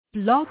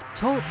Blog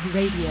Talk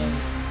Radio.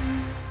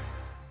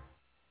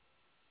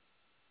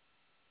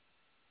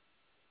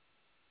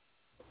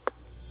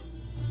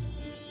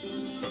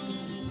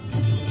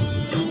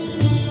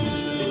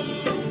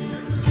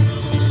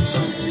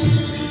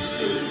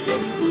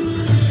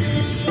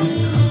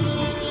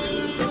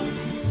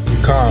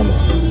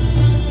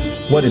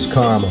 Karma. What is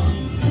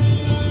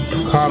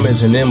karma? Karma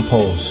is an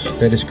impulse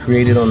that is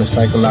created on a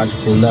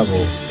psychological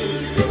level,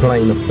 the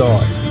plane of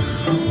thought.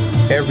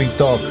 Every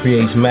thought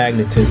creates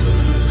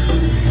magnetism,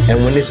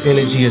 and when this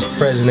energy is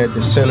present at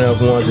the center of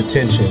one's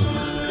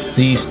attention,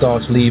 these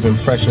thoughts leave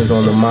impressions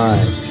on the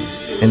mind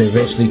and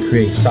eventually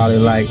create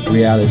solid-like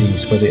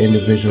realities for the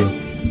individual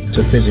to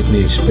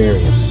physically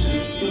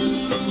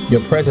experience.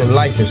 Your present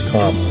life is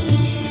karma.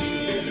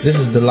 This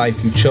is the life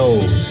you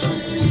chose,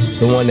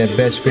 the one that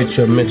best fits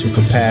your mental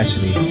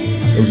capacity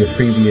in your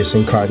previous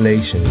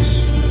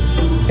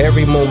incarnations.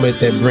 Every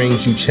moment that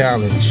brings you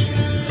challenge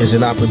is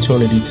an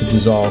opportunity to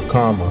dissolve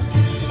karma,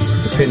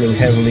 depending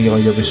heavily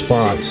on your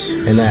response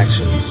and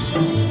actions.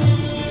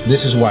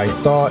 This is why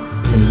thought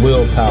and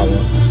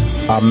willpower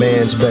are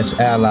man's best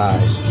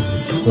allies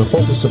when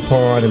focused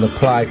upon and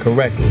applied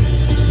correctly.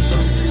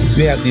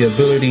 You have the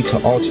ability to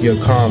alter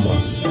your karma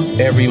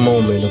every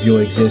moment of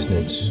your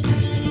existence,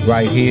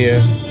 right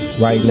here,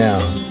 right now.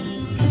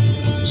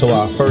 So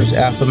our first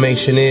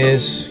affirmation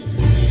is,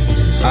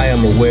 I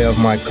am aware of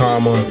my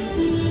karma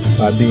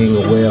by being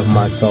aware of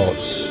my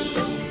thoughts.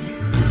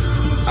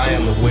 I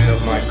am aware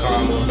of my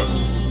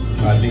karma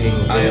by being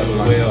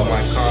aware of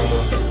my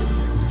karma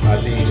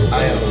by being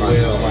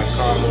aware of my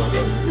karma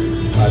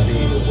by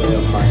being aware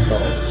of my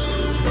thoughts.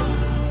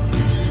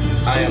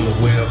 I am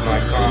aware of my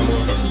karma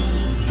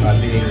by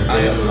being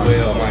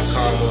aware of my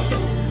karma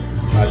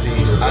by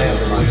being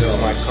aware of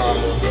my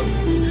karma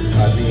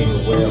by being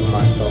aware of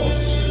my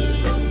thoughts.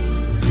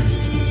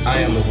 I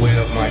am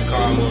aware of my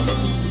karma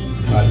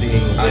by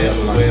being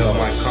aware of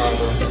my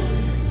karma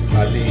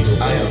by being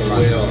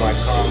aware of my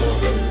karma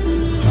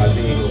by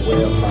being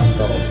aware of my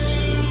thoughts.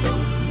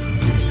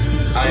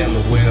 I am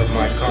aware of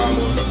my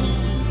karma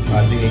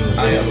by being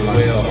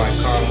aware of my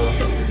karma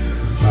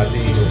by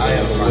being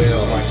aware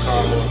of my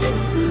karma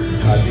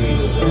by being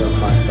aware of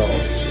my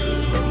thoughts.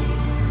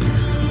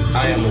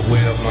 I am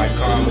aware of my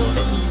karma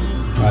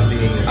by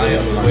being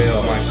aware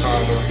of my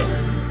karma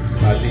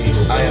by being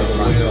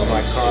aware of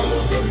my karma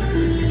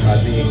by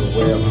being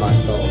aware of my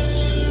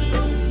thoughts.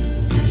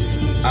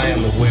 I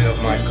am aware of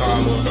my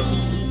karma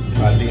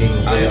by being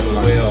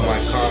aware of my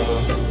karma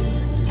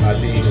by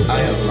being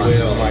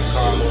aware of my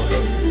karma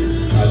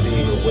by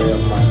being aware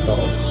of my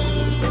thoughts.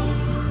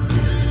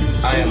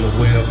 I am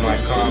aware of my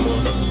karma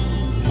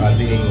by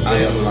being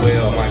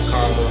aware of my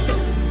karma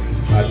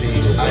by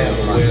being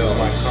aware of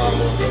my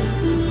karma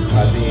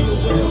by being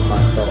aware of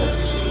my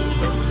thoughts.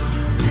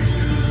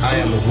 I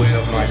am aware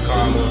of my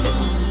karma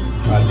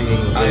by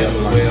being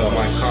aware of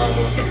my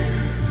karma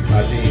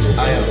by being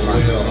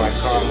aware of my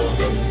karma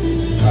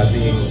by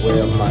being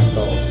aware of my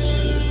thoughts.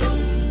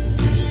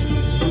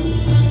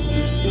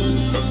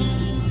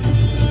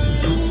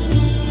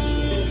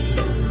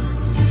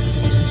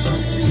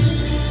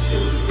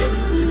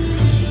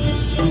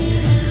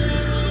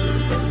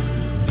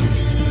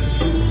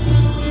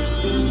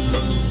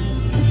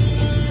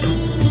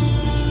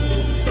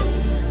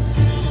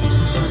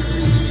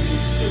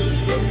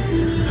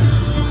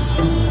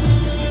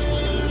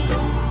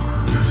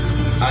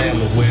 I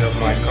am aware of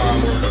my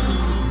karma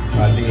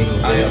by being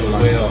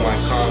aware of my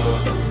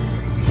karma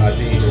by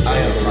being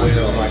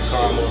aware of my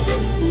karma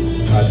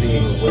by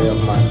being aware of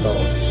my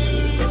thoughts.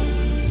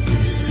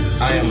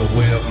 I am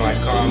aware of my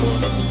karma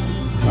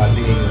by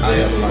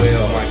being aware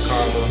of my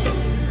karma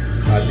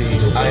by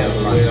being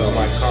aware of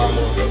my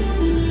karma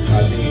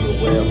by being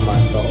aware of my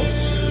thoughts.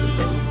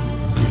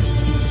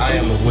 I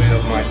am aware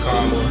of my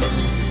karma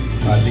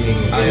by being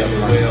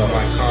aware of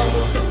my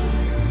karma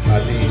by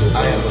being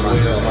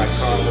aware of my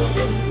karma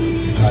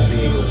by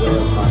being aware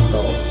of my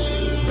thoughts.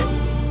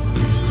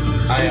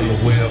 I am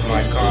aware of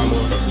my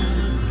karma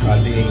by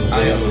being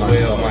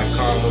aware of my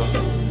karma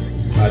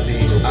by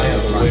being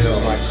aware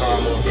of my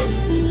karma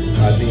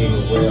by being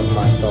aware of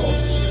my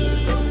thoughts.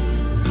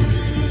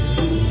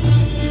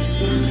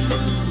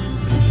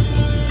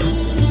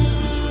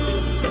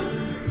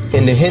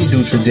 In the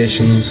Hindu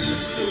traditions,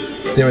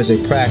 there is a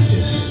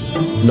practice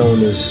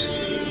known as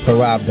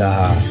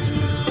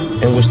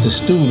parabdhaha, in which the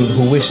student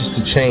who wishes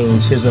to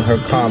change his or her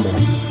karma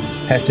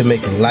has to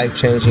make a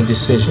life-changing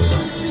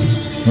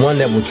decision, one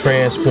that will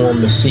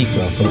transform the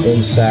seeker from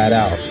inside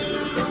out.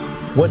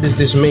 What does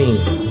this mean?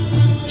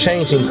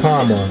 Changing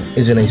karma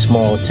isn't a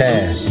small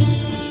task.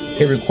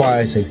 It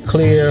requires a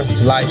clear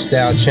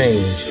lifestyle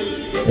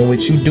change in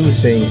which you do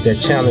things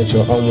that challenge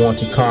your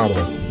unwanted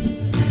karma.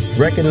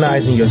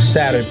 Recognizing your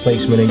Saturn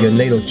placement in your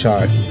natal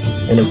chart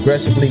and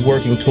aggressively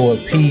working toward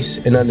peace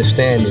and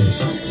understanding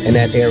in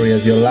that area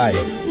of your life.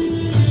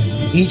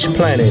 Each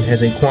planet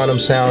has a quantum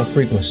sound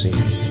frequency.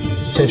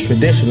 Since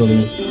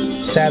traditionally,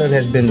 Saturn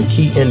has been the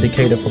key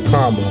indicator for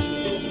karma,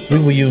 we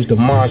will use the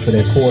mantra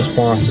that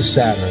corresponds to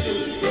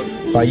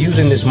Saturn. By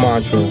using this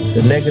mantra,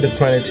 the negative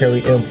planetary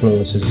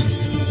influences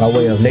by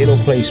way of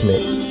natal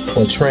placement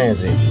or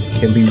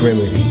transit can be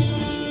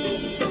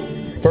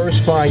remedied. First,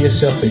 find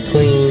yourself a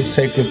clean,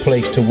 sacred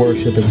place to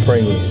worship and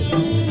pray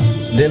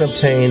in. Then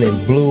obtain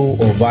a blue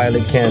or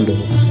violet candle.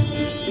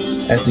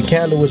 As the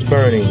candle is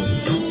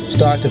burning,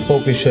 start to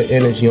focus your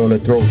energy on the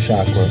throat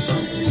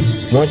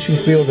chakra. Once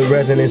you feel the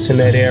resonance in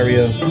that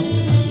area,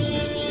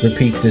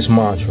 repeat this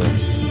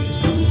mantra.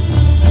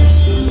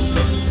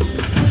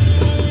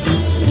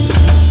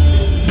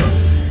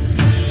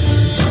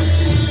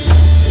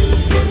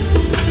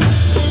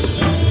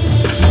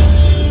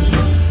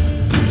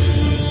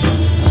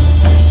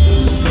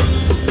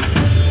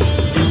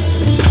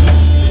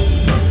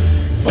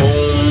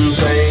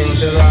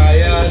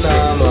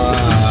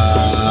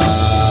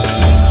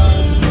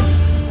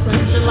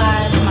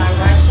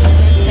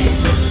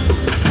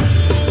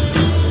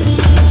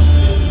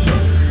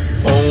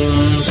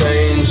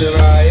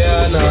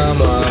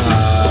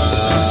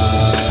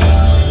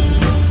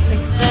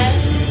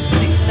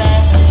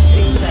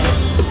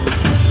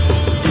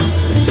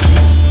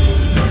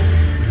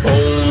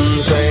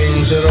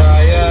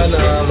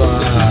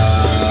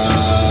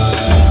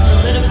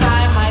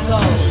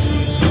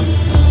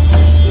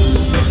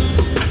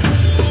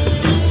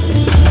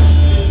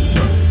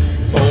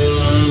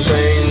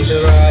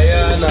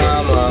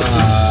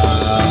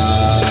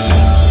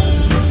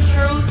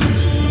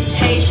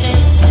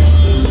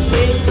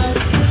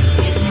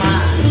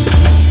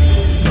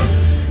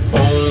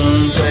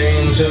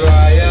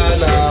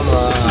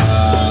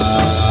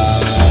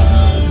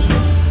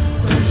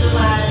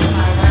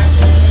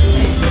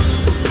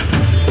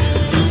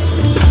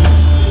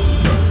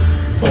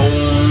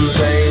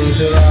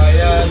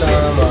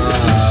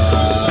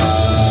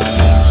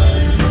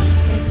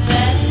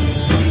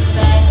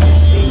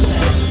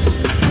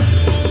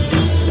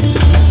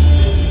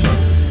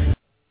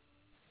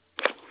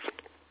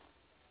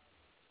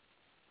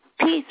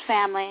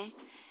 Family,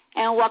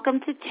 and welcome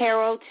to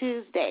Tarot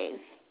Tuesdays.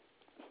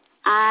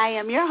 I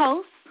am your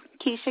host,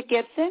 Kisha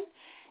Gibson,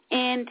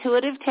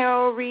 intuitive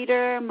tarot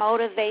reader,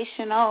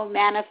 motivational,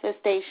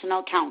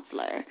 manifestational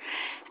counselor.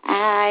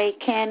 I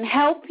can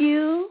help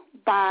you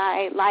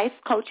by life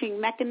coaching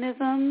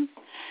mechanisms,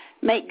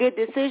 make good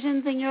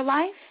decisions in your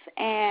life,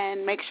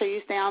 and make sure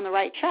you stay on the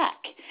right track.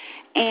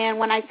 And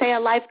when I say a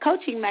life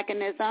coaching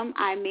mechanism,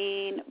 I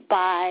mean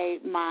by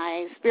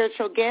my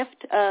spiritual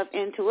gift of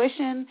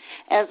intuition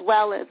as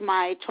well as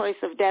my choice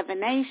of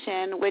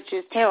divination, which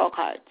is tarot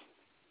cards.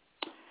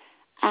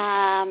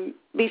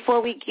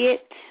 Before we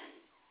get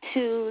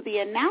to the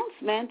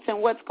announcements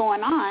and what's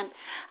going on,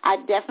 I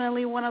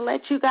definitely want to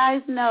let you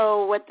guys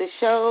know what the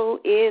show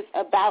is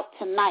about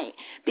tonight,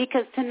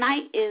 because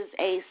tonight is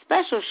a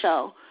special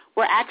show.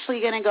 We're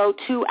actually going to go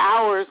 2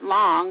 hours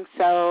long,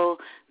 so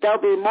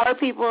there'll be more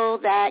people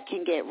that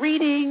can get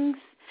readings,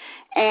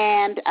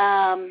 and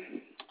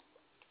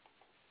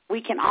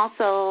we can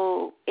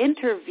also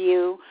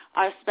interview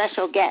our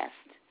special guest.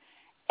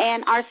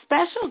 And our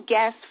special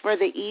guest for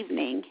the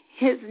evening,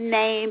 his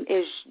name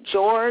is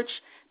George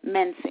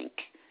MENSINK.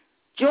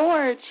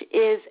 George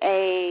is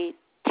a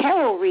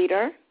tarot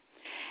reader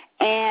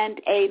and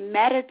a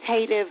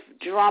meditative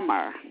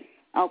drummer,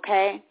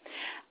 okay?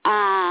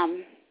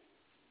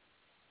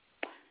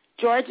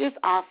 George is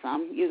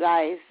awesome, you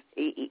guys.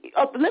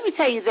 Let me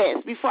tell you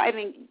this, before I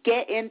even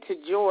get into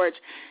George,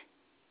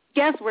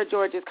 guess where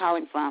George is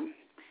calling from?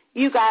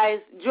 You guys,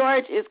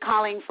 George is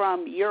calling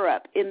from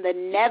Europe, in the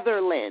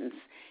Netherlands.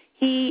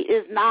 He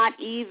is not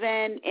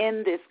even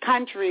in this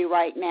country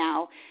right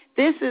now.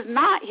 This is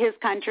not his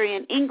country,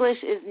 and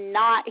English is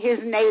not his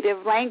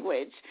native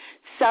language.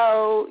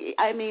 So,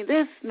 I mean,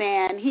 this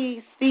man,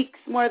 he speaks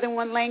more than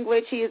one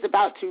language. He is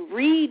about to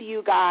read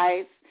you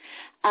guys.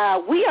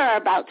 We are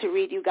about to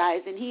read you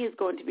guys, and he is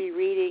going to be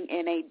reading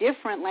in a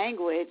different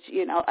language,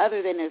 you know,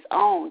 other than his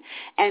own.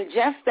 And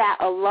just that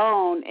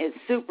alone is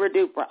super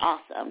duper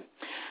awesome.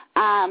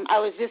 I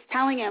was just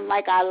telling him,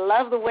 like, I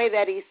love the way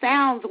that he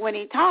sounds when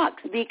he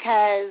talks,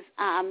 because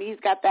he's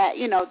got that,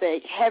 you know, the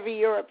heavy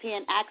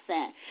European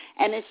accent.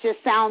 And it just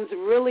sounds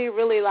really,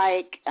 really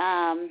like,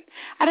 I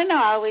don't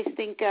know, I always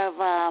think of,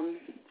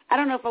 I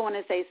don't know if I want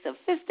to say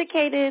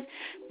sophisticated,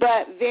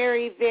 but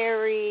very,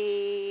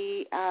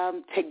 very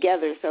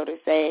together, so to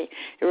say.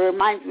 It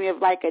reminds me of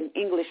like an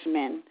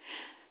Englishman.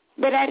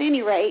 But at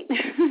any rate,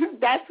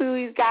 that's who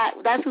he's got.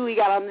 That's who we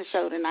got on the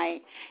show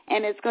tonight,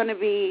 and it's going to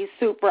be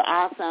super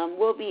awesome.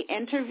 We'll be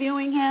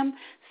interviewing him,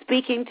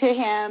 speaking to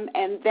him,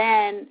 and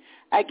then,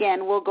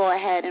 again, we'll go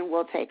ahead and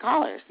we'll take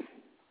callers.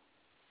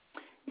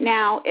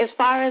 Now, as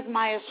far as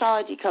my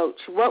astrology coach,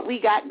 what we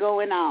got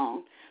going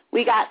on,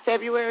 we got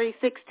February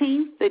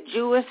 16th, the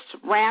Jewish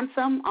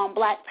ransom on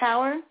Black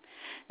Power.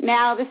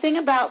 Now, the thing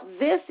about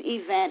this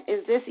event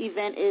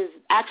is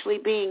actually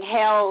being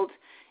held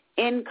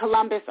in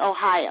Columbus,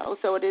 Ohio.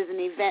 So it is an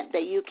event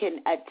that you can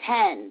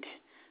attend,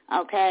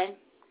 okay?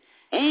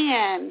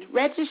 And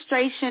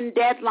registration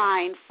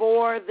deadline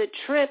for the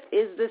trip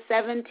is the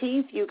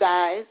 17th, you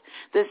guys,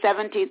 the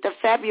 17th of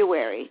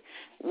February.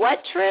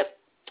 What trip?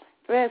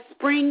 the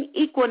spring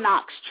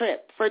equinox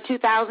trip for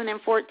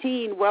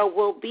 2014, where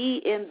we'll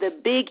be in the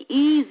Big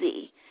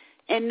Easy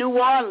in New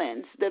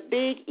Orleans, the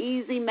Big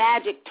Easy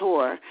Magic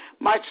Tour,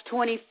 March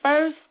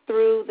 21st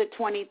through the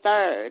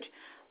 23rd.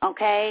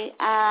 Okay,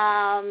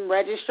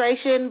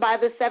 registration by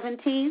the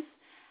 17th.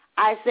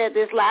 I said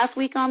this last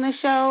week on the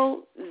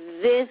show,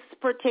 this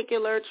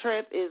particular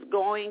trip is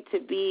going to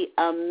be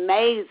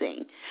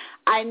amazing.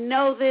 I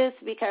know this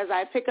because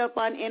I pick up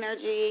on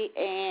energy,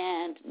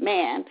 and,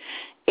 man,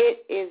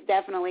 it is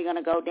definitely going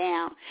to go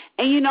down.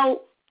 And, you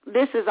know,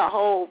 this is a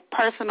whole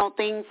personal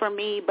thing for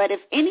me, but if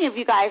any of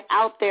you guys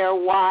out there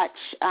watch,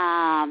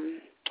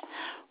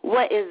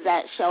 what is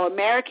that show,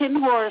 American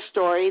Horror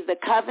Story, The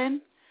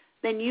Coven,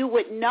 then you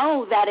would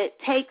know that it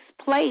takes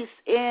place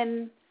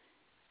in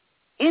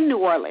New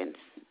Orleans,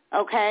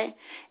 okay?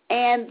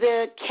 And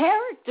the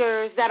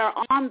characters that are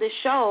on the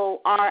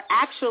show are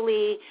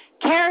actually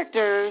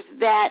characters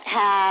that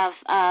have,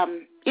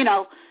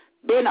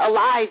 been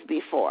alive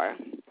before.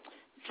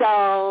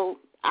 So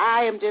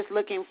I am just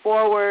looking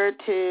forward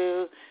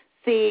to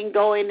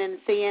going and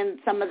seeing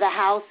some of the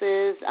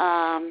houses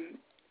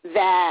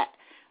that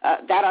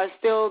are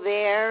still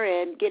there,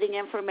 and getting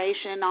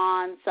information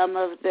on some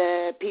of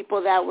the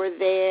people that were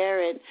there,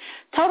 and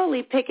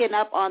totally picking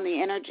up on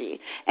the energy.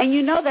 And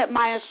you know that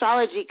my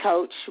astrology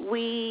coach,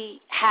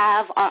 we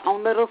have our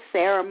own little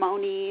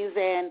ceremonies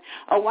and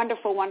a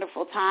wonderful,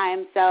 wonderful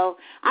time. So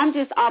I'm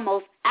just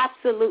almost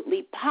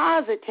absolutely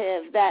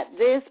positive that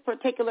this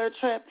particular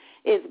trip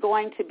is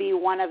going to be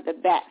one of the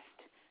best.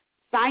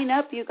 Sign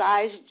up, you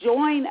guys.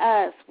 Join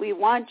us. We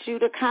want you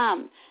to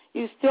come.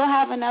 You still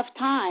have enough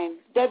time.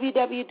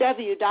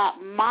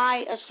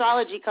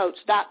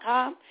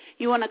 www.myastrologycoach.com.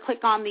 You want to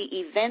click on the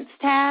events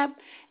tab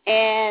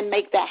and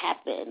make that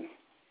happen.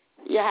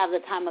 You'll have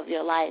the time of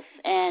your life,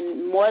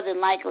 and more than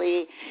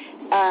likely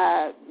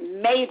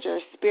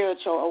major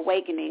spiritual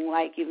awakening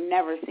like you've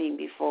never seen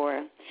before.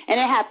 And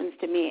it happens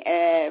to me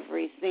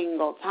every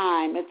single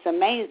time. It's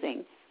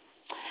amazing.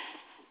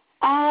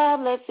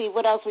 Let's see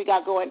what else we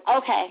got going.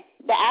 Okay,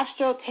 the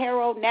Astro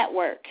Tarot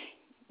Network.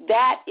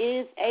 That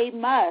is a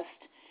must.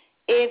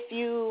 If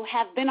you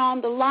have been on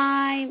the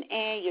line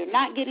and you're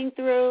not getting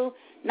through,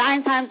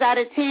 9 times out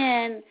of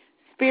 10,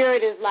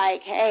 Spirit is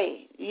like,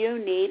 hey, you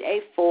need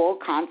a full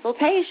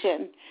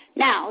consultation.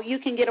 Now, you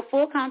can get a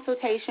full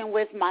consultation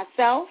with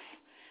myself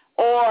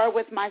or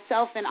with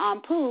myself and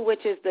Ampu,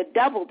 which is the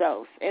double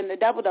dose. And the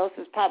double dose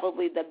is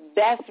probably the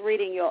best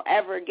reading you'll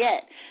ever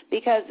get,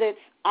 because it's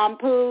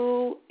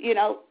Ampu,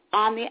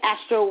 on the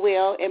astro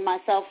wheel and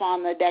myself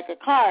on the deck of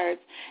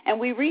cards, and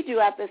we read you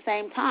at the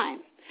same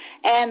time.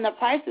 And the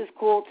price is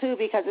cool, too,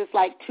 because it's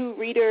like 2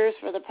 readers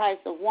for the price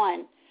of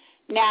 1.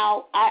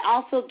 Now, I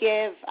also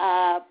give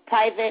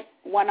private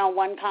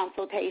one-on-one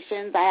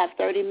consultations. I have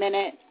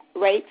 30-minute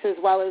rates as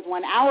well as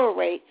 1-hour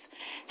rates.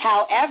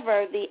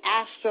 However, the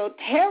Astro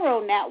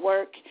Tarot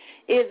Network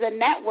is a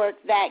network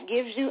that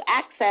gives you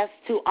access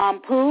to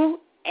Ampu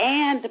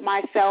and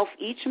myself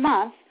each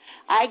month.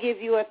 I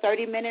give you a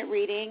 30-minute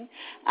reading.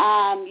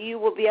 You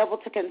will be able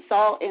to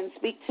consult and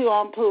speak to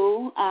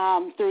Ampu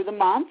through the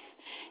month.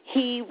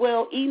 He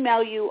will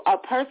email you a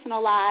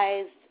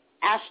personalized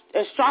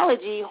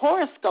astrology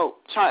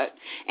horoscope chart.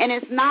 And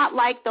it's not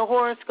like the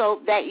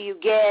horoscope that you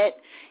get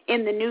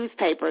in the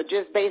newspaper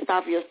just based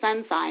off your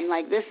sun sign.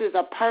 Like, this is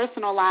a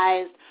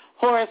personalized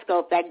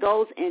horoscope that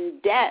goes in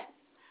depth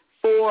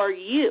for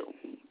you,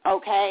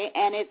 okay?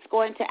 And it's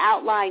going to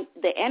outline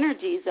the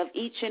energies of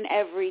each and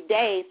every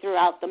day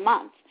throughout the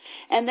month.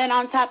 And then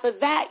on top of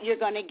that, you're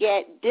going to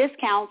get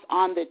discounts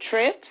on the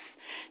trips,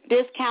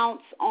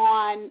 discounts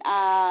on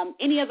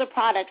any of the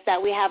products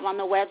that we have on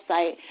the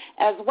website,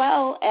 as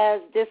well as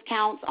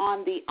discounts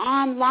on the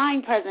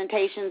online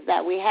presentations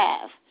that we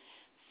have.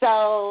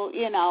 So,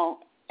 and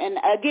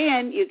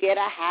again, you get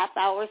a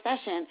half-hour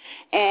session.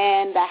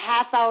 And the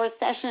half-hour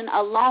session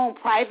alone,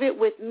 private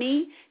with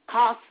me,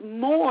 costs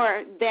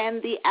more than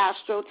the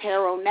Astro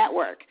Tarot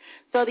Network.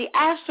 So the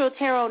Astro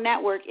Tarot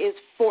Network is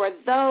for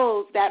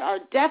those that are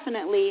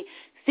definitely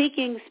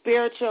seeking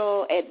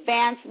spiritual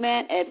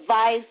advancement,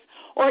 advice,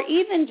 or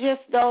even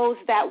just those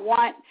that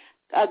want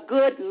a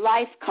good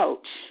life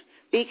coach,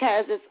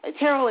 because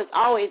tarot is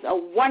always a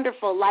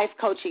wonderful life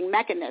coaching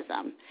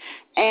mechanism.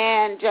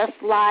 And just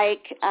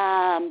like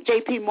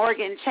J.P.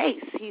 Morgan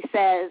Chase, he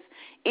says,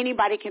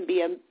 anybody can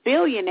be a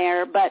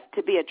billionaire, but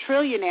to be a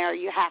trillionaire,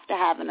 you have to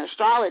have an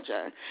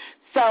astrologer.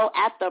 So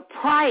at the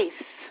price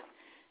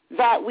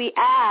that we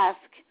ask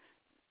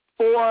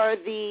for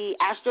the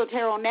Astro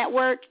Tarot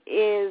Network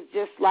is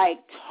just like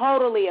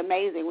totally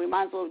amazing. We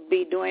might as well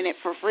be doing it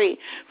for free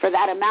for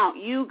that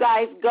amount. You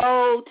guys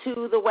go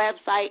to the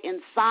website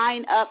and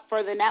sign up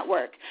for the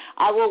network.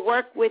 I will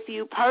work with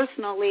you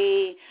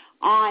personally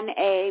on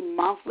a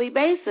monthly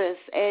basis,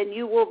 and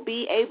you will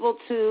be able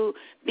to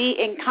be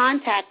in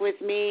contact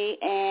with me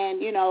and,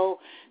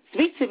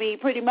 speak to me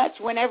pretty much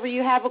whenever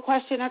you have a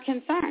question or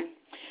concern.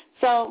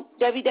 So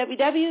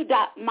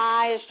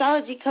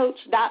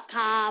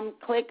www.myastrologycoach.com,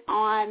 click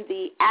on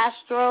the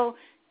Astro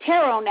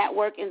Tarot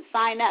Network and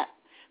sign up.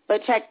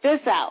 But check this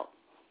out.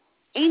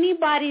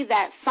 anybody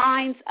that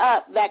signs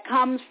up that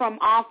comes from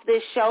off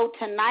this show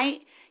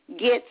tonight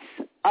gets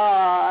 1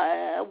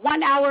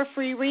 hour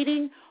free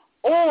reading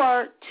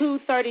or 2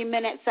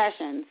 30-minute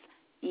sessions.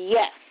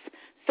 Yes.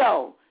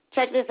 So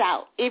check this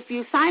out. If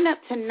you sign up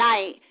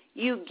tonight,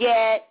 you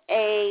get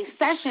a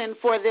session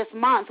for this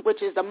month,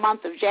 which is the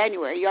month of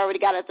January. You already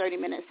got a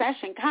 30-minute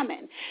session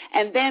coming.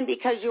 And then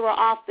because you were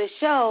off the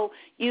show,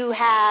 you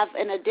have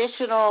an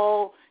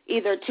additional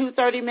either 2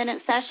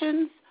 30-minute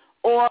sessions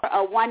or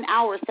a 1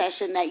 hour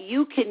session that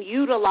you can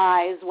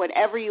utilize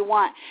whatever you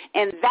want.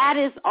 And that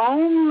is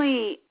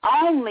only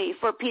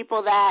for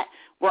people that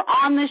were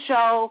on the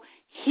show,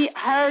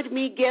 heard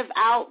me give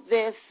out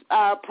this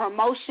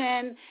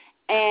promotion,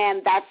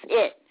 and that's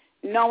it.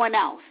 No one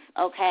else,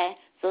 okay?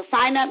 So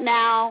sign up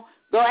now.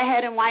 Go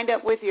ahead and wind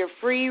up with your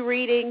free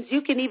readings.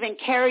 You can even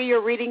carry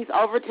your readings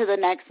over to the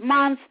next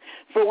month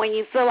for when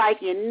you feel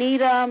like you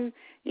need them,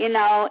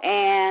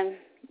 and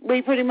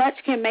we pretty much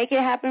can make it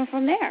happen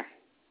from there.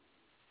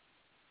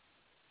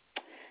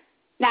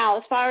 Now,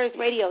 as far as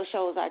radio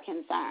shows are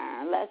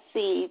concerned, let's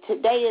see.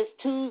 Today is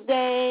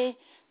Tuesday,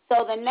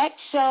 so the next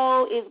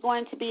show is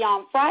going to be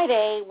on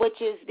Friday,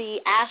 which is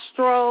the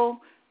Astro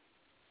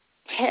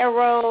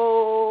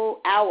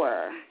Tarot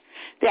Hour.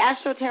 The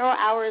Astro Tarot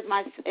Hour is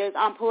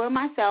Ampu and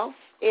myself.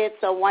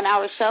 It's a 1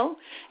 hour show.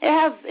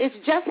 It's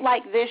just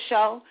like this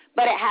show,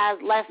 but it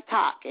has less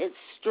talk. It's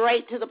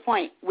straight to the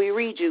point. We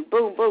read you,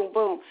 boom, boom,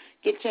 boom,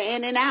 get you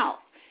in and out.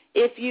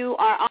 If you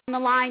are on the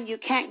line, you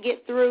can't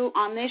get through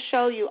on this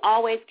show, you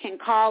always can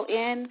call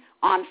in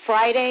on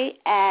Friday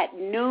at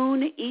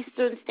noon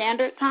Eastern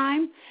Standard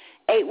Time,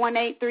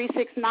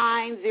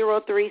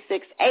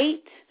 818-369-0368,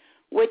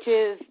 which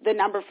is the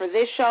number for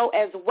this show,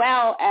 as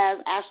well as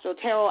Astro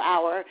Tarot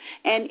Hour,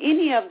 and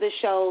any of the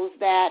shows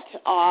that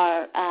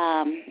are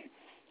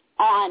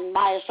on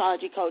My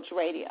Astrology Coach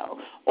Radio,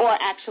 or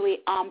actually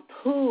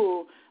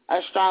Ampu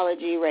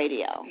Astrology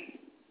Radio.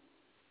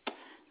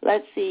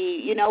 Let's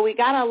see, we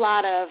got a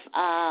lot of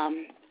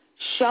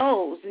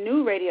shows,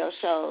 new radio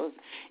shows,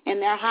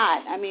 and they're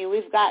hot. I mean,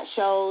 we've got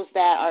shows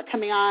that are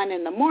coming on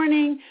in the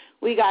morning.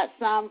 We got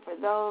some for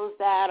those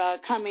that are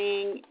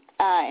coming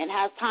and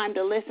have time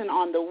to listen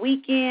on the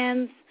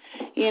weekends,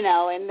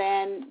 and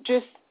then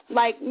just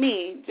like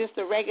me, just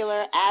a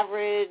regular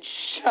average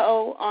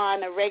show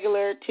on a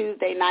regular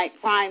Tuesday night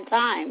prime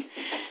time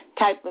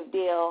type of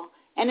deal.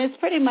 And it's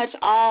pretty much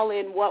all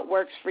in what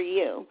works for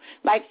you.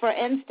 Like, for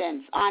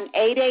instance, on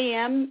 8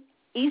 a.m.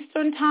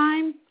 Eastern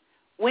Time,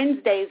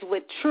 Wednesdays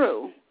with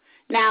True.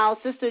 Now,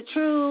 Sister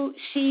True,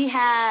 she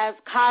has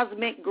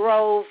Cosmic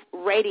Grove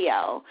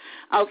Radio,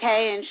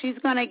 okay, and she's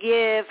going to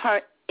give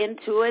her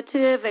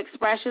intuitive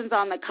expressions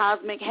on the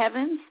cosmic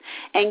heavens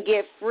and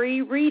give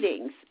free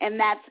readings, and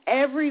that's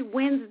every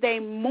Wednesday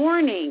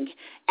morning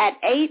at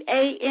 8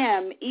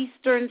 a.m.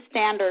 Eastern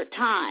Standard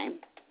Time.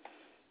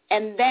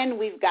 And then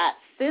we've got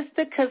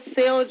Sister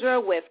Cassandra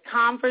with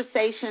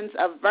Conversations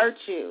of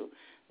Virtue.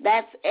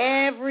 That's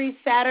every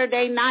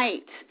Saturday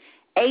night,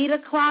 8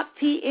 o'clock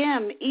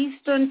p.m.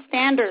 Eastern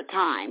Standard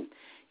Time.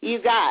 You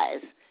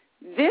guys,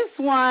 this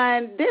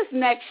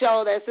next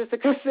show that Sister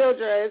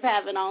Cassandra is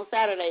having on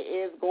Saturday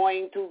is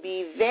going to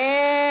be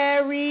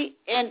very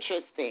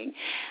interesting.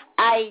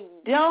 I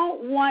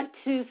don't want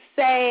to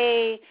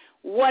say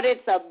what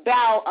it's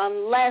about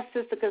unless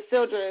Sister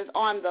Cassandra is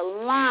on the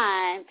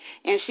line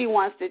and she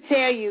wants to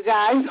tell you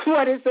guys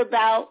what it's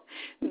about,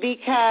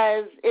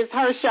 because it's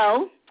her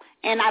show,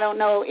 and I don't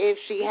know if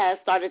she has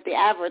started the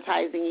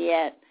advertising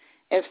yet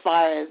as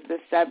far as the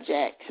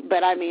subject.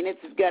 But, I mean,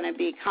 it's going to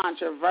be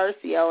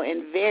controversial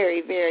and very,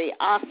 very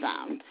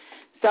awesome.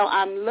 So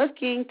I'm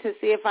looking to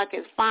see if I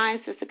can find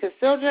Sister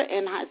Cassandra,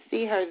 and I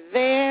see her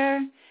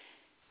there.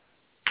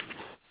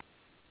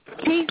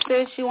 Peace,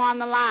 sis, you on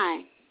the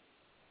line?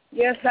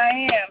 Yes, I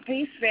am.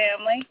 Peace,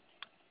 family.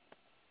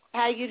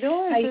 How you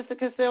doing, Sister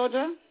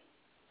Cassandra?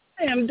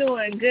 I am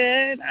doing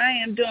good.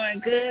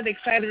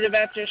 Excited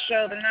about your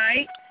show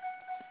tonight.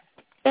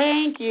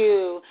 Thank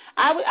you.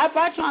 I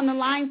brought you on the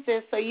line,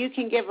 sis, so you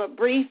can give a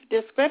brief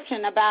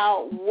description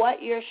about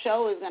what your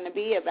show is going to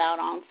be about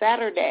on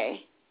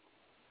Saturday.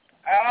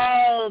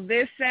 Oh,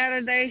 this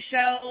Saturday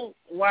show,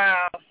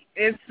 wow.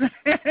 It's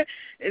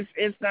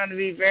it's going to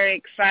be very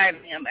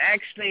exciting. I'm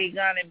actually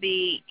going to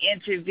be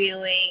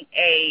interviewing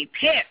a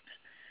pimp,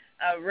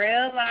 a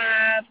real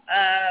live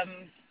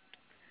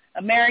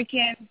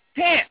American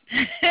pimp.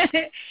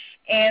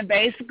 And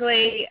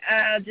basically,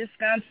 just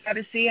going to try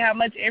to see how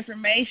much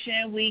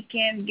information we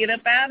can get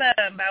up out of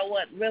them about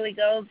what really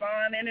goes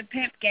on in the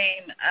pimp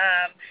game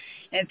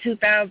in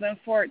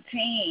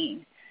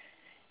 2014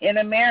 in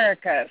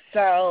America.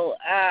 So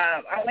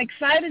I'm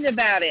excited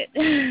about it.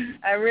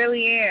 I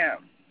really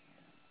am.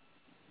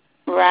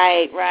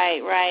 Right.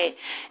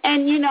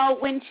 And,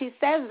 when she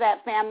says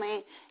that,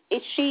 family,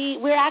 she's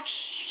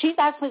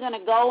actually going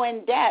to go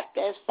in depth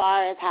as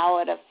far as how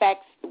it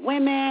affects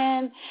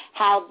women,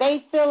 how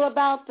they feel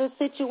about the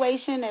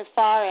situation as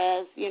far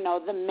as,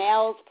 the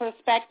male's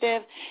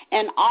perspective,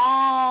 and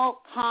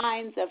all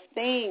kinds of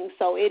things.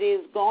 So it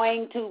is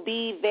going to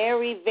be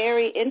very,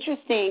 very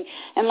interesting.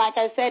 And like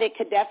I said, it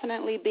could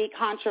definitely be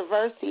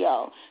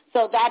controversial.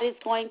 So that is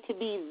going to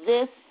be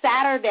this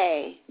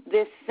Saturday,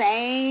 this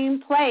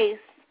same place,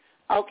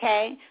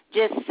 okay,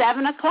 just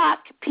 7 o'clock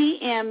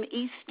p.m.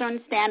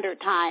 Eastern Standard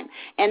Time.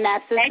 And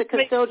that's Sister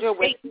Casilda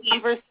with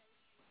Conversation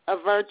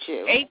of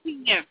Virtue. 8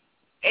 p.m.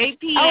 8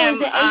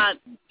 p.m.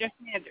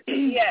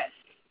 Yes.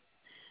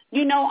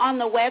 On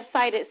the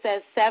website it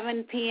says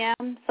 7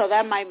 p.m., so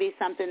that might be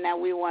something that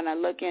we want to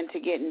look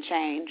into getting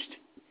changed.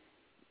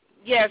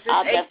 Yes,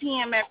 it's 8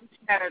 p.m. every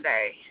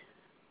Saturday.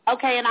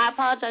 Okay, and I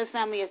apologize,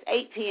 family. It's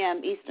 8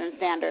 p.m. Eastern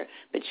Standard.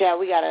 But, yeah,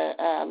 we got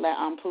to let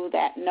Pooh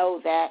know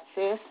that,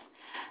 sis.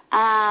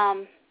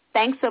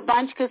 Thanks a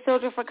bunch,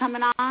 Casilda, for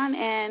coming on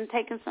and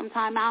taking some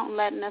time out and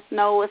letting us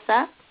know what's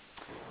up.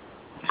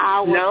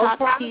 I will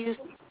talk to you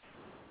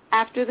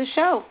after the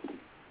show.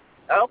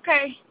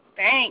 Okay,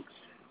 thanks.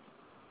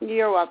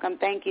 You're welcome.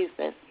 Thank you,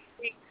 sis.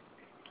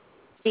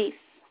 Peace.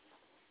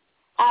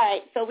 All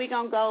right, so we're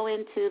going to go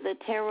into the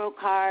tarot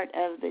card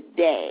of the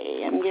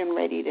day. I'm getting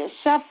ready to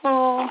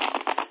shuffle,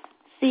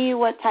 see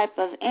what type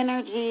of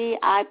energy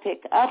I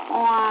pick up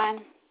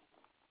on,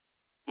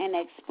 and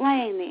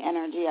explain the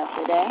energy of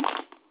the day.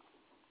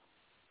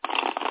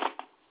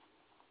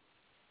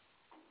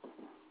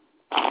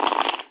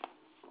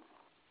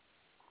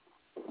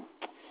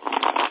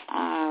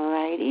 All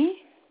righty.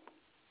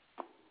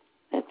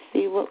 Let's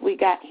see what we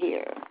got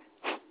here.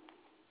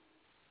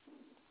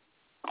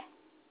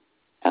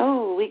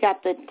 Oh, we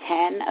got the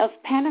 10 of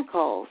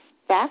Pentacles.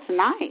 That's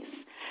nice.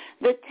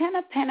 The 10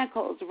 of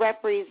Pentacles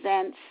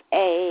represents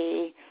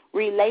a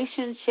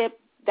relationship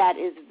that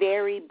is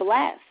very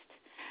blessed.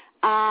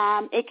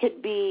 It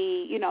could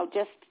be,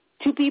 just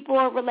two people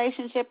a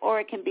relationship, or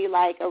it can be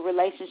like a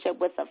relationship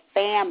with a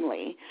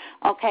family.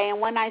 Okay,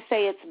 and when I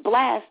say it's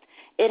blessed,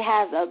 it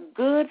has a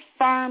good,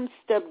 firm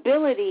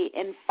stability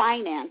in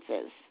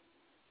finances.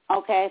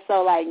 Okay,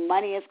 so like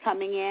money is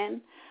coming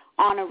in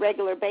on a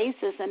regular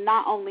basis, and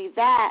not only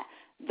that,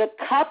 the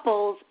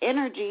couple's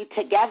energy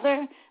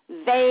together,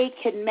 they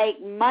can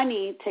make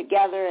money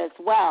together as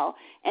well,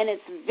 and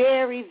it's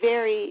very,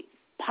 very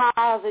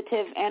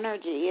positive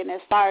energy. And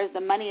as far as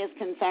the money is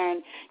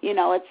concerned,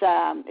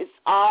 it's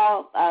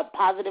all a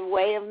positive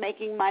way of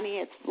making money.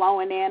 It's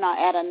flowing in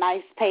at a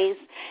nice pace,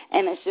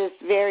 and it's just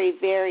very,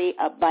 very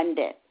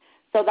abundant.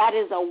 So that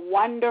is a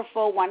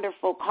wonderful,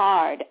 wonderful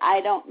card.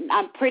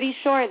 I'm pretty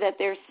sure that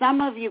there's some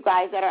of you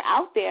guys that are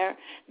out there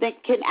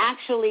that can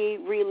actually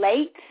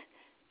relate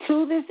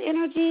to this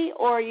energy,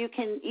 or you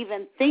can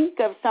even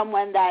think of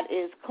someone that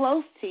is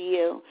close to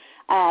you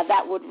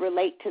that would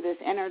relate to this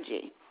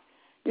energy.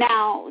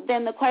 Now,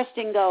 then the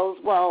question goes,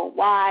 well,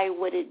 why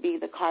would it be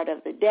the card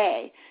of the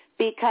day?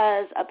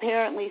 Because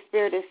apparently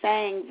Spirit is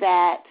saying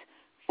that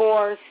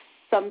for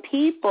some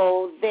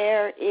people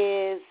there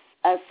is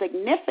a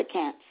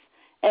significance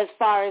as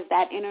far as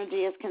that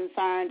energy is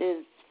concerned,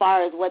 as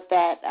far as what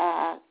that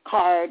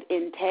card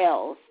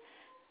entails.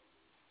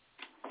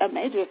 A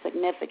major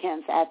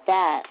significance at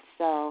that.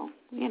 So,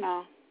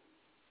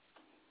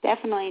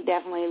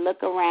 definitely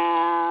look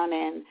around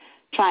and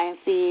try and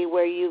see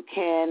where you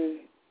can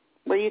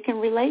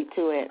relate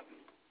to it.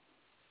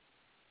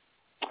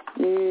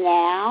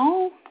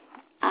 Now,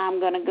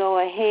 I'm going to go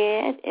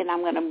ahead and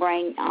I'm going to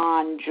bring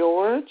on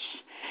George.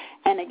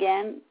 And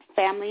again,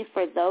 family,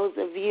 for those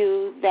of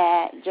you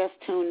that just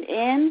tuned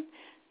in,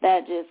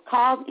 that just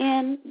called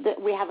in,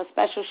 that we have a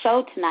special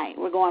show tonight.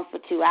 We're going for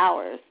 2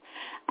 hours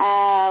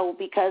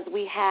because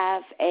we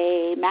have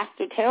a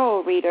master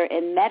tarot reader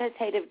and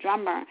meditative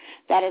drummer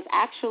that is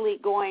actually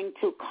going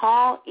to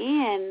call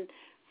in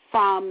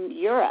from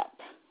Europe.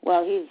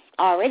 Well, he's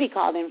already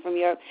called in from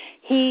Europe.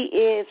 He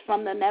is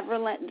from the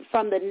Netherlands,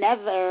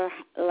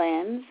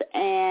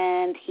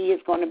 and he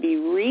is going to be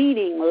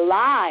reading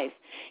live.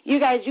 You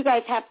guys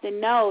have to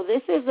know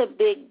this is a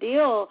big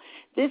deal.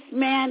 This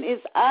man is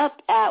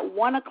up at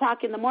 1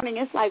 o'clock in the morning.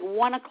 It's like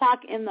 1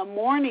 o'clock in the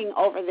morning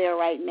over there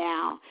right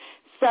now.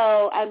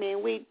 So,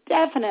 we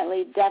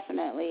definitely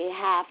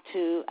have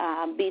to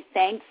be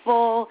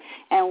thankful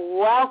and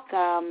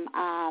welcome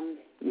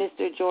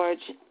Mr.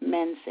 George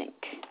MENSINK.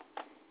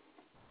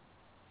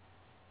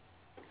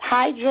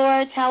 Hi,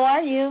 George. How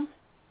are you?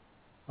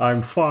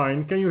 I'm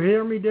fine. Can you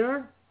hear me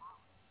there?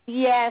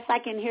 Yes, I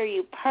can hear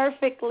you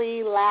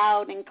perfectly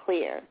loud and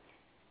clear.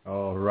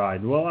 All right.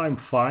 Well, I'm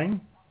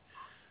fine.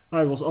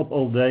 I was up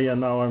all day,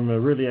 and now I'm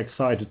really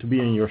excited to be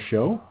in your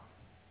show.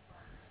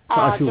 So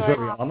I feel George,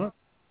 very honored.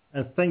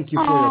 And thank you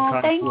for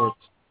your kind words.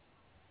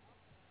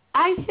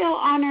 I feel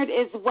honored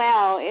as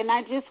well, and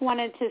I just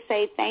wanted to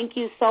say thank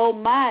you so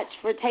much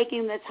for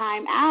taking the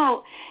time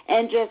out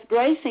and just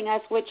gracing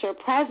us with your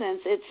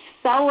presence. It's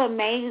so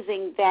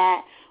amazing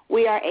that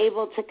we are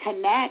able to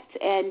connect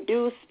and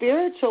do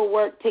spiritual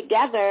work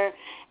together,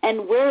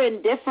 and we're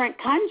in different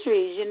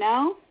countries,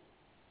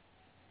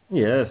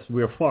 Yes,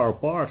 we're far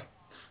apart.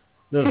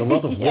 There's a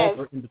lot of yes.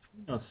 water in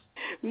between us.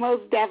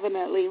 Most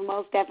definitely,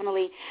 most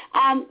definitely.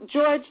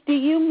 George, do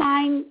you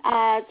mind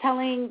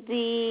telling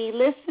the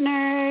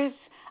listeners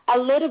a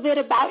little bit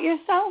about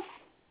yourself?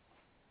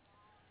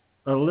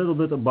 A little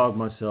bit about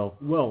myself.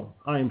 Well,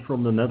 I am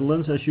from the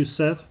Netherlands, as you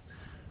said.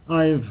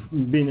 I've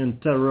been in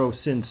tarot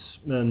since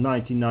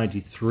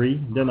 1993.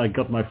 Then I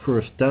got my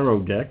first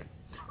tarot deck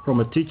from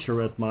a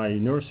teacher at my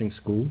nursing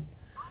school.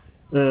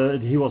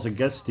 He was a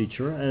guest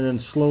teacher, and then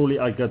slowly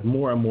I got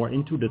more and more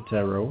into the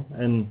tarot.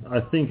 And I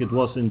think it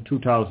was in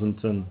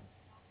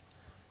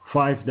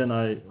 2005,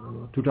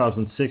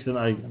 2006, then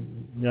I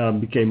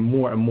became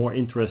more and more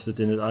interested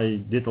in it. I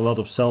did a lot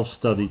of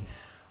self-study.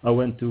 I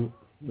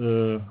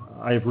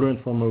have learned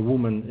from a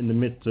woman in the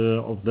mid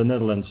of the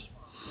Netherlands,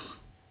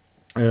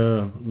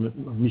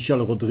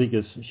 Michelle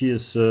Rodriguez.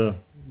 She's a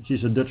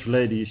Dutch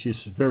lady. She's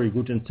very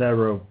good in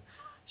tarot.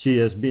 She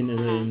has been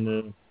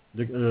in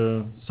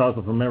the South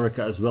of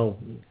America as well.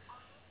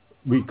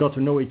 We got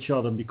to know each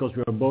other because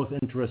we are both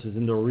interested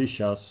in the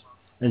orishas,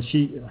 and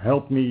she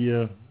helped me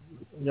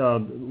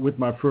with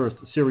my first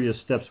serious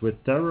steps with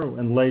tarot,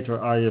 and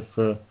later I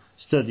have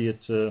studied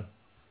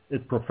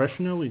it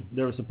professionally.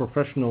 There is a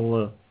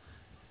professional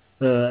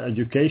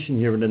education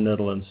here in the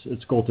Netherlands.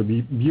 It's called the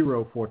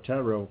Bureau for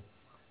Tarot,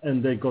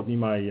 and they got me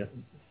my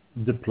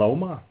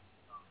diploma.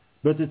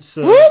 But it's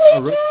really,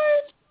 George?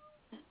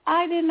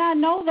 I did not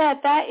know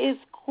that. That is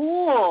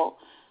cool.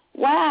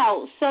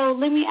 Wow. So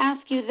let me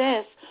ask you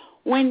this.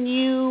 When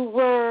you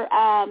were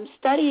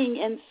studying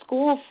in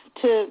school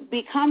to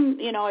become,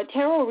 a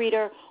tarot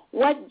reader,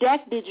 what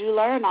deck did you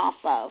learn off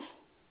of?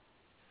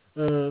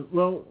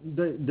 Well,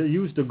 they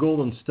use the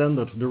golden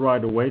standard, the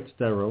Rider-Waite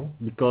tarot,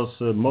 because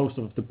most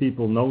of the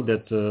people know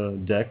that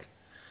deck.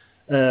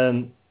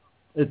 And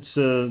it's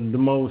the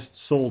most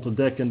sold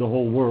deck in the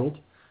whole world.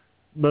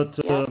 But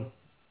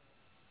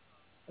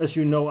as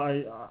you know,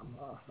 I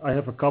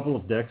have a couple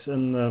of decks,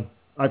 and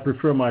I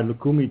prefer my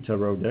Lukumi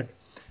tarot deck.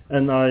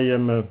 And I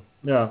am,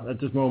 at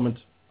this moment,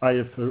 I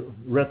have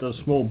read a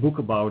small book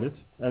about it,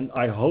 and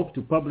I hope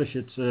to publish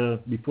it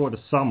before the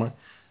summer.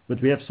 But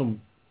we have some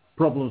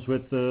problems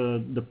with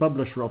the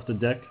publisher of the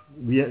deck.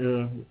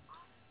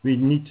 We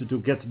need to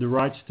get the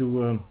rights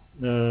to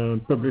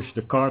publish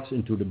the cards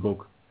into the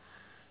book.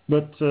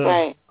 But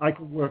right. I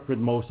can work with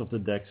most of the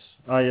decks.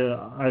 I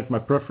have my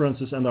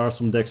preferences, and there are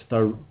some decks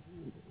that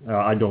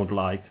I don't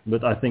like.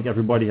 But I think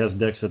everybody has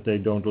decks that they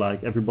don't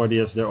like. Everybody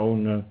has their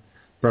own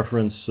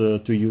preference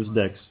to use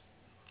decks,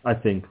 I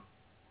think.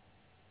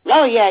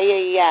 Oh, yeah.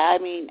 I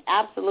mean,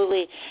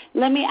 absolutely.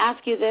 Let me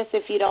ask you this,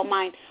 if you don't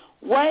mind.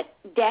 What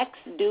decks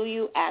do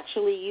you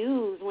actually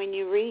use when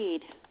you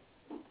read?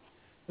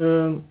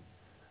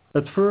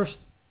 At first,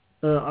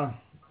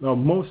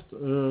 most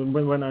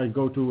when I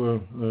go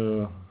to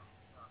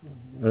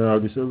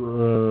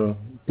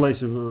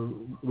places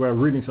where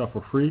readings are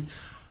for free,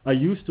 I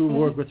used to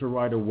work with the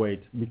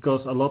Rider-Waite,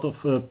 because a lot of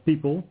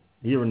people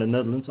here in the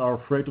Netherlands are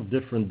afraid of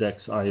different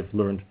decks, I have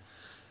learned.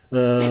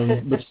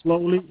 But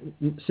slowly,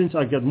 since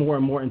I get more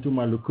and more into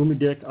my Lukumi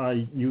deck,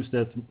 I use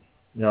that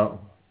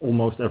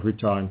almost every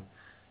time.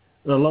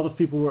 A lot of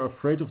people were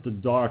afraid of the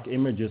dark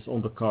images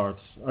on the cards.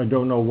 I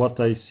don't know what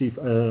they see,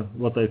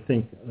 what they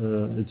think.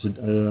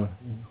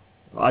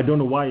 I don't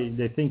know why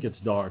they think it's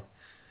dark.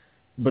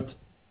 But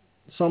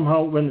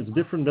somehow, when it's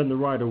different than the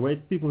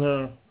Rider-Waite,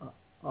 people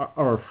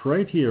are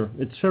afraid here.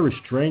 It's very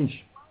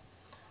strange.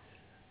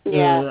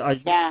 I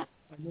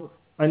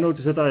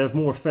notice that I have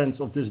more fans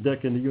of this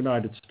deck in the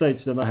United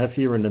States than I have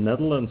here in the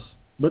Netherlands.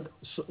 But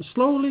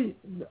slowly,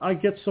 I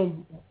get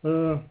some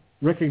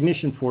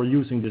recognition for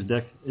using this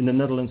deck in the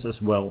Netherlands as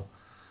well.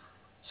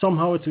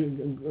 Somehow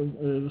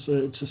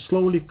it's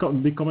slowly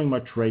becoming my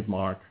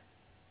trademark.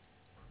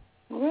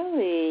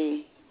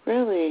 Really?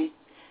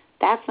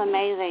 That's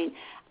amazing.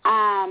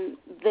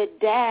 The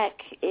deck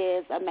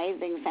is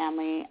amazing,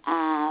 family.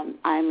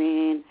 I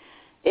mean,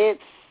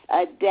 it's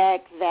a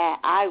deck that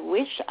I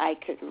wish I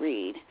could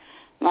read.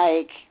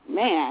 Like,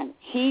 man,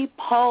 he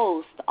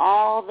posts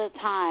all the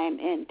time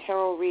in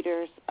Tarot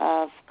Readers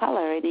of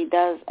Color, and he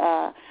does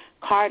a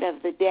card of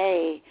the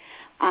day.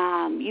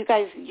 You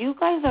guys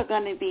are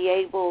going to be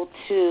able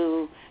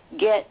to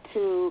get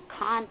to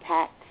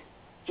contact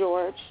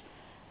George,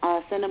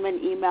 send him an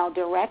email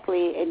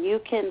directly, and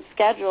you can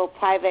schedule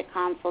private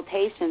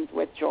consultations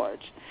with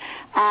George.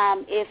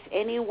 If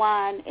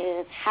anyone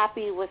is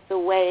happy with the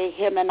way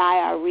him and I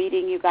are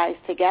reading you guys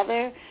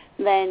together,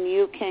 then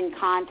you can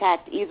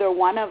contact either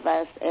one of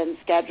us and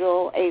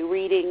schedule a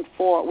reading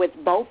with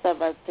both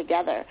of us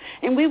together.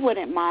 And we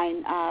wouldn't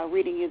mind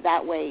reading you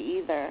that way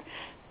either.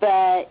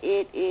 But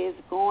it is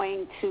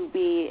going to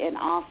be an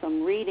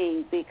awesome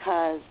reading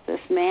because this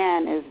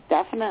man is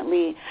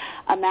definitely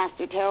a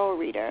master tarot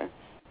reader.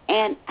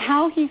 And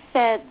how he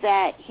said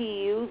that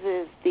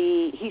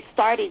he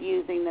started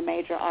using the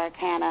major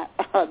arcana,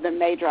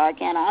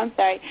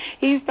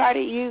 he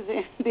started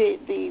using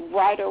the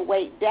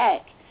Rider-Waite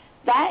deck.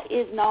 That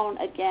is known,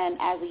 again,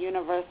 as a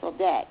universal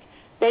deck.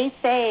 They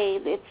say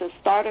it's a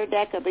starter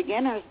deck, a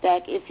beginner's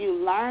deck. If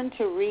you learn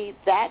to read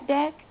that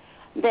deck,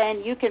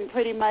 then you can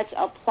pretty much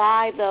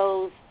apply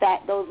those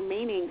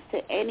meanings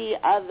to any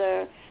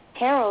other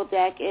tarot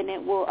deck, and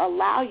it will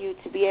allow you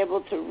to be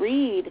able to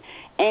read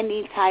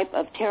any type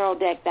of tarot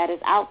deck that is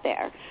out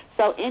there.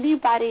 So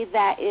anybody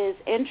that is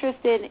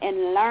interested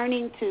in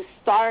learning to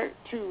start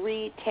to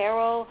read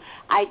tarot,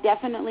 I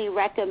definitely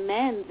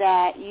recommend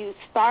that you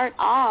start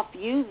off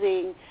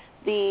using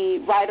the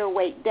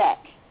Rider-Waite deck.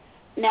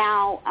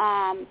 Now,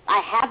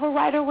 I have a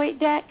Rider-Waite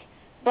deck,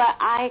 but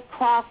I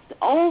crossed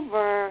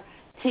over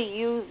to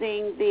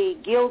using the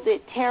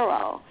Gilded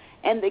Tarot.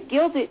 And the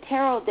Gilded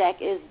Tarot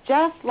deck is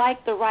just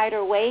like the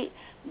Rider-Waite,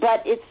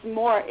 but it's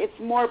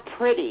more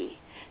pretty.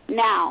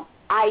 Now,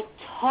 I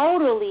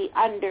totally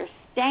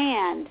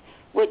understand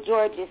what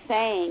George is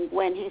saying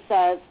when he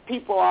says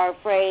people are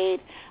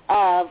afraid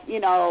of,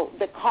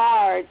 the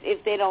cards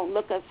if they don't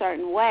look a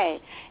certain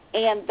way.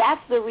 And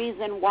that's the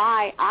reason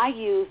why I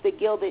use the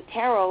Gilded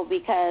Tarot,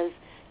 because,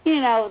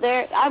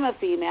 I'm a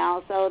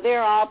female, so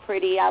they're all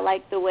pretty. I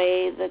like the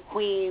way the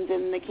queens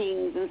and the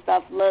kings and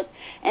stuff look.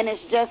 And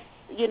it's just,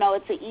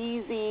 it's an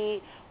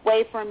easy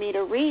way for me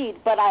to read.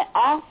 But I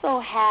also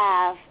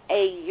have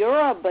a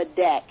Yoruba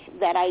deck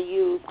that I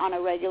use on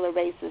a regular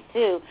basis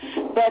too.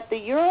 But the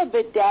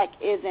Yoruba deck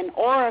is an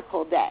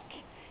oracle deck,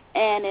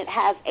 and it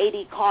has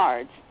 80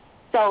 cards.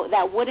 So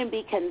that wouldn't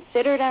be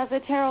considered as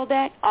a tarot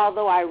deck,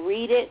 although I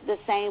read it the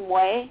same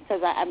way,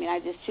 because I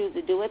just choose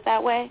to do it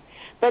that way.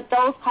 But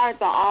those cards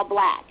are all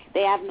black.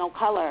 They have no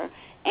color.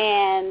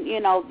 And,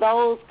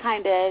 those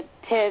kind of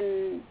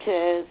tend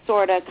to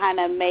sort of kind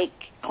of make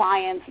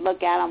clients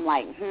look at them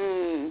like,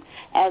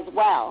 as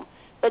well.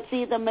 But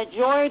see, the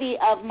majority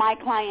of my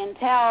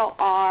clientele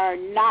are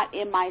not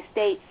in my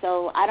state,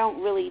 so I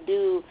don't really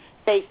do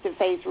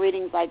face-to-face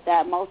readings like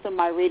that. Most of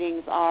my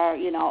readings are,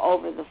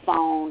 over the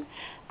phone.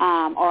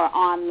 Or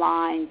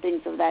online,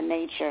 things of that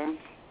nature.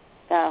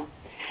 So,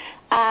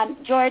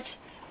 George,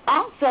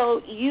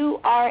 also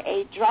you are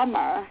a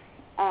drummer,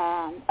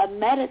 a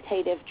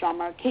meditative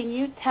drummer. Can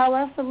you tell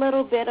us a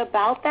little bit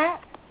about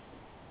that?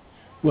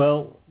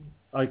 Well,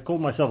 I call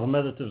myself a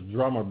meditative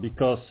drummer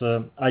because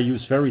I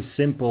use very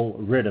simple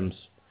rhythms.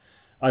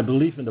 I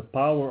believe in the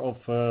power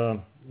of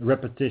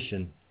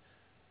repetition.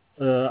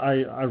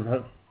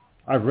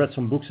 I've read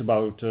some books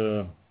about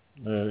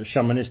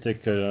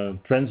shamanistic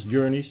trance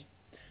journeys.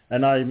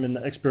 And I'm an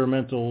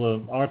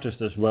experimental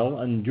artist as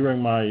well. And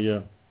during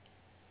my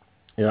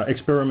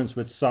experiments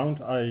with sound,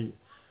 I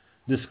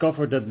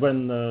discovered that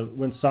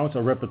when sounds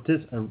are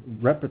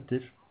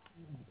repetitive,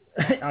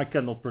 I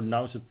cannot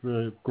pronounce it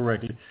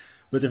correctly.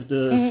 But if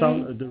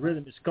the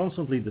rhythm is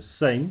constantly the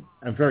same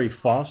and very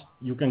fast,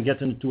 you can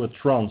get into a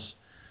trance.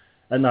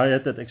 And I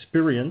had that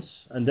experience,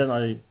 and then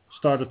I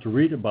started to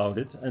read about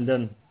it, and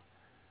then.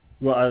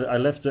 Well, I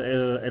left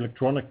the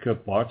electronic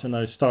part, and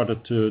I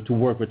started to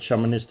work with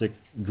shamanistic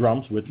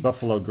drums, with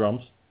buffalo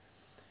drums.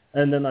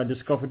 And then I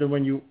discovered that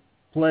when you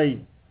play,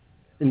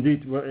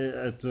 indeed,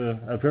 at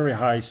a very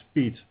high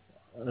speed,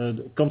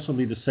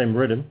 constantly the same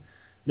rhythm,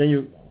 then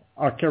you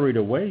are carried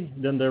away.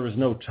 Then there is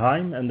no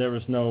time, and there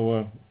is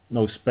no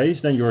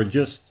space. Then you're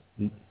just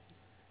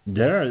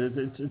there.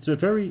 It's a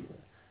very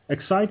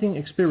exciting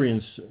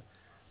experience.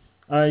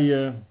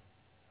 I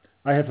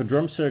have a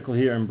drum circle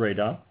here in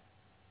Breda.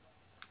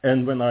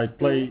 And when I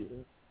play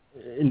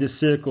in this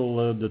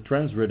circle, the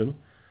trance rhythm,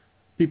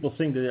 people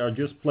think they are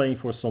just playing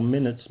for some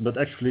minutes, but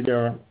actually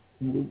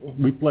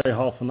we play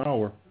half an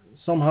hour.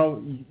 Somehow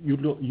you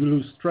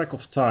lose track of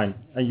time,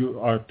 and you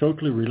are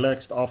totally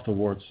relaxed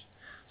afterwards.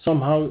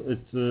 Somehow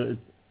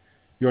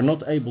you're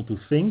not able to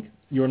think,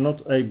 you're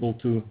not able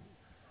to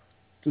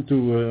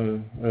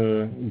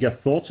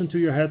get thoughts into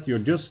your head. You're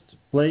just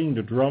playing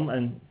the drum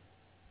and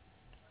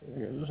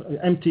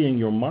emptying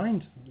your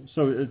mind.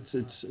 So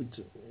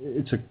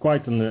it's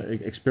quite an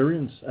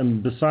experience.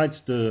 And besides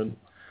the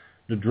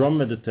drum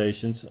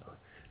meditations,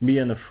 me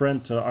and a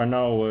friend are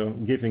now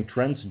giving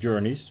trance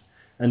journeys,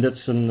 and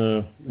that's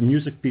a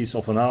music piece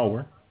of an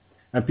hour,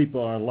 and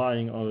people are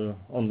lying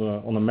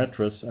on a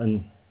mattress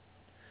and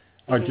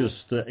are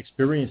just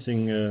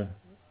experiencing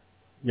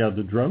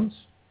the drums.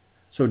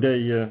 So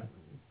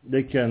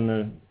they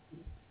can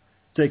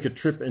take a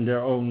trip in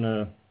their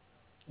own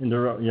in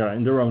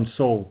their own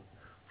soul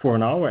for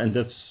an hour, and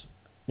that's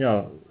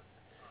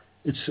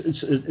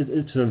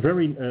it's a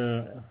very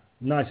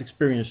nice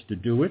experience to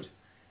do it,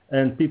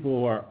 and people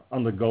who are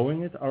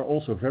undergoing it are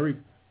also very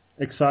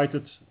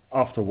excited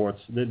afterwards.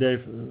 They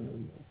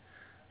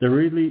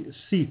really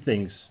see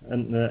things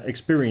and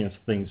experience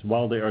things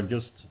while they are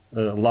just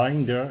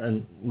lying there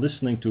and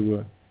listening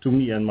to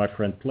me and my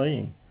friend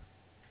playing.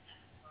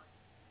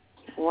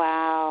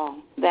 Wow,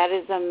 that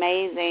is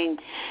amazing.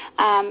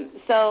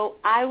 So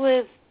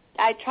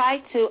I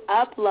tried to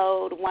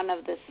upload one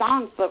of the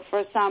songs, but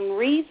for some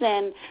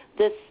reason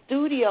the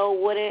studio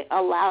wouldn't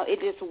allow, it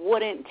just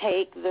wouldn't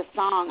take the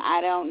song.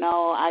 I don't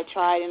know. I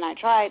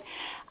tried.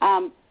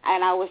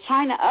 and I was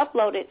trying to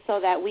upload it so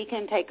that we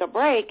can take a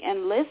break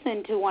and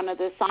listen to one of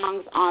the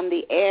songs on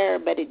the air,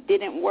 but it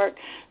didn't work.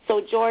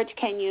 So, George,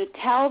 can you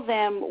tell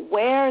them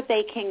where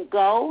they can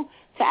go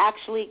to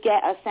actually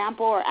get a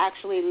sample or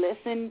actually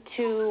listen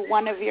to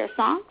one of your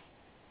songs?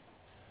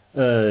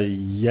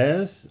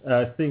 Yes,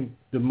 I think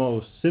the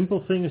most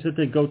simple thing is that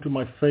they go to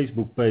my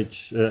Facebook page,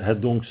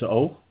 Het Donkse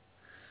Oog,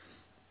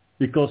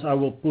 because I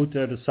will put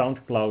there the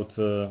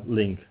SoundCloud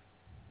link.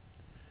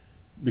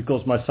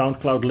 Because my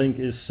SoundCloud link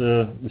is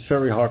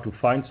very hard to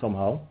find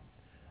somehow.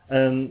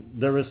 And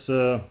there is...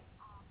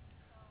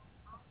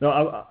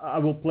 I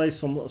will play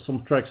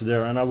some tracks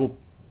there, and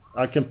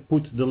I can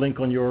put the link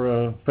on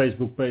your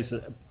Facebook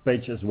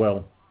page as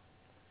well.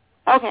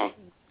 Okay.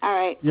 All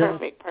right. Yeah.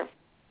 Perfect.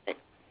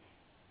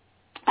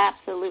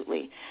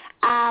 Absolutely.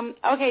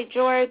 Okay,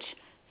 George,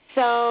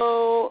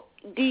 so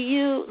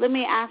let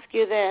me ask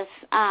you this.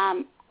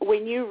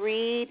 When you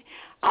read,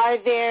 is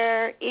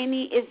there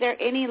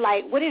any,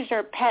 like, what is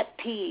your pet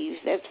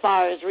peeves as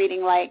far as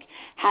reading? Like,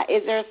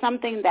 is there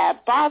something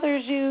that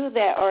bothers you,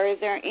 or is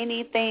there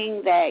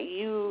anything that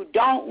you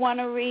don't want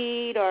to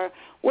read, or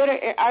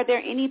are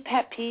there any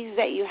pet peeves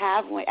that you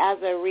have as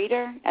a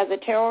reader, as a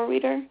tarot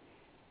reader?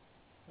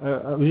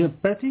 We have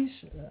petties?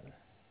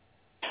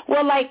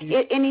 Well, like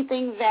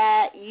anything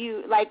that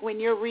you, like when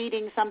you're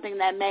reading something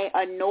that may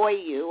annoy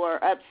you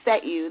or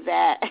upset you,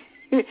 that,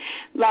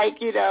 like,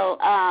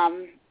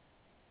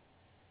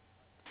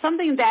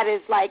 something that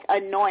is like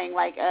annoying,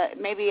 like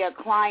maybe a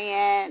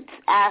client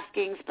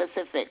asking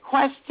specific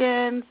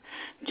questions,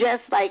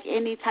 just like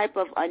any type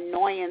of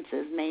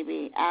annoyances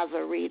maybe as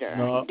a reader.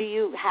 No. Do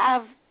you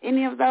have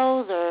any of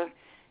those, or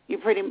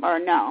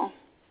no?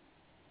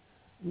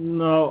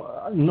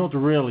 No, not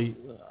really.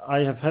 I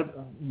have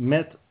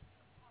met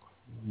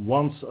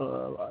once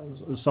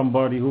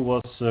somebody who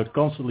was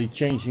constantly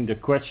changing the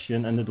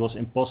question, and it was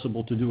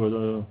impossible to do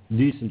a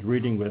decent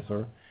reading with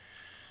her.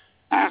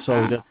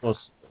 So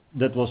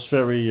that was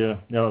very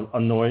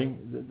annoying.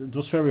 It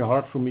was very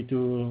hard for me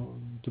to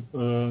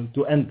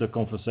end the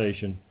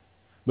conversation.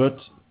 But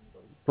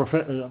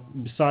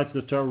besides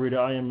the tarot reader,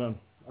 I'm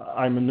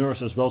a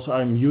nurse as well, so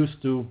I'm used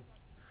to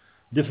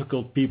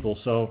difficult people,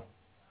 so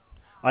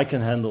I can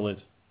handle it.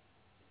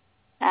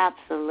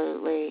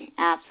 Absolutely.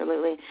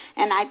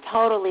 And I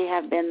totally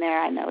have been there.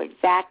 I know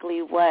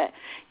exactly what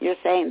you're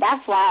saying.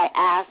 That's why I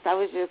asked. I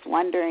was just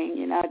wondering,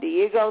 do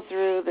you go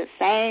through the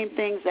same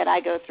things that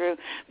I go through?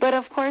 But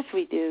of course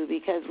we do,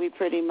 because we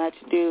pretty much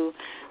do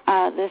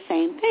the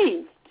same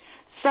thing.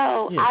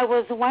 So yeah. I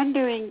was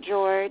wondering,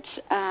 George,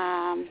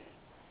 are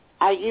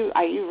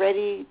you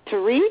ready to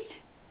read?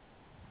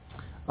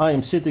 I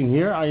am sitting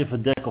here. I have a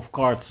deck of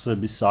cards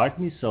beside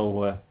me,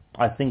 so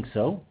I think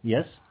so,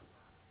 yes.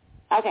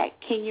 Okay,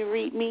 can you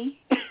read me?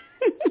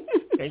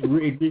 Can you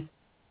read me?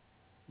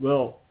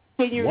 Well,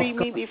 can you read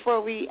me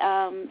before we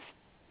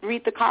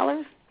read the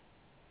callers?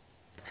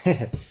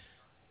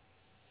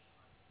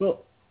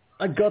 Well,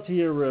 I got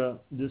here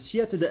the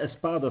Siete de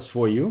Espadas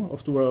for you,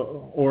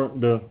 or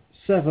the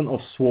Seven of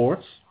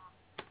Swords.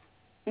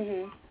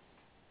 Mm-hmm.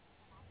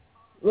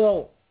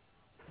 Well,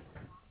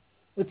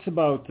 it's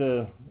about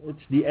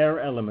it's the air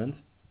element.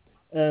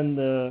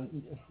 And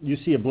you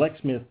see a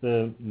blacksmith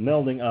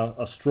melding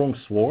a strong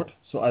sword.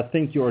 So I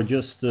think you are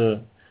just,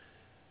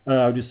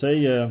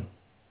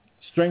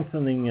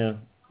 strengthening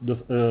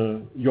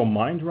your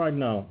mind right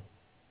now.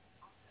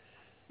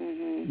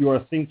 Mm-hmm. You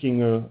are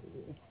thinking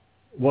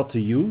what to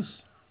use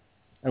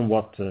and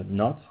what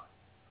not.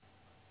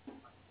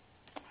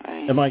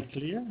 Right. Am I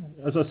clear?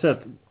 As I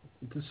said,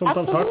 it's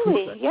sometimes hard for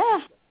me. Yeah.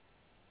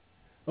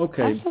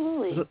 Okay.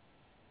 Absolutely.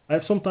 I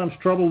have sometimes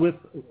trouble with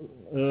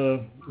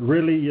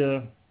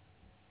really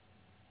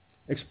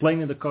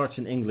explaining the cards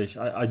in English.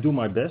 I do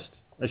my best,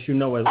 as you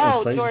know. George,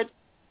 I'll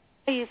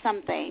tell you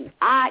something.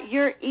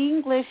 Your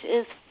English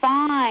is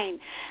fine.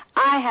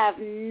 I have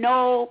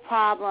no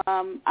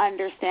problem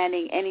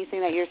understanding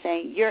anything that you're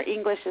saying. Your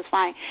English is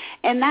fine.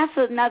 And that's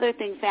another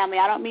thing, family.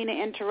 I don't mean to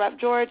interrupt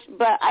George,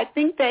 but I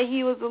think that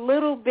he was a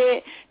little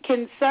bit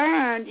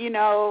concerned,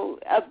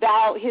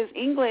 about his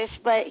English,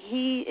 but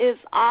he is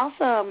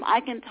awesome. I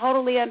can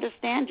totally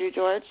understand you,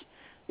 George.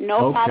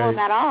 No problem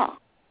at all.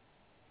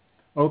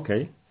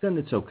 Okay, then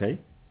it's okay.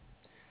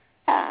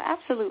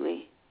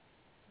 Absolutely.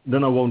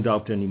 Then I won't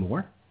doubt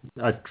anymore.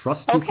 I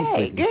trust you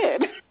completely. Okay,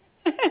 good.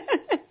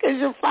 Because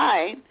you're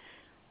fine.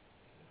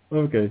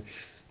 Okay.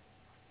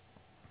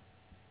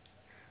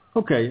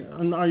 Okay,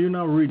 and are you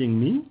now reading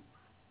me?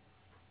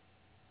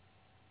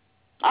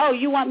 Oh,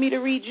 you want me to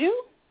read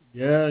you?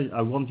 Yeah,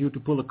 I want you to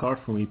pull a card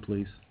for me,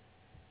 please.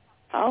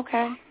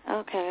 Okay.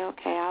 I'll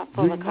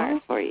pull a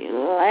card for you.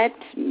 Let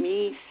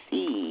me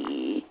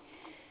see.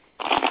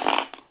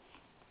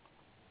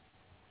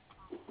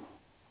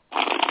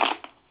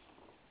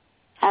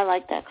 I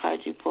like that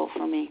card you pulled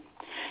for me.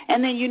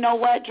 And then you know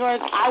what,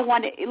 George? I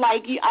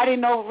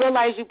didn't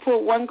realize you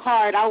pulled one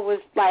card. I was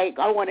like,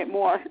 I wanted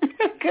more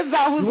because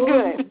that was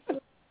good.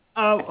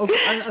 Okay.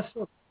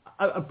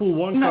 I pulled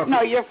one card.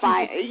 No, you're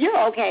fine. You're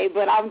okay,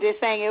 but I'm just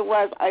saying it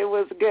was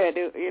good.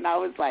 I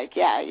was like,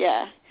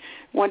 yeah.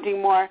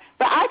 wanting more.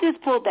 But I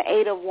just pulled the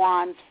 8 of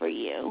Wands for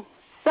you.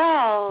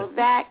 So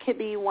that could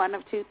be one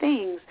of two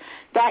things.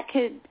 That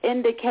could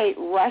indicate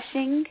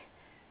rushing,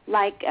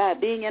 like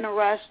being in a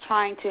rush,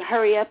 trying to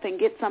hurry up and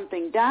get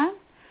something done,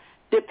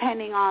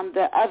 depending on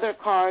the other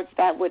cards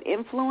that would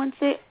influence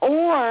it.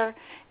 Or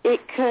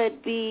it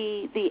could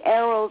be the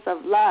arrows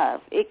of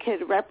love. It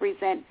could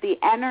represent the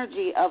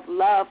energy of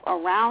love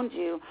around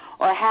you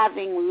or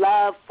having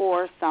love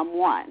for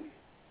someone.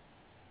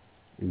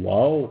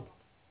 Wow.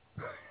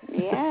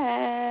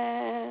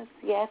 Yes.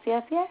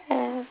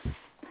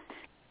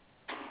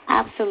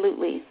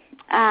 Absolutely.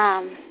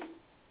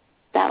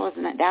 That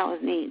was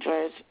neat,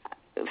 George.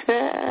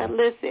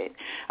 Listen.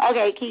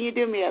 Okay, can you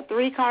do me a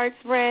 3-card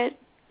spread?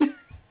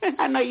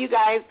 I know you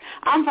guys,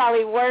 I'm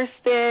probably worse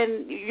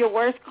than your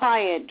worst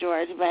client,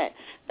 George, but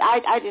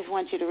I just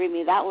want you to read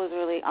me. That was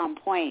really on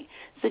point.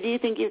 So do you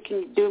think you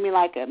can do me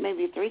like a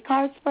maybe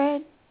 3-card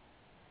spread?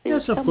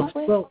 Yes, of course.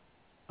 Well,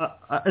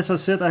 as I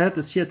said, I had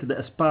the Siete de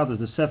Espadas,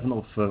 the 7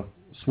 of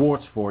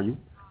Swords for you.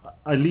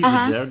 I leave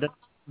it there.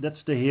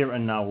 That's the here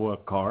and now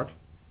card.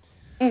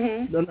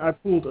 Mm-hmm. Then I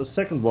pulled a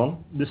second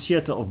one, the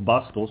Siete of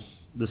Bastos,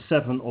 the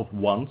 7 of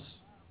Wands.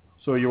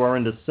 So you are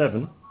in the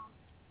 7.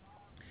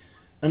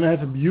 And I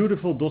have a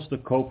beautiful Dos de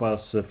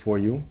Copas for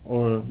you,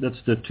 or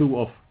that's the 2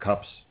 of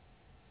Cups.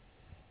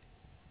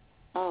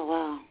 Oh,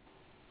 wow.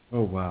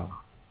 Oh, wow.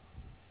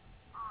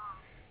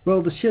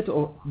 Well, the Siete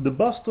of the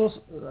Bastos,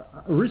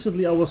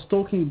 recently I was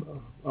talking,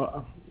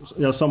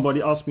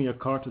 somebody asked me a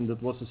card and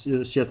that was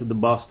the Siete de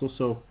Bastos,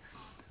 so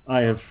I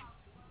have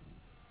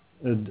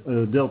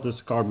dealt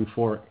this card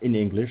before in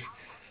English.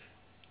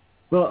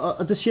 Well,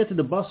 at the Siete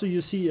de Bastos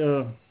you see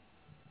an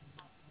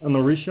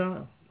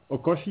Orisha,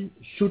 Okoshi,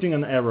 shooting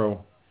an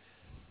arrow.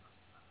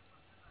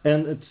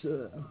 And it's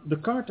the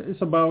card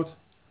is about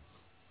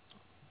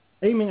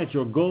aiming at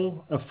your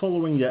goal and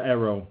following the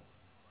arrow.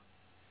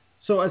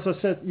 So as I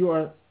said, you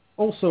are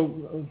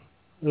also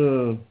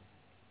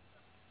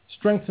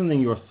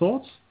strengthening your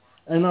thoughts,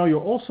 and now you're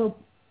also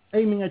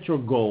aiming at your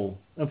goal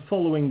and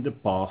following the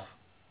path.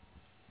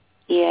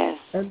 Yes.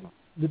 And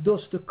the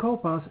Dos de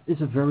Copas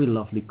is a very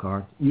lovely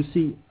card. You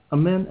see a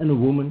man and a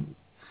woman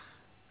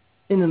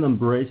in an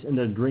embrace, and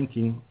they're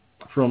drinking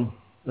from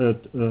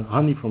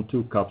honey from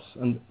 2 cups,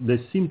 and they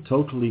seem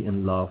totally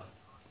in love.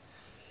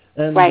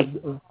 And right.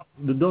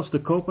 The Dos de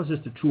Copas is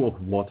the 2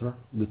 of water,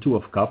 the 2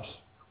 of cups.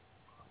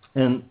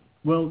 And,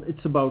 well,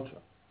 it's about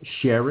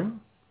sharing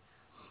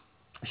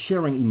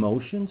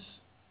emotions.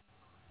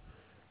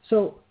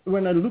 So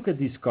when I look at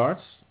these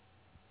cards,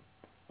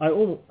 I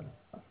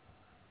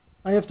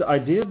have the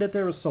idea that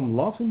there is some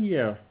love in the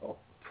air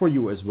for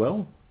you as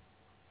well.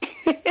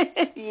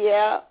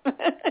 Yeah,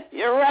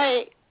 you're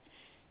right.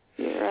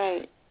 You're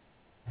right.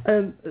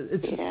 And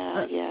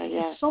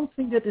it's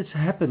something that is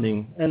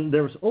happening, and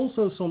there's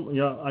also some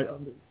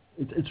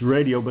it's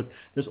radio, but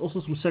there's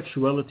also some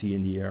sexuality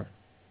in the air.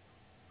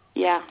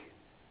 Yeah.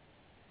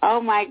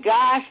 Oh my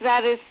gosh,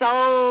 that is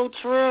so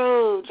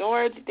true,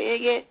 George.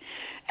 Dang it,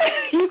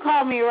 you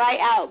called me right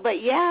out.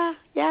 But yeah,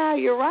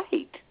 you're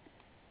right.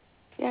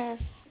 Yes.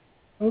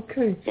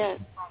 Okay. Yes.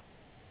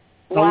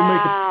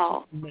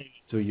 Wow. I will make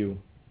it to you.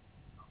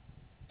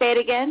 Say it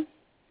again.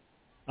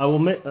 I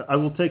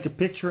will take a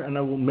picture and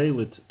I will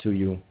mail it to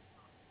you.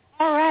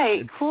 All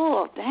right,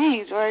 cool.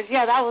 Dang, George.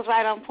 Yeah, that was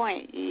right on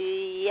point.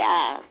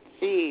 Yeah,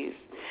 jeez.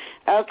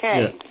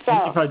 Okay, yeah. so...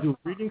 And if I do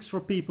readings for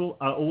people,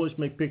 I always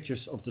make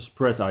pictures of the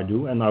spread I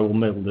do, and I will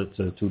mail it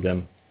to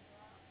them.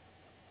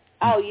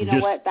 Oh, you know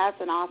what? That's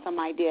an awesome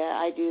idea.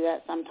 I do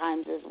that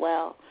sometimes as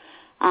well.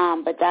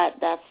 But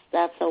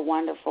that's a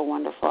wonderful,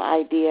 wonderful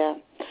idea.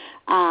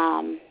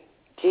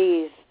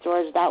 Geez,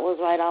 George, that was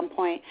right on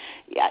point.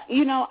 Yeah,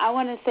 I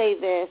want to say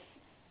this.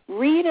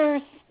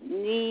 Readers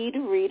need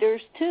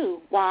readers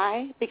too.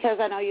 Why? Because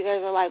I know you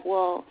guys are like,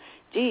 well,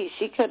 gee,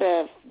 she could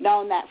have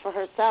known that for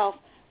herself.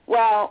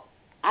 Well,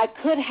 I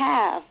could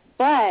have,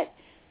 but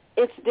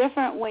it's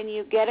different when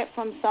you get it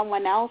from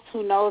someone else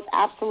who knows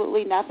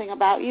absolutely nothing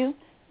about you,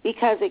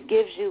 because it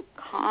gives you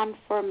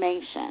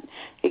confirmation.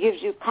 It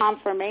gives you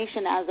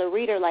confirmation as a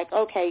reader, like,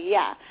 okay,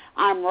 yeah,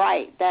 I'm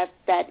right. That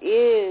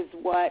is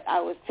what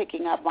I was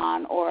picking up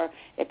on, or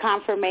a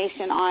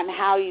confirmation on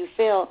how you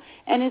feel.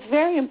 And it's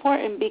very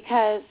important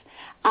because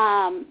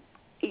when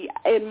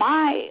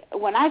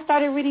I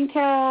started reading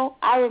tarot,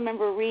 I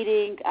remember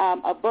reading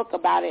a book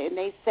about it, and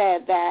they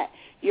said that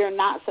you're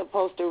not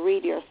supposed to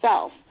read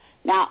yourself.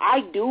 Now,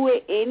 I do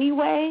it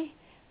anyway,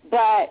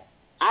 but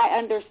I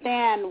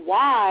understand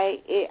why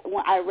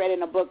I read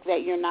in a book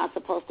that you're not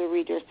supposed to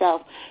read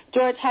yourself.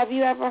 George, have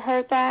you ever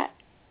heard that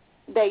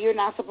you're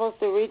not supposed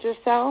to read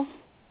yourself?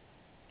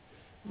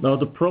 No,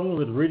 the problem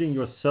with reading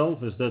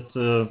yourself is that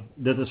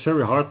it's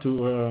very hard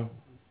to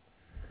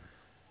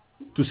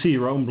see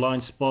your own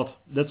blind spot.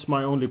 That's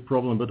my only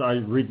problem, but I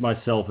read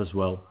myself as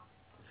well.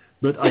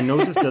 But I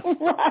noticed that...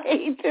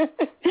 Right.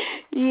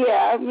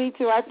 Yeah, me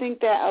too. I think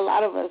that a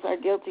lot of us are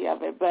guilty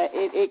of it, but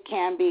it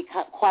can be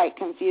quite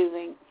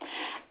confusing.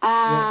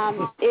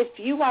 If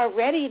you are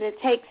ready to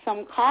take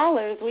some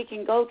callers, we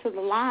can go to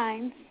the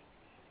lines.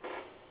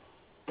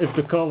 if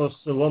the callers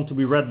want to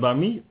be read by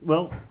me,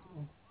 well,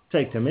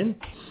 take them in.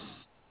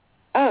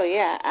 Oh,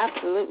 yeah,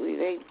 absolutely.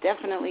 They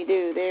definitely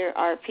do. There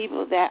are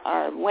people that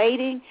are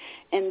waiting,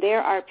 and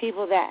there are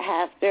people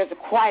that there's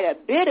quite a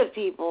bit of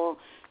people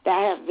that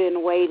have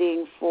been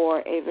waiting for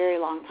a very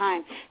long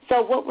time.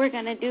 So what we're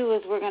going to do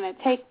is we're going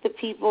to take the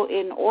people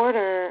in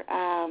order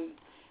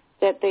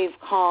that they've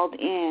called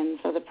in,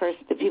 so the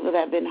people that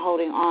have been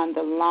holding on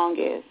the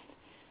longest.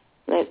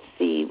 Let's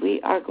see.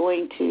 We are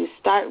going to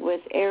start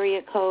with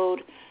area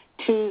code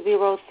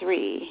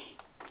 203.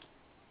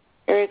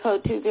 Area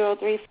code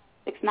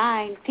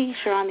 20369. Peace,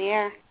 you're on the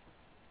air.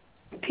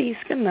 Peace,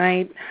 good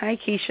night. Hi,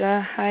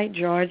 Kisha. Hi,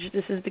 George.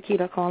 This is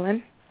Bakita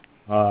calling.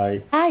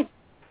 Hi. Hi.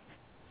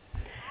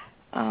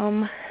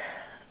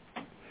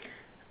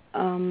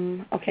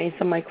 Okay,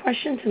 so my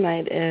question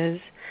tonight is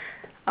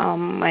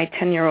my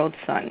 10-year-old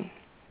son.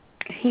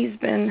 He's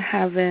been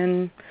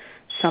having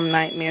some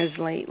nightmares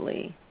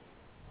lately.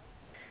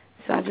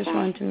 So I just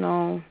wanted to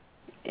know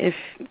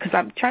because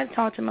I've tried to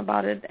talk to him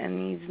about it,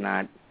 and he's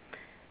not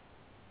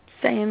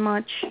saying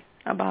much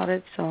about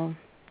it, so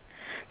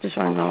just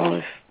want to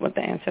know what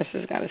the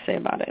ancestors got to say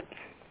about it.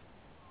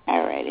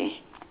 Alrighty.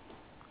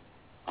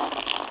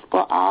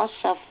 Well, I'll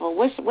shuffle.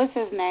 What's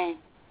his name?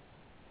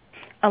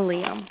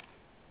 Liam.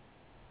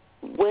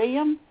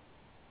 William?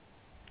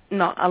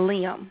 No,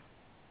 Liam.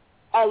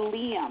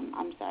 Liam,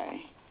 I'm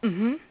sorry.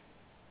 Mm-hmm.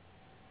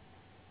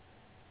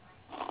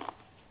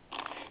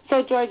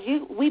 So, George,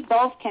 we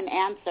both can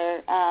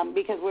answer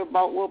because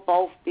we'll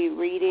both be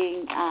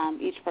reading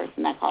each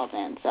person that calls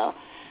in. So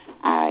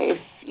if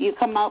you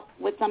come up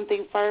with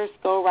something first,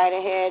 go right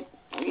ahead,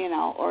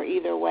 or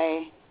either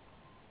way.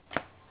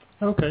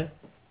 Okay.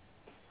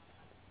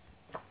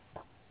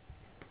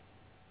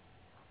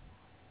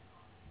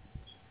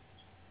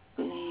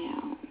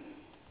 Liam.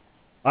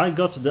 I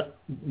got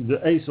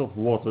the Ace of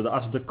Water, the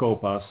As de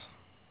Copas,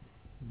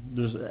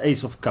 the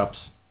Ace of Cups.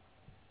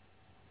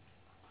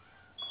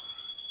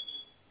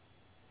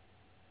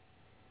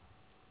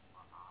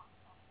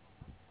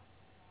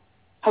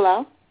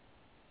 Hello?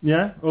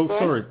 Yeah? Oh, Good.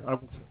 sorry.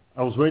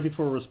 I was waiting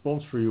for a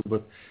response for you,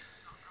 but...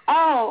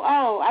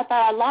 Oh, I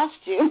thought I lost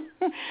you.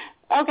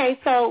 Okay,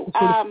 so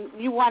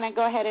you want to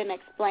go ahead and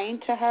explain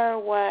to her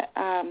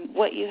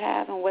what you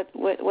have and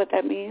what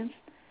that means?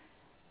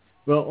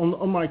 Well,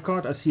 on my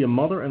card I see a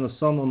mother and a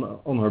son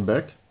on her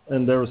back,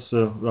 and there's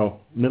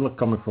milk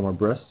coming from her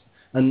breast.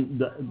 And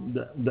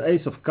the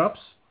Ace of Cups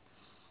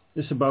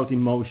is about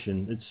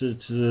emotion.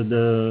 It's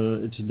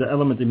the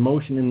element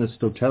emotion in its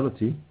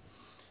totality.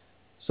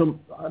 So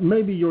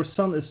maybe your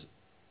son is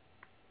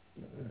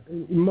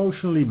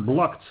emotionally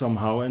blocked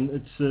somehow, and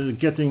it's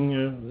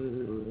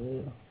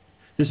getting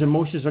his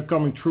emotions are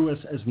coming through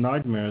as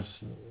nightmares.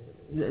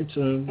 It's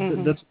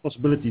that's a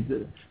possibility.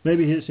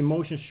 Maybe his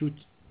emotions should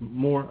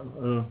more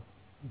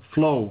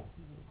flow.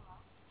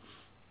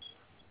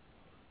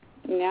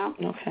 Yeah,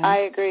 okay. I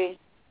agree,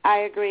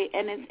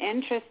 and it's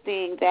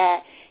interesting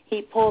that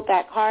he pulled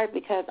that card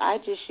because I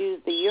just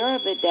used the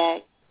Yoruba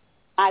deck.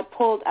 I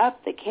pulled up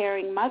the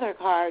caring mother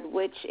card,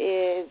 which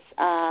is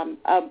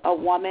a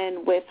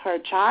woman with her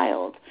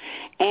child.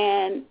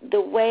 And the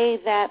way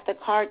that the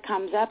card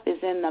comes up is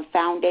in the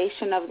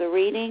foundation of the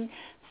reading.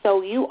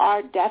 So you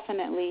are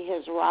definitely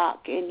his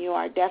rock, and you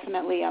are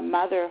definitely a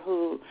mother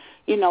who,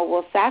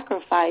 will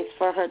sacrifice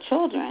for her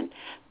children.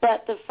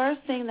 But the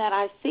first thing that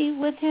I see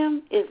with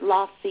him is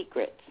lost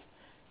secrets.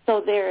 So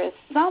there is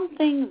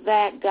something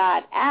that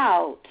got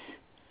out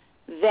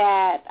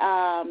that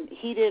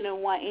he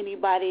didn't want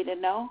anybody to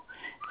know.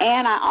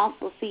 And I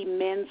also see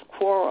men's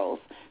quarrels.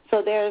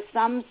 So there's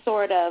some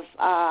sort of,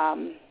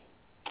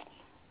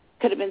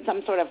 could have been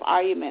some sort of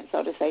argument,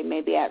 so to say,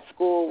 maybe at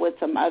school with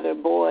some other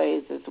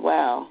boys as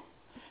well.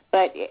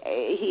 But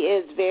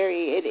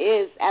it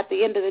is, at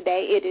the end of the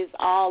day, it is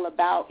all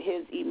about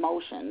his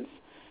emotions,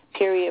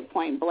 period,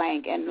 point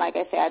blank. And like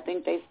I said, I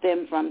think they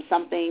stem from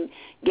something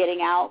getting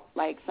out,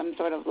 like some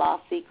sort of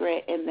lost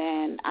secret, and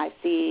then I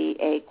see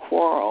a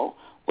quarrel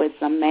with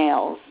some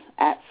males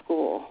at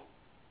school.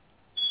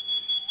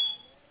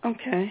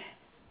 Okay.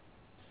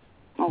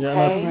 Okay. Yeah,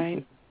 All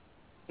right.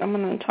 I'm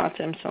going to talk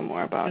to him some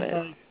more about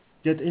it.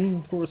 Get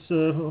in for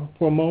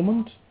a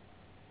moment.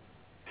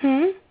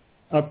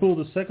 I pulled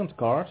the second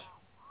card,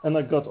 and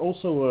I got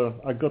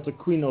the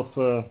Queen of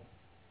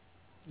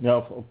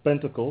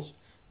Pentacles,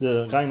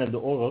 the Reina de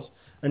Oros,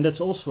 and that's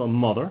also a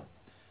mother,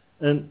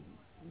 and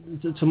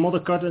it's a mother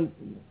card, and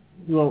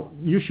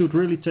you should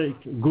really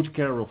take good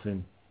care of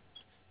him.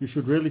 You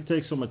should really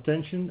take some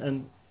attention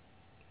and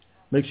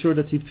make sure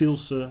that he feels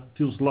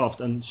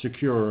loved and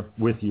secure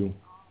with you.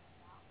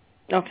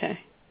 Okay.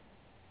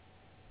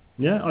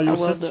 Yeah, are you I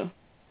will set?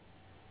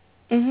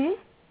 do.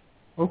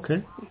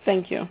 Okay.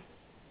 Thank you.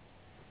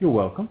 You're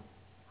welcome.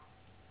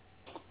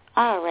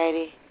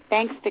 Alrighty.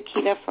 Thanks,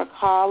 Takita, for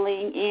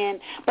calling in.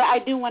 But I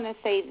do want to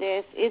say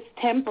this. It's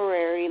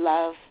temporary,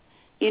 love,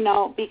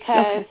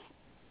 because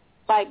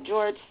like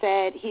George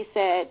said, he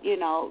said,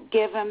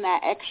 give him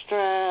that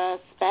extra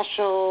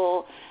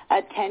special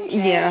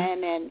attention. Yeah.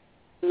 And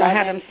I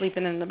had him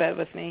sleeping in the bed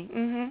with me.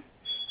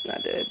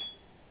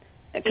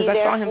 because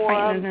I saw him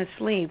fighting in his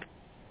sleep.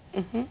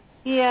 Mhm.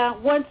 Yeah,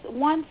 once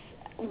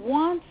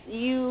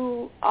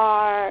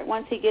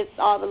he gets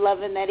all the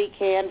loving that he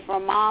can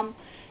from Mom,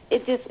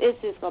 it's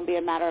just gonna be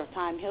a matter of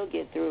time. He'll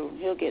get through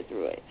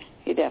it.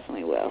 He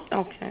definitely will.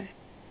 Okay.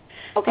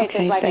 Okay,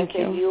 because like I said,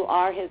 you. you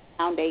are his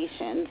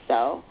foundation.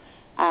 So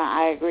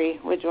I agree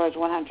with George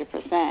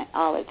 100%.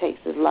 All it takes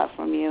is love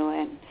from you,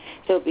 and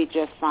he'll be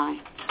just fine.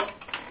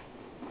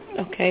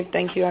 Okay,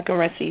 thank you. I can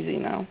rest easy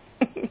now.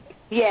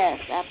 Yes,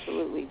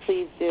 absolutely.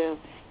 Please do.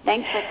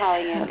 Thanks for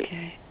calling in.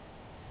 Okay.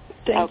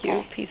 Thank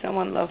you. Peace and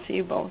one love to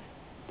you both.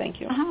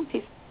 Thank you.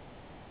 Peace.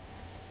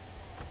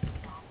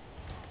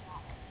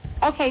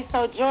 Okay,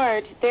 so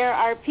George, there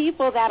are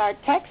people that are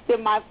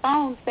texting my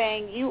phone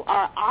saying you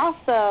are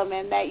awesome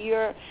and that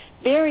you're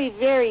very,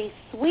 very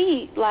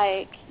sweet.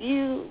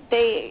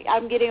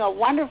 I'm getting a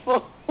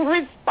wonderful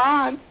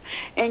response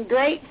and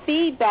great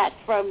feedback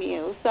from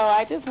you. So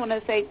I just want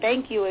to say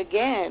thank you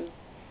again.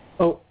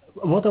 Oh,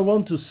 what I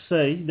want to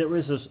say, there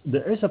is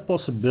a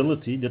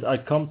possibility that I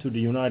come to the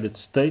United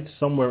States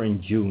somewhere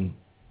in June.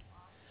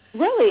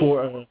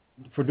 Really?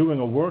 For doing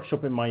a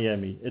workshop in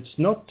Miami. It's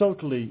not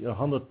totally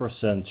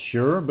 100%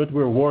 sure, but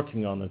we're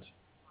working on it.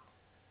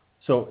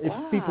 So if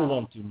people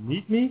want to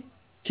meet me,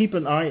 keep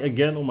an eye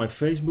again on my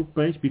Facebook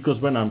page, because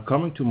when I'm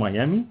coming to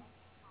Miami,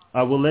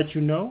 I will let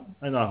you know,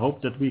 and I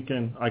hope that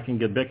I can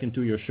get back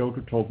into your show to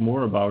talk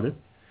more about it,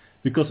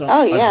 because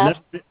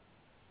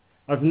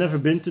I've never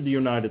been to the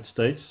United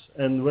States,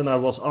 and when I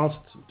was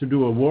asked to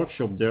do a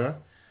workshop there,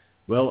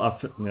 well,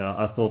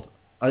 I thought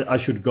I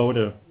should go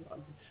there.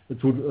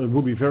 It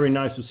would be very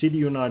nice to see the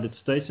United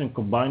States and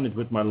combine it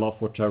with my love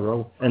for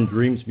tarot and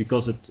dreams,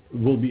 because it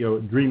will be a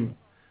dream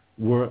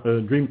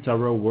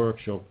tarot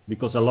workshop,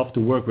 because I love to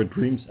work with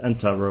dreams and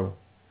tarot.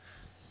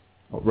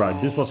 All right,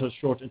 this was a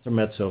short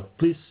intermezzo.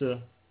 Please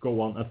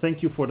go on, and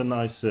thank you for the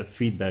nice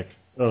feedback.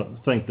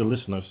 Thank the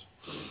listeners.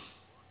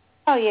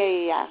 Oh,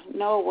 yeah.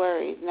 No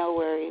worries.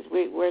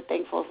 We're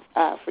thankful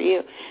for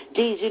you.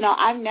 Geez,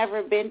 I've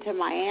never been to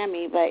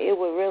Miami, but it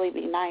would really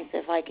be nice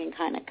if I can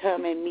kind of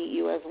come and meet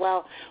you as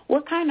well.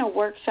 What kind of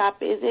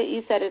workshop is it?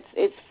 You said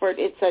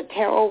it's a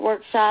tarot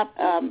workshop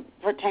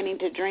pertaining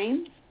to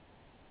dreams?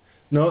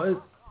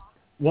 No,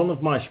 one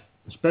of my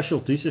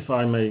specialties, if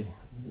I may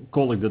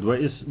call it that way,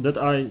 is that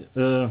I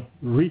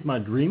read my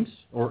dreams,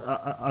 or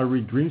I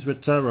read dreams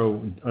with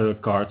tarot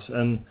cards,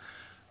 and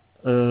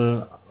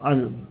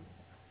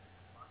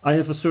I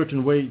have a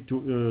certain way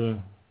to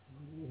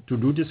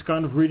do this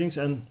kind of readings,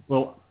 and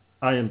well,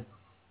 I've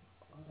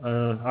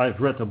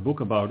read a book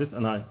about it,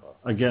 and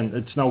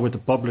it's now with the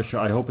publisher.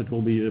 I hope it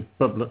will be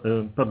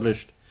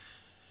published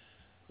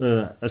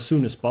as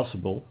soon as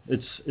possible.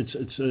 It's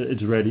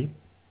ready.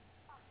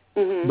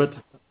 Mm-hmm. But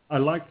I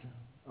like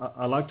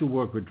to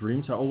work with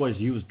dreams. I always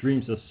use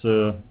dreams as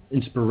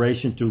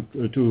inspiration to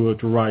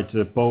write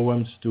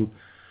poems, to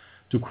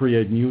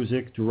create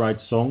music, to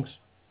write songs,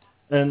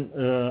 and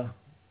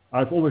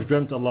I've always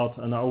dreamt a lot,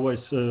 and I always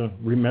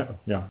remember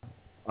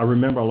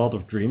a lot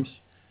of dreams.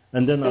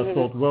 And then I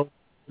thought, well,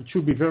 it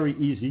should be very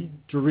easy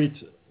to read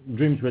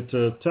dreams with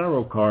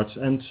tarot cards.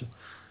 And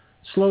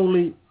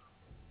slowly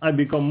I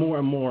become more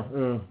and more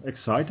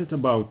excited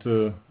about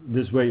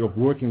this way of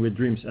working with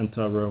dreams and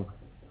tarot.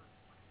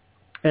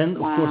 And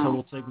of course I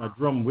will take my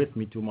drum with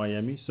me to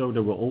Miami, so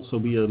there will also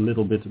be a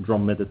little bit of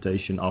drum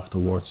meditation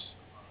afterwards.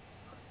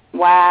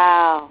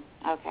 Wow.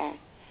 Okay.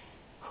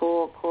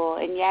 Cool.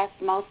 And yes,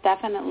 most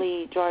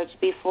definitely, George,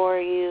 before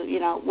I'm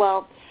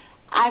going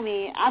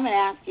to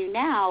ask you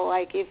now,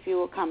 if you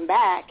will come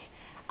back,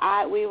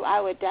 I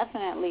would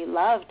definitely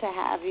love to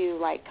have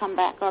you, come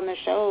back on the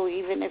show,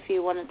 even if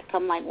you wanted to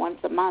come, once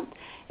a month.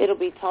 It'll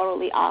be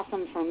totally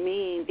awesome for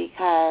me,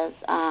 because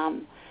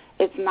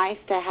it's nice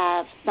to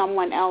have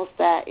someone else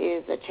that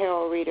is a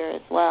tarot reader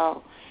as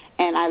well.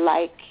 And I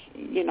like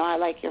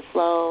your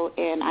flow,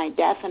 and I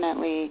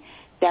definitely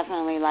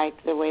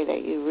like the way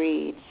that you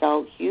read.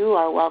 So you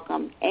are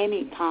welcome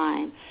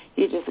anytime.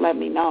 You just let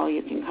me know.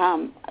 You can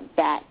come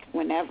back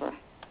whenever.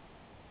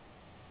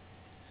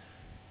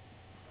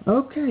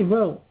 Okay,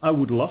 well, I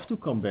would love to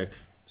come back.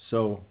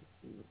 So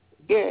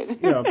good.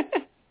 Yeah,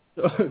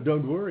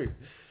 don't worry.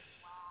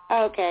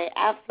 Okay,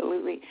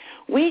 absolutely.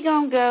 We're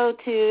going to go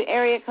to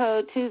area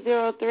code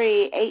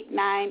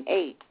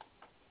 203-898.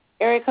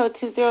 Area code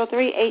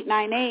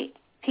 203-898.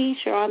 Peace,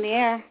 you're on the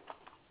air.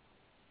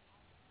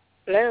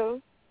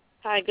 Hello.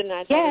 Hi, good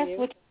night. Yes, How are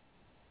you?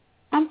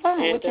 I'm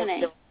fine. What's your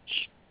name?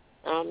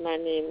 My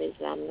name is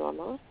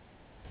Norma.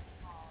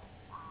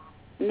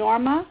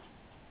 Norma?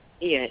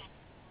 Yes.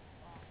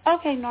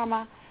 Okay,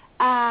 Norma.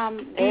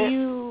 Do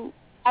you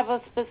have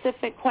a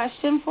specific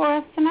question for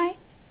us tonight?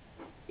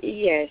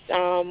 Yes.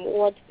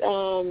 What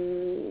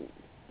do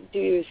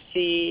you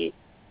see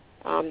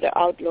the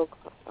outlook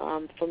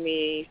for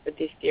me for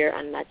this year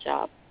on my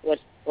job?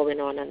 What's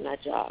going on my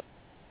job?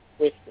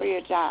 For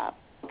your job.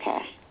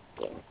 Okay.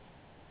 Yeah.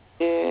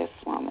 Just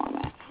one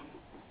moment.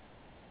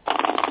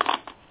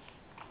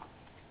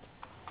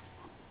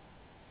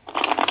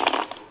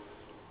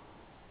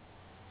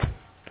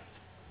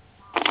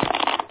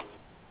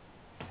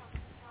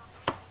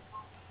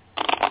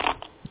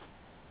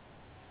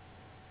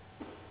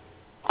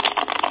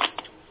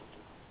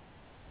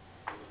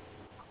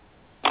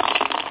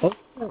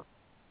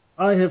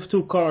 I have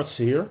two cards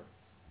here.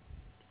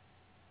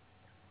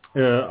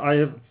 I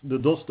have the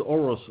Dos de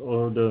Oros,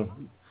 or the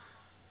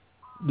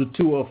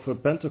Two of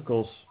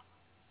Pentacles,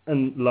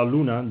 and La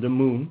Luna, the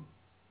Moon.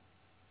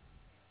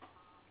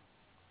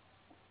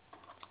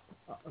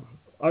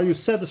 Are you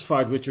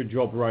satisfied with your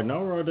job right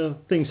now, or are there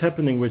things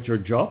happening with your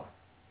job?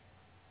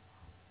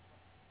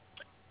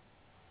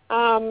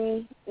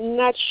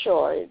 Not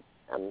sure.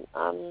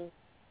 I'm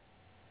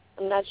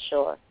not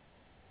sure.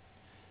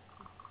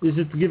 Is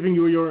it giving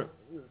you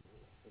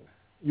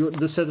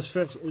the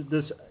satisfaction?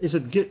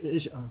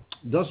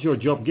 Does your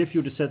job give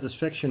you the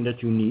satisfaction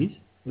that you need,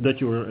 that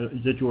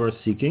you are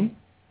seeking?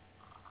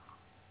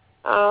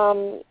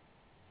 Not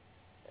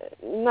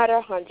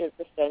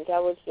 100%. I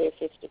would say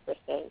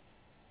 50%.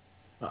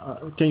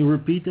 Can you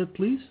repeat that,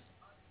 please?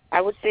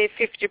 I would say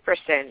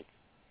 50%.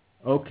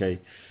 Okay.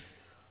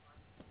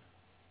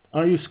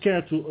 Are you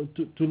scared to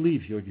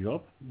leave your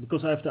job?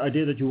 Because I have the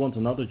idea that you want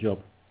another job.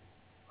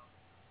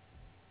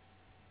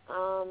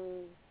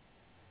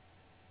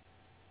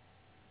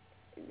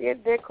 Yeah,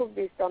 there could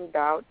be some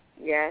doubt,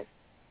 yes.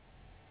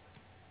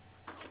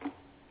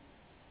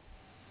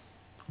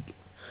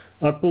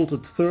 I pulled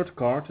the third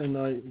card and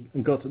I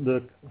got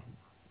the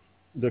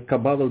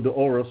Caballo de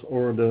Oros,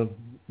 or the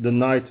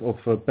Knight of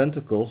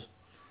Pentacles.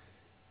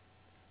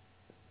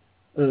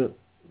 I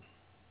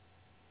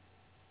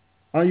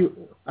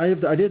have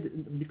the idea,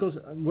 because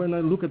when I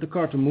look at the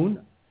card, the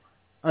Moon,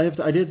 I have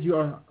the idea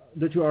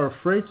that you are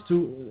afraid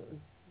to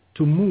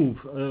move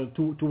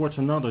towards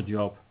another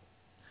job,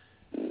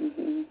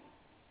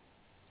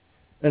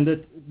 and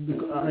that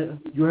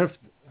you have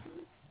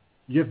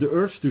the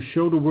urge to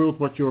show the world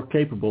what you're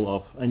capable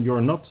of, and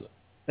you're not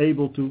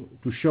able to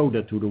show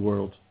that to the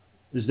world.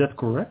 Is that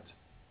correct?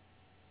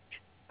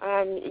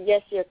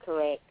 Yes, you're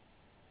correct.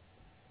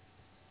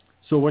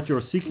 So what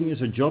you're seeking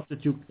is a job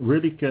that you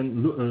really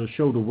can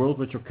show the world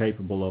what you're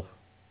capable of.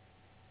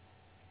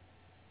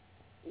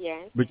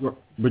 Yes. But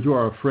you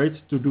are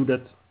afraid to do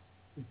that,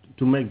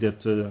 to make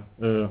that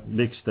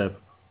big step,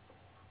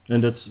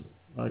 and that's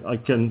I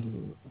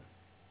can.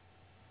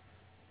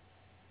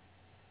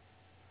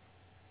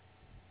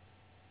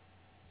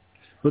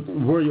 But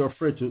were you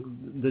afraid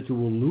that you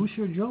will lose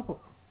your job?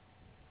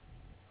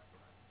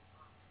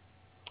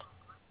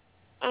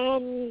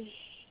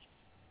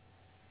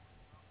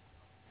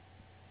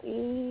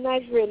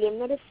 Not really. I'm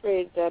not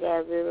afraid that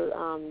I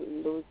will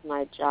lose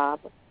my job.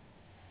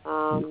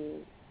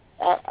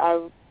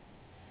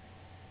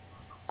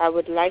 I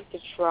would like to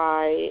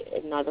try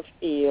another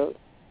field.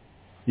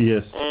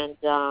 Yes. And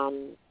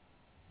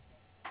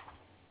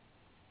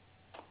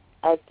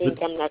I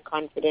think I'm not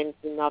confident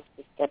enough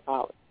to step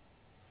out.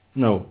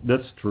 No,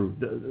 that's true.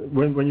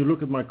 When you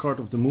look at my card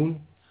of the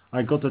Moon,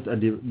 I got that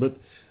idea. But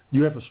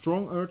you have a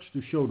strong urge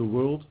to show the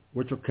world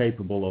what you're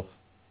capable of.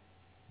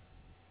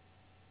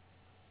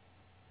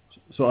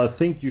 So I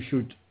think you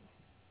should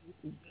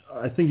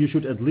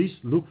at least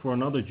look for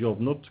another job,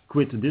 not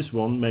quit this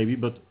one maybe,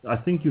 but I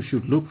think you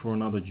should look for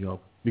another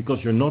job,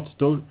 because you're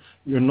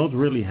not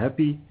really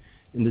happy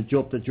in the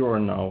job that you are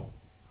now.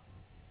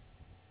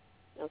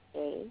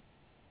 Okay.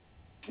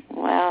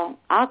 Well,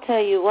 I'll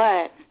tell you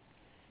what.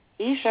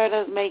 He sure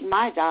does make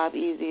my job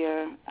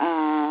easier,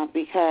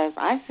 because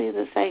I see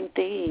the same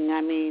thing. I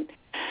mean,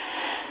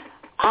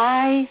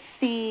 I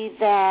see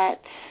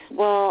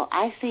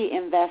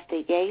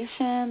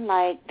investigation,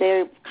 like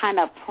they're kind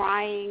of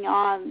prying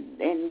on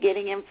and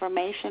getting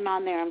information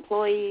on their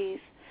employees.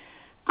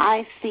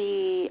 I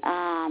see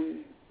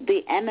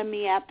the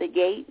enemy at the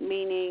gate,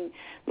 meaning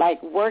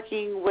like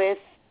working with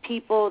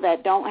people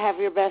that don't have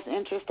your best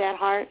interest at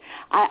heart.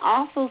 I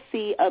also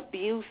see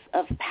abuse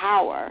of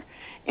power.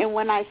 And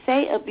when I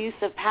say abuse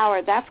of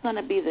power, that's going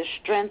to be the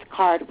Strength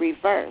card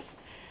reversed.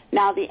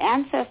 Now, the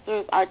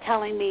ancestors are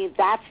telling me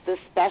that's the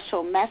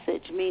special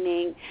message,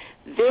 meaning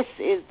this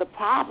is the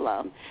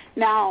problem.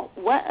 Now,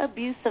 what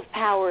abuse of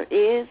power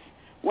is,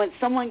 when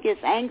someone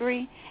gets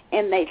angry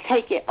and they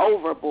take it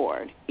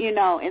overboard,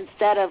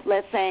 instead of,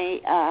 let's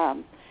say,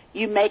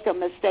 you make a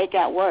mistake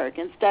at work,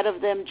 instead of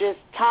them just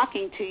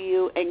talking to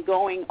you and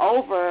going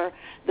over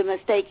the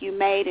mistake you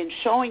made and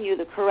showing you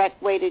the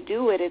correct way to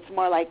do it, it's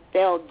more like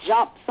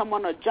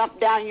someone will jump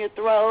down your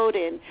throat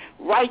and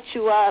write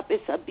you up.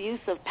 It's abuse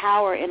of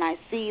power, and I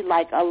see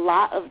like a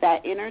lot of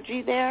that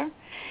energy there.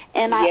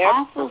 And I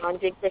also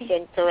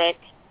 100%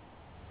 correct.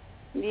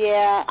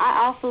 Yeah,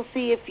 I also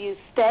see if you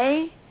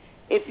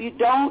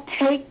don't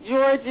take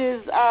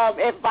George's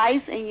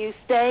advice and you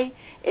stay,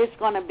 it's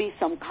going to be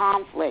some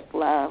conflict,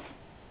 love.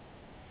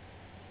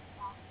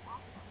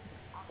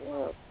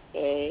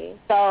 Okay.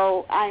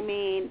 So, I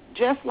mean,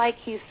 just like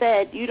he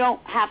said, you don't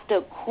have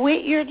to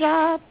quit your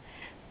job,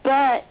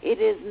 but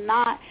it is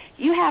not,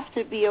 you have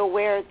to be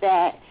aware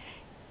that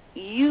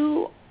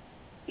you're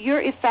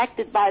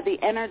affected by the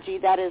energy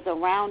that is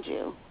around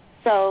you.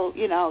 So,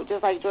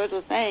 just like George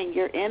was saying,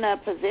 you're in a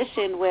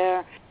position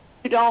where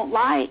you don't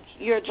like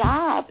your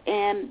job,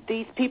 and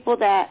these people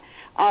that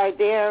are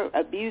there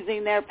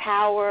abusing their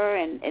power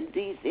and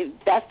these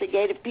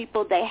investigative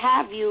people, they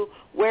have you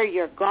where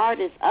your guard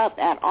is up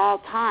at all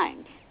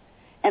times.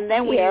 And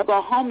then when you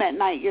go home at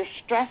night, you're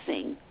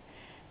stressing.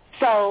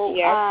 So,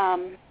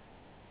 you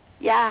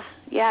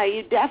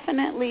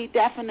definitely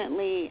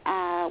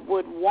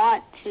would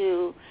want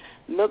to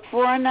look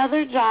for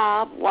another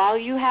job while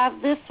you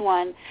have this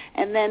one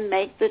and then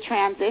make the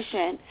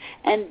transition.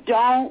 And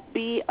don't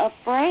be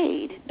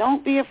afraid.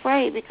 Don't be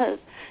afraid because,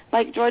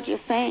 like George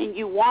is saying,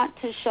 you want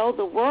to show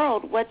the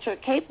world what you're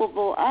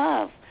capable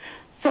of.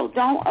 So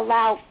don't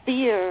allow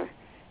fear,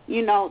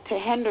 to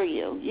hinder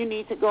you. You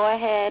need to go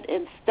ahead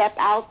and step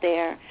out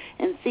there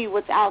and see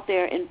what's out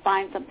there and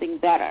find something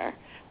better.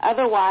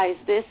 Otherwise,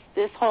 this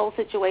whole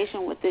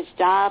situation with this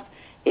job,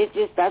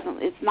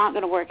 it's not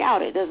going to work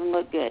out. It doesn't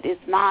look good.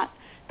 It's not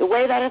the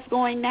way that it's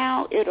going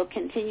now. It'll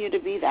continue to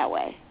be that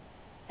way.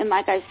 And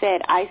like I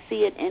said, I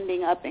see it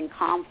ending up in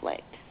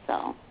conflict.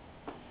 So.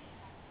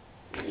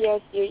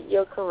 Yes,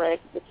 you're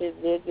correct, because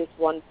there's this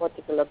one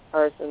particular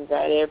person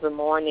that every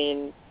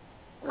morning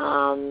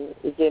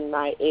is in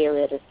my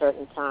area at a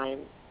certain time,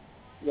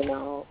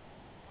 and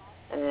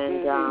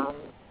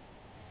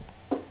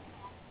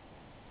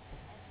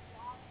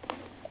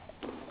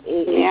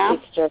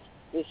it's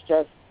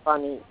just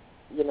funny,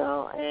 and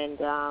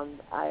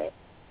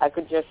I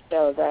could just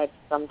tell that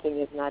something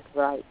is not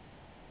right.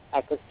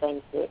 I could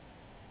sense it.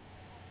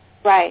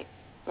 Right,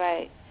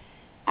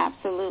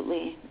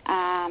 absolutely.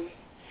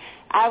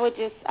 I would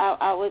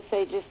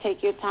say just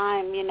take your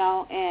time,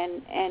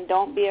 and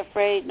don't be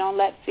afraid. Don't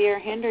let fear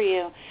hinder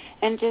you,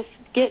 and just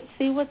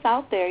see what's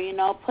out there.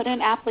 Put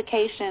in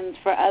applications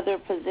for other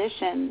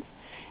positions,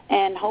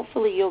 and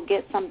hopefully you'll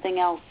get something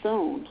else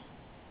soon.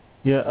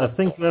 Yeah, I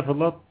think you have a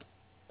lot.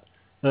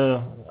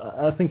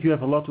 I think you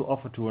have a lot to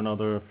offer to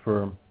another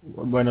firm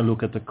when I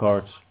look at the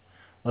cards.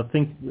 I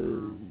think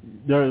you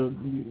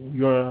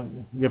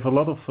have a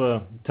lot of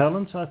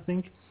talents. I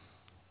think,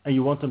 and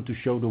you want them to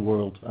show the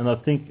world. And I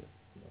think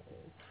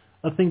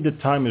the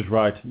time is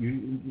right.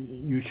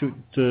 You should.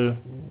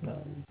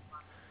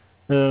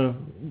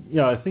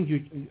 I think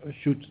you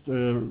should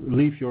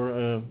leave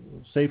your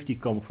safety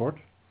comfort,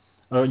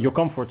 your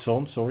comfort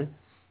zone. Sorry,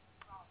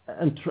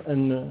 and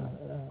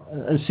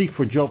seek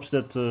for jobs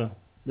that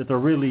are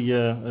really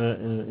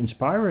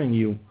inspiring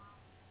you.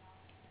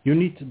 You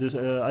need this.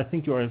 I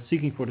think you are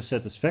seeking for the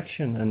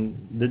satisfaction, and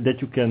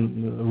that you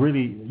can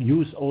really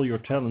use all your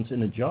talents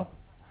in a job.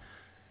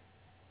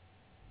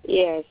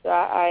 Yes,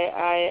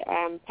 I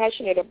am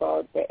passionate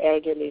about the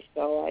elderly,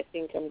 so I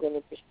think I'm going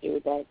to pursue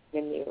that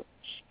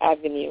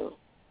avenue.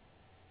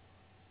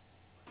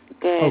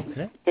 Good.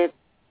 Okay. Good.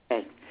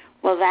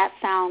 Well, that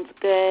sounds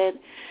good,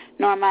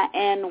 Norma,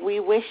 and we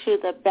wish you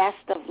the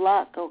best of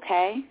luck,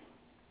 okay?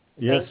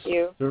 Yes, thank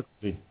you.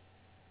 Certainly.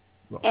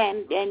 Well.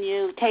 And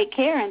you take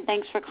care, and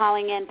thanks for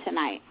calling in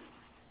tonight.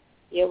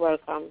 You're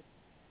welcome.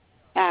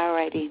 All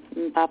righty.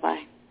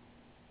 Bye-bye.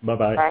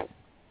 Bye-bye. Bye.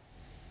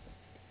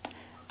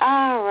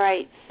 All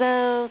right.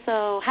 So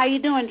how you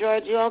doing,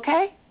 George? You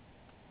okay?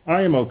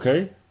 I am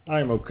okay.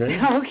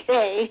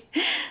 Okay.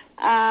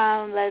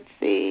 Let's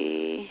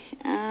see.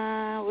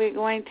 We're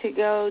going to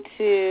go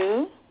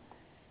to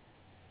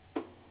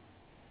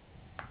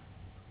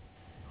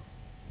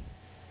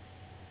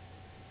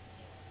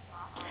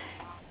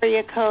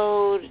area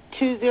code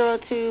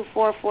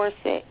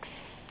 202446.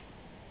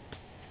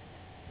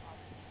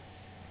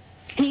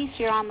 Peace,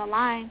 you're on the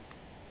line.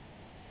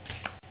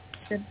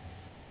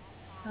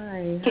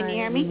 Hi. Can you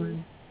hear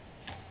me?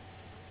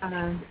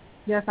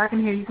 Yes, I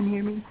can hear you. Can you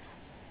hear me?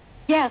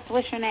 Yes.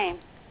 What's your name?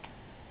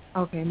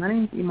 Okay, my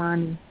name is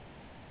Imani.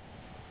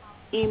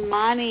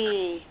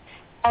 Imani.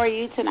 How are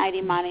you tonight,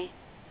 Imani?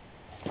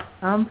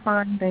 I'm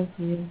fine, thank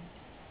you.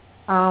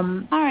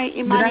 All right,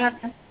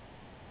 Imani.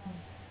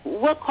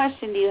 What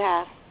question do you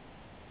have?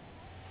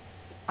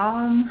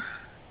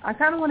 I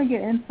kind of want to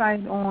get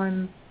insight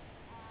on,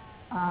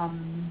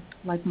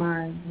 like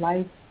my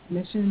life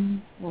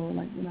mission, or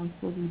like what I'm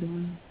supposed to be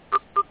doing.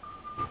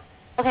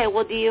 Okay,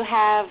 well, do you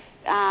have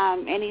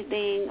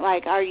anything,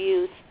 like, are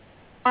you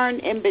torn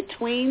in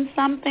between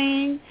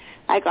something?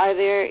 Like,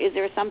 is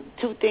there some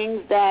two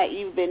things that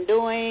you've been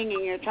doing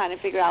and you're trying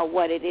to figure out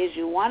what it is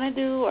you want to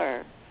do,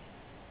 or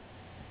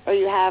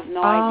you have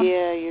no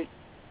idea?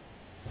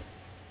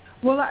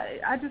 Well,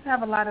 I just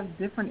have a lot of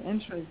different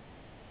interests.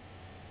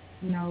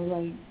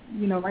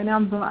 Right now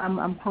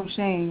I'm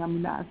crocheting. I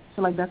mean, I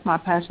feel like that's my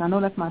passion. I know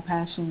that's my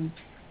passion.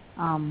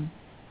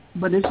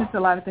 But it's just a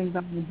lot of things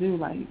I'm going to do,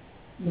 like,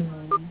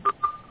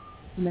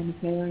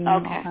 humanitarian,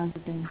 all kinds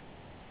of things.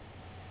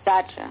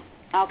 Gotcha.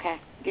 Okay.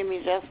 Give me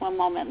just one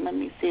moment. Let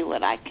me see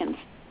what I can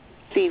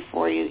see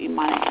for you,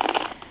 Imani.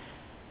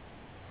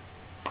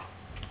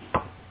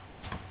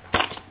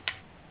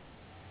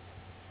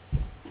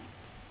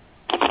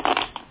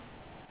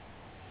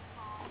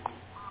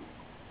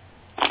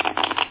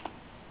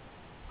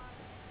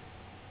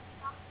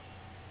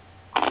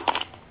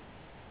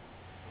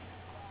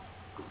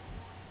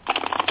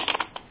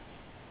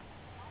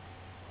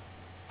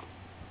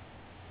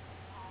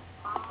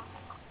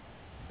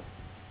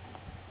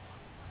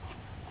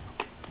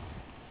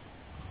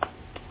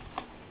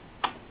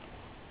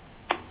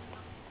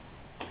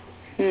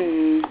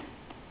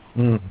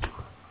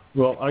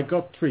 Well, I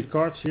got 3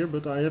 cards here,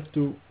 but I have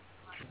to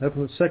have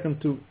a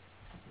second to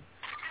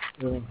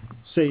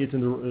say it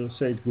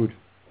good.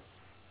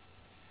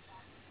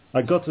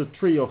 I got the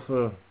 3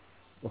 of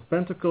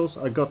Pentacles.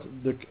 I got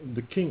the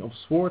King of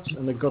Swords,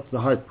 and I got the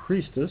High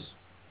Priestess.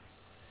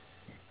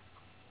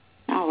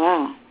 Oh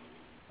wow!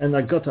 And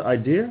I got the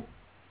idea.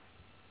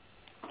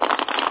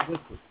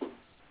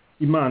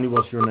 Imani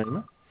was your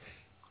name,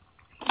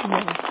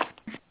 huh?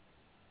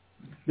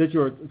 That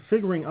you're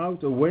figuring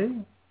out a way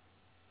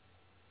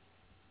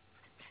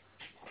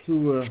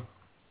to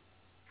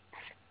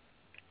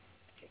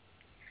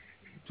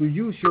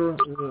use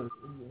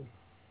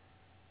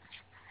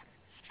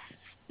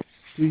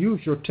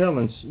your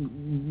talents.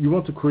 You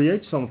want to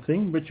create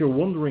something, but you're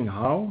wondering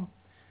how,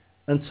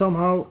 and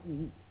somehow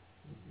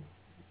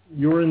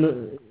you're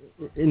in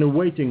a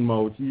waiting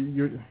mode.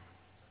 You're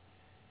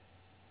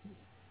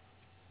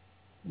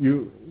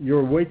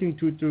waiting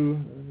to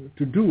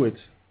do it.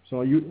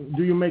 So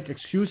do you make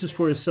excuses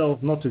for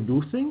yourself not to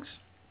do things?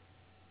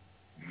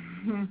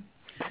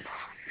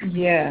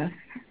 Yeah.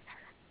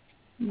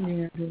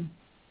 Yeah.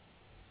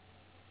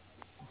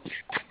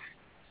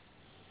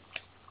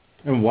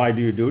 And why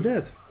do you do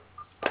that?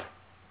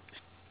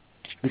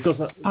 Because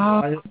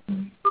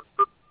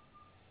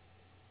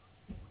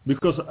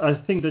I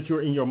think that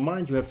you're in your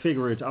mind, you have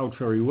figured it out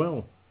very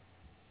well.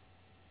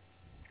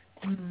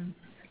 Mm.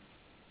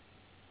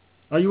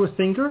 Are you a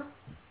thinker?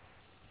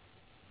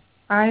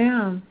 I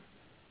am.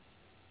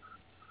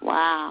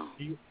 Wow.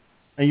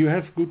 And you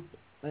have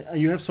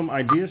some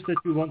ideas that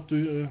you want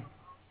to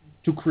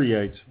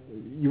create.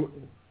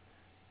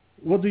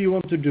 What do you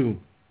want to do?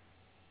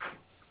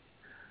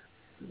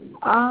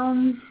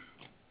 I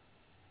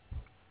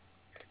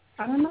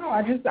don't know.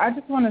 I just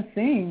want to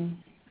sing.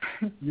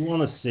 You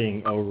want to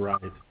sing, all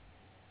right.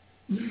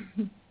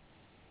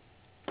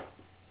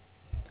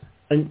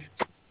 And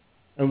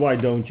why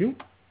don't you?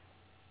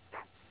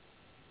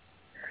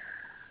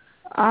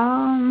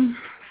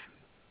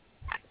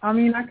 I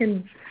mean, I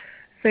can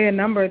say a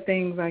number of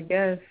things, I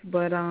guess,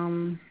 but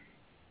I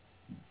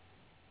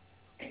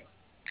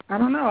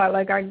don't know.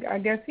 I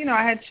guess,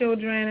 I had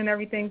children and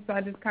everything, so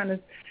I just kind of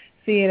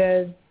see it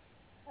as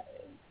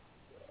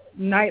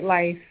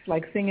nightlife,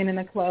 like singing in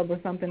a club or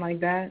something like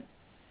that.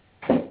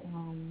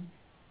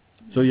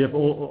 So you have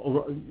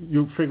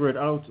you figure it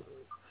out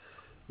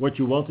what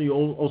you want, and you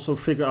also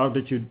figure out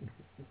that you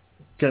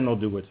cannot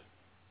do it.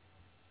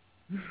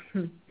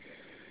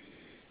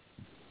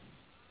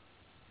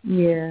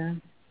 Yeah.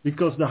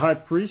 Because the High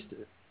Priest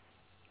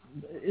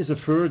is a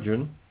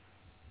virgin,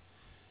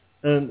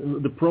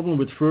 and the problem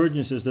with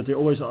virgins is that they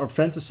always are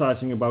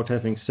fantasizing about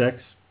having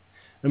sex,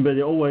 but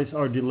they always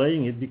are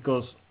delaying it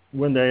because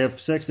when they have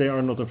sex they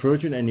are not a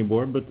virgin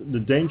anymore, but the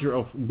danger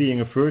of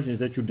being a virgin is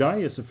that you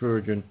die as a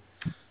virgin.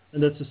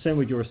 And that's the same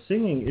with your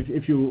singing.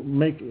 If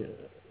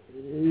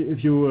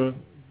you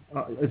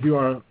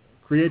are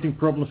creating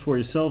problems for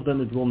yourself,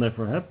 then it will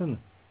never happen.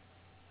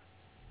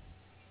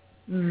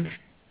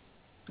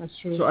 That's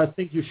true. So I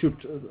think you should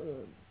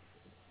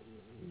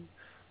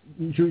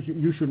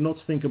you should not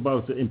think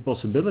about the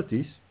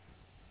impossibilities,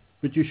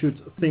 but you should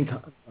think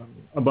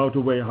about a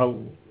way how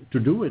to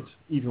do it,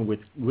 even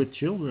with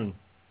children.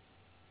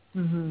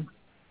 Mm-hmm.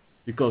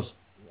 Because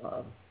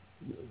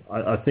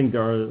I think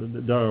there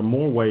are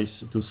more ways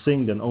to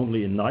sing than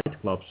only in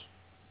nightclubs.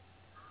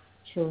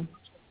 True.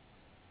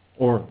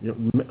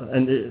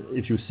 And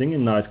if you sing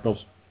in nightclubs,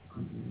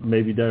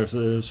 maybe there's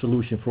a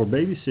solution for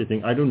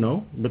babysitting. I don't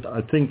know, but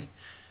I think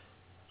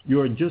you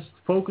are just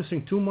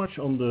focusing too much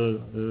on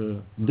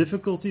the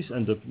difficulties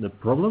and the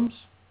problems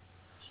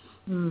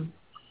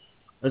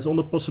as on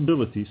the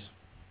possibilities.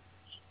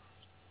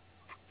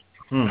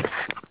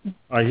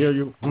 I hear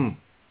you.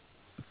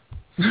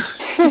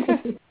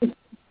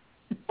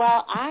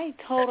 Well, I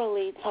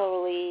totally,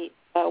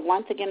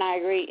 once again, I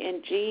agree.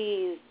 And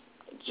geez,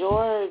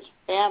 George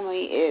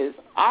family is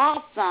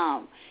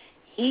awesome.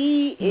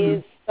 He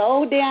is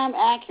so damn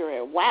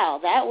accurate. Wow,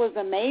 that was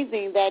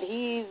amazing that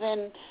he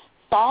even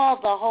saw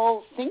the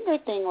whole singer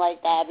thing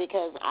like that,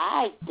 because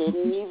I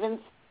didn't even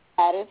see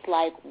that. It's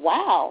like,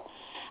 wow.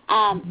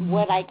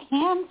 What I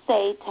can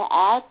say to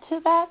add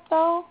to that,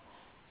 though,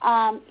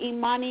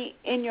 Imani,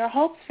 in your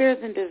hopes, fears,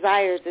 and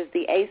desires is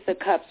the Ace of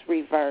Cups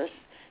reverse.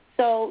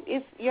 So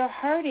you're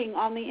hurting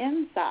on the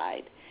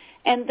inside.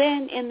 And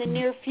then in the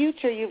near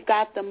future, you've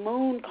got the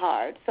Moon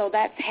card. So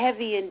that's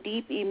heavy and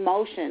deep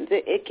emotions.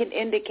 It can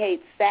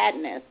indicate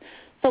sadness.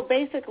 So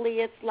basically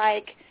it's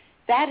like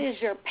that is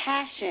your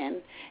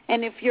passion.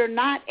 And if you're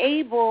not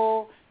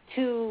able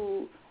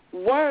to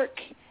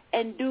work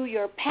and do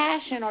your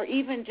passion or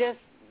even just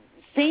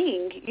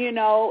sing,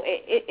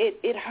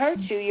 it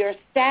hurts you. You're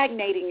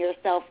stagnating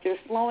yourself. You're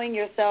slowing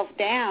yourself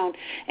down.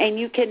 And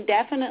you can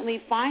definitely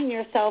find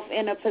yourself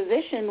in a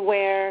position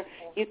where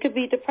you could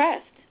be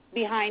depressed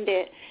behind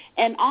it.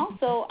 And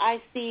also I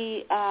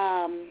see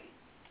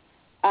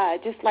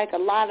just like a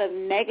lot of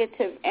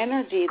negative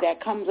energy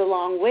that comes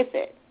along with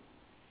it.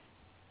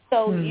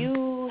 So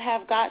you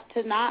have got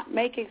to not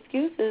make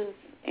excuses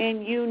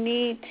and you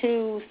need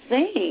to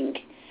sing.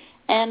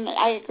 And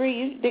I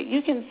agree that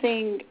you can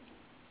sing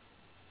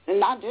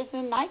not just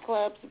in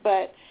nightclubs,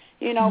 but,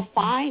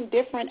 find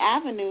different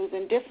avenues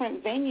and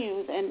different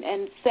venues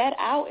and set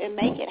out and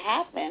make it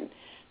happen,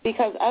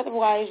 because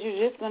otherwise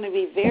you're just going to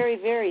be very,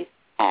 very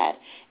sad.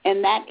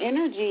 And that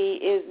energy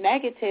is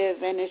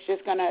negative, and it's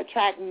just going to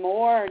attract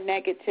more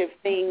negative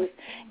things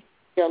in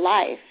your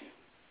life.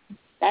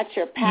 That's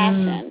your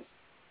passion.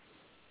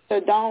 So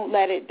don't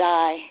let it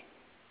die.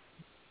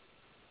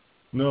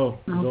 No,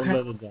 don't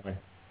let it die.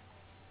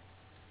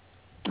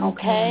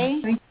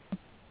 Okay?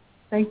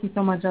 Thank you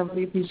so much. I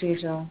really appreciate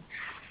y'all.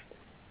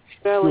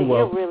 Really,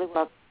 you're really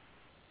welcome.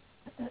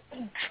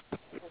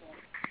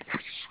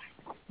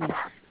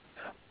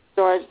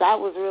 George, that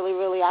was really,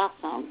 really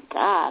awesome.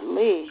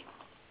 Golly.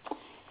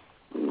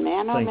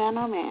 Man, oh, man,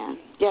 oh, man.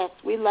 Yes,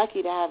 we're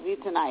lucky to have you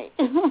tonight.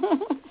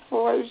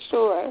 For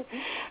sure.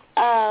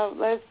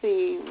 Let's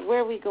see.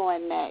 Where are we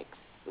going next?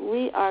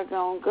 We are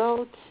going to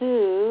go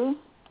to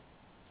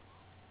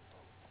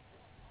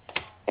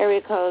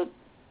area code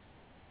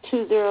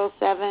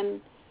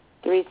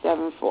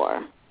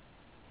 207-374.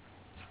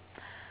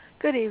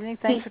 Good evening.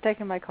 Thanks for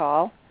taking my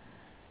call.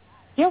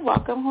 You're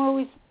welcome. Who are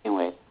we speaking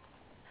with?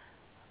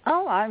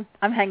 Oh, I'm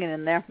hanging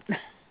in there.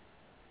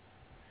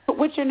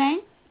 What's your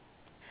name?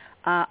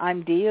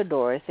 I'm Dee or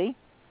Dorothy.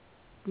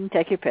 You can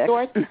take your pick.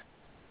 Dorothy?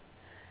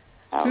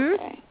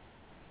 Okay.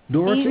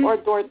 Dorothy? Dee or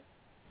Dorothy?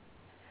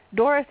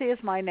 Dorothy is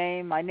my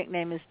name. My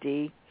nickname is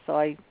Dee, so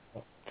I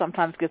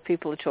sometimes give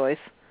people a choice.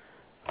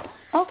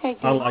 Okay, Dee.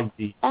 I like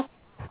Dee.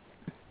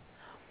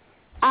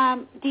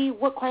 Dee,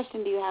 what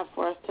question do you have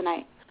for us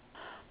tonight?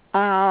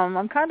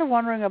 I'm kind of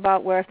wondering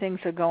about where things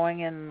are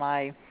going in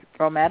my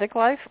romantic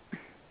life.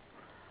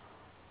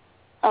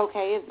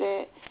 Okay, is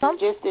it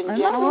just in I'm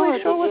general? not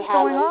really sure what's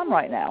going on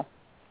right now.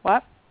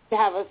 What? Do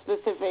you have a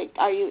specific,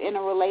 are you in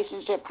a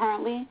relationship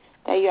currently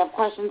that you have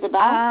questions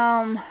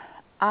about?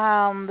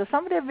 There's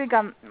somebody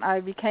I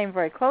became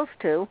very close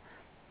to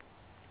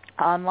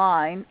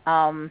online,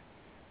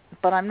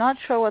 but I'm not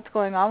sure what's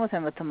going on with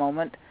him at the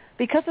moment.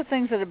 Because of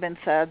things that have been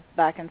said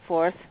back and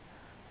forth,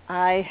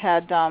 I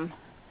had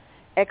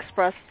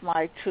expressed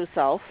my true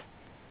self,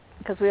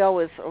 because we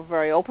always are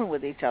very open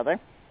with each other.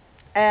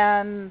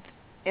 And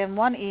in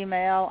one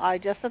email, I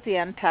just at the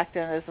end tacked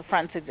in, as a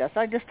friend suggested,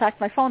 I just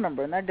tacked my phone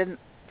number, and I didn't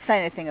say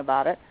anything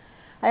about it.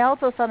 I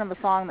also sent him a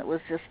song that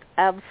was just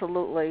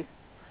absolutely,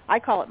 I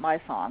call it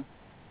my song,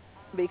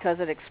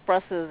 because it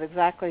expresses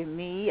exactly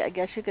me, I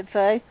guess you could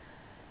say.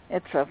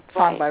 It's a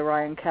song by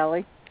Ryan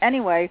Kelly.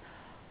 Anyway,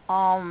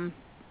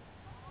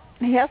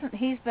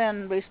 he's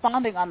been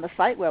responding on the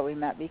site where we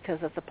met, because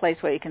it's a place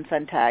where you can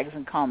send tags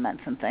and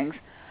comments and things,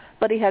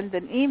 but he hadn't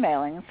been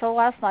emailing. And so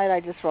last night I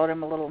just wrote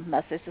him a little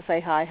message to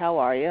say, hi, how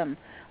are you? And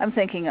I'm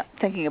thinking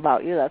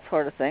about you, that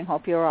sort of thing.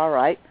 Hope you're all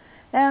right.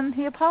 And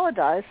he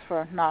apologized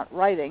for not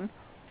writing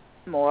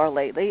more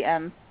lately,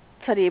 and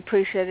said he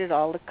appreciated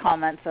all the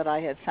comments that I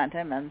had sent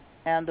him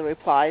and the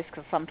replies,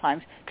 because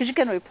you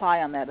can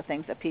reply on there to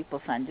things that people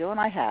send you,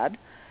 and I had.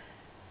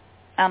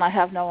 And I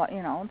have no,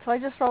 and so I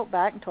just wrote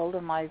back and told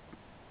him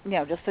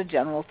just a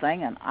general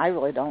thing, and I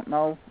really don't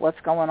know what's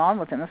going on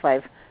with him, if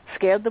I've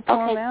scared the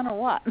poor man or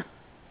what. Tell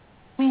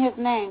me his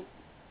name.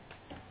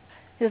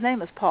 His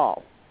name is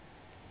Paul.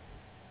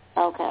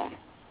 Okay.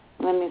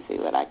 Let me see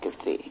what I can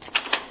see.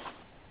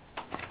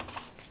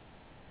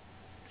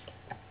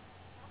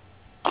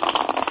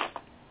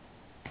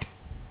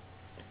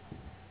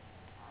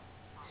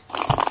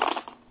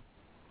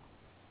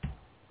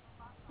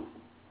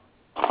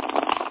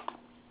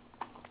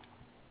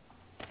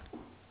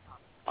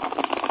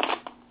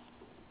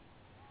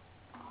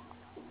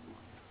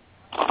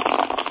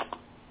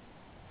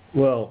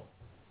 Well,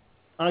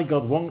 I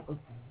got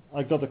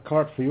a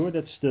card for you.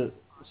 That's the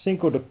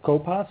Cinco de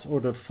Copas,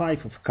 or the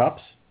Five of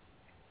Cups.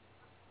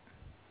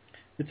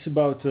 It's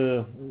about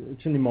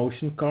it's an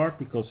emotion card,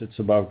 because it's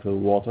about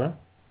water.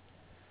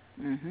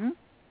 Mm-hmm.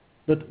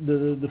 But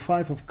the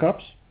Five of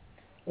Cups,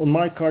 on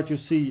my card you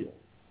see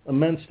a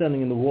man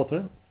standing in the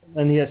water,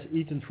 and he has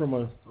eaten from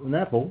an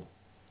apple,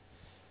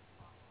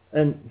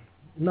 and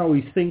now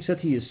he thinks that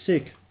he is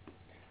sick.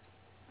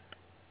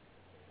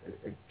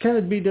 Can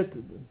it be that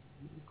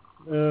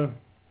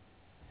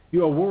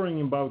you are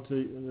worrying about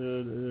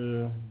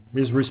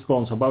his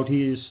response, about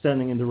he is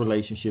standing in the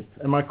relationship?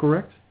 Am I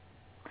correct?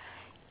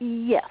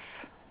 Yes.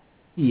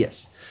 Yes.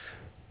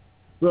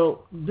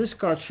 Well, this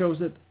card shows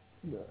that,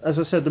 as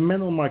I said, the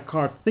man on my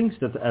card thinks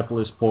that the apple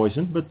is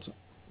poisoned, but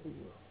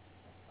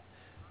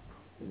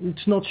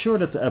it's not sure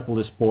that the apple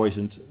is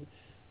poisoned.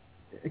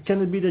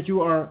 Can it be that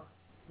you are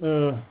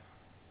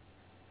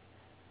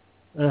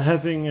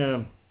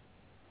having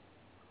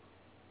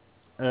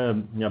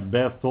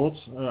bad thoughts?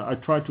 I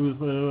try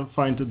to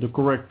find the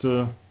correct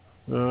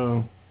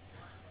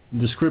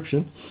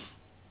description.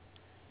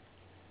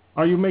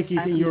 Are you making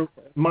it in your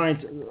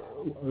mind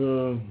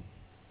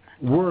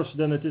worse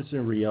than it is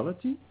in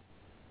reality?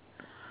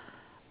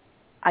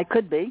 I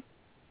could be.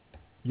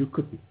 You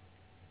could be.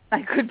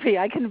 I could be.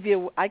 I can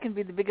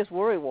be the biggest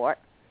worrywart.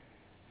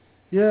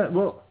 Yeah,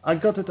 well, I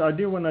got that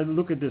idea when I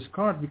look at this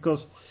card because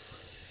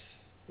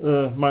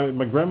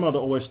my grandmother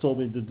always told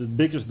me that the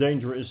biggest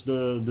danger is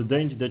the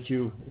danger that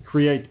you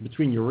create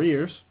between your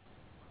ears.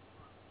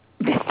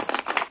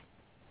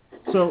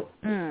 So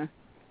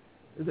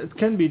it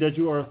can be that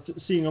you are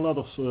seeing a lot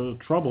of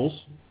troubles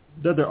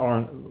that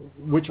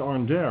which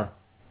aren't there.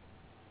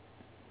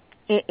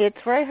 It's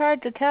very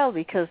hard to tell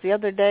because the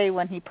other day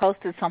when he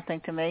posted something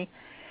to me,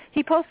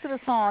 he posted a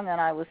song and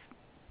I was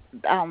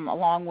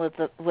along with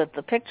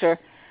the picture,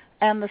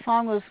 and the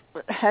song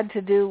had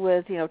to do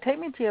with, take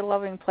me to your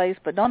loving place,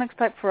 but don't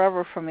expect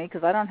forever from me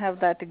because I don't have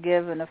that to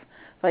give, and if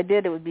I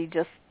did, it would be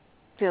just,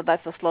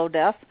 that's a slow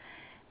death.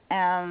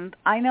 And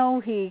I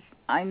know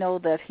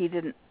that he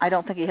didn't. I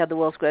don't think he had the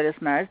world's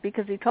greatest marriage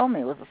because he told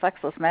me it was a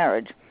sexless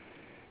marriage.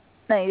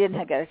 And he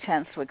didn't get a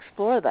chance to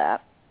explore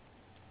that.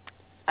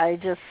 I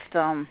just,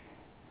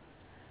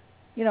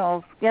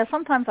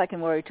 sometimes I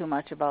can worry too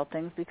much about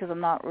things because I'm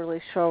not really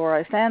sure where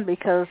I stand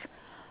because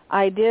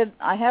I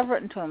have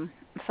written to him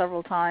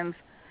several times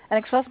and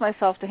expressed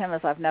myself to him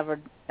as I've never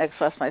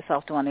expressed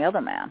myself to any other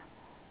man.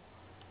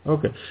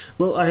 Okay.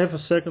 Well, I have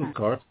a second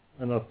card,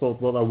 and I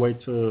thought, well, I'll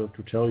wait to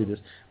tell you this.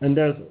 And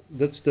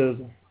that's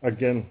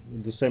again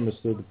the same as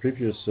the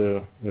previous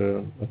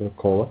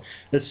caller.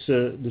 It's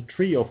the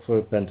Three of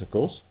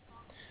Pentacles.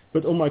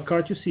 But on my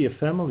card you see a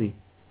family.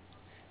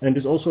 And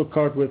there's also a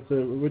card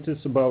which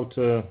is about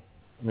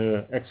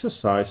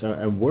exercise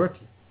and work.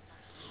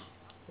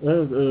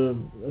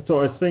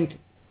 So I think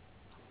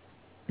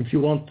if you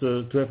want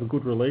to have a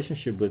good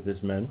relationship with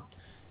this man,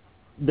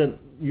 then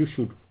you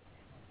should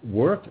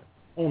work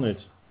on it.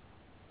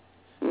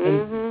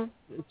 And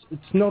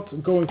it's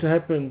not going to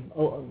happen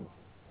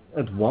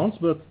at once,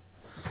 but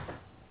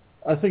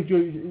I think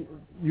you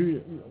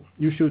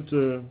should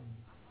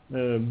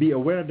be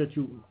aware that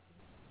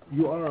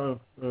you are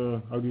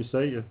how do you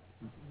say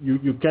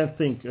you can't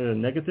think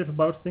negative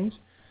about things,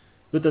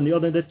 but on the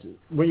other hand,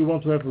 that when you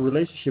want to have a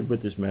relationship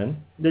with this man,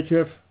 that you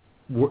have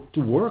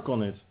to work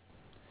on it.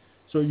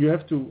 So you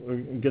have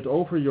to get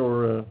over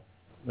your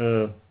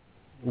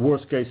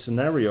worst case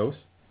scenarios,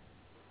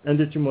 and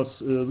that you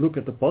must look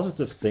at the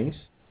positive things,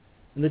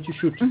 and that you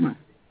should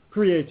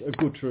create a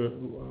good,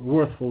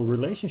 worthful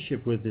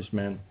relationship with this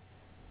man.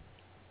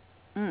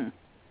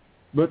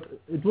 But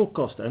it will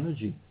cost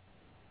energy.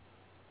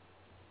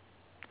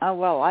 Oh,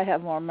 well, I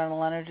have more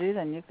mental energy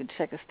than you could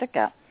shake a stick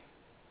at.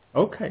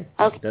 Okay.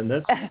 Then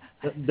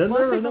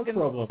there is no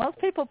problem. Most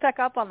people pick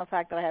up on the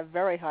fact that I have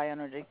very high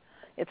energy.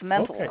 It's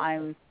mental. Okay.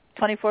 I'm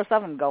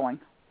 24/7 going.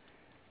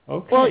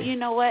 Okay. Well, you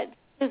know what?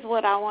 This is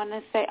what I want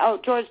to say. Oh,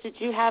 George, did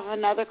you have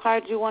another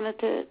card you wanted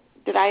to...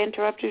 Did I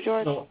interrupt you,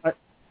 George? No,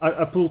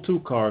 I pulled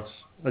two cards.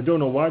 I don't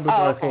know why, but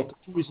I thought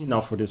two is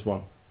enough for this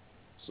one.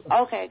 So,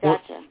 okay,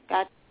 gotcha.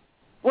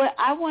 Well,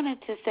 I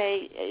wanted to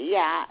say,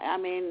 I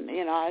mean,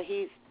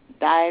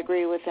 I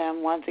agree with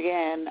him once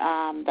again.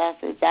 That's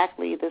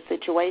exactly the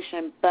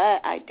situation.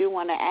 But I do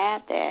want to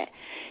add that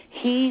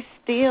he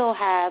still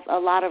has a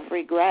lot of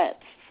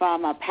regrets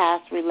from a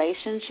past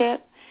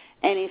relationship,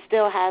 and he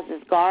still has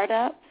his guard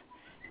up.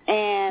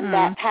 And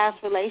that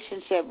past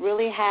relationship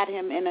really had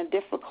him in a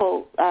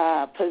difficult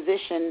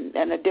position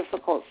and a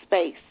difficult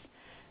space.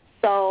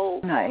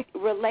 So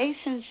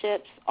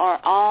relationships are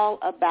all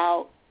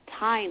about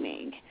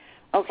timing.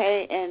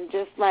 Okay, and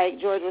just like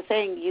George was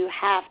saying, you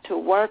have to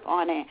work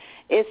on it.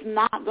 It's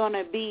not going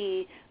to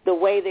be the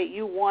way that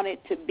you want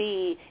it to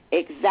be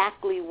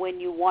exactly when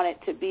you want it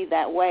to be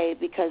that way,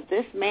 because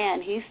this man,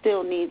 he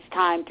still needs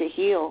time to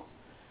heal.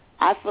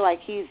 I feel like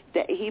he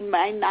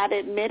might not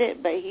admit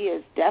it, but he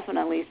is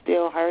definitely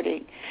still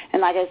hurting.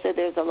 And like I said,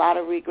 there's a lot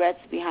of regrets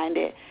behind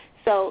it.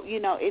 So,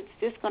 it's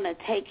just going to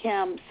take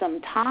him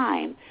some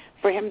time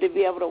for him to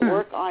be able to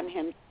work on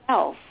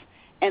himself.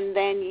 And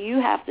then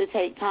you have to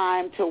take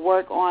time to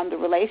work on the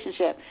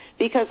relationship,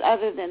 because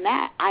other than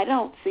that, I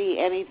don't see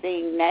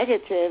anything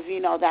negative,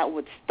 that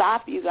would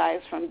stop you guys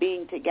from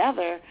being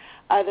together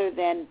other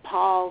than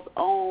Paul's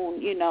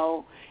own,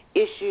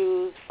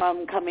 issues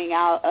from coming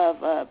out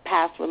of a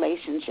past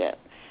relationship.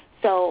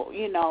 So,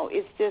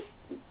 it's just,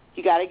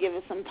 you got to give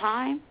it some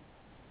time.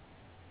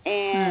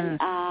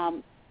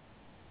 And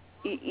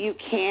you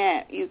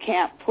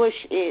can't push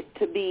it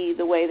to be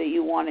the way that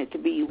you want it to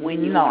be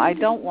when you want it to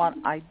be.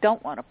 I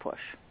don't want to push.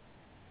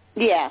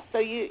 Yeah, so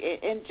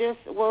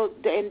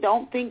and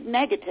don't think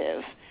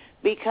negative,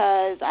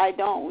 because I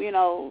don't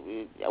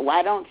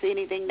see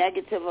anything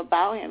negative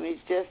about him. It's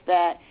just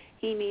that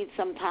he needs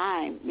some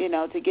time,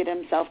 to get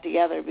himself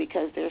together,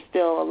 because there's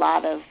still a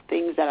lot of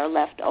things that are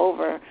left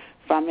over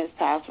from his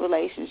past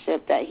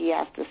relationship that he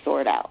has to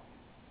sort out.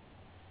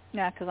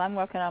 Yeah, because I'm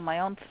working on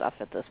my own stuff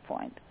at this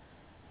point.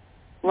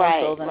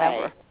 Right, more so than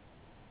ever.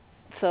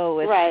 So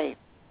it's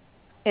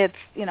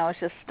it's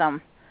just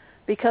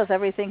because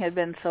everything had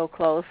been so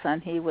close,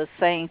 and he was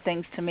saying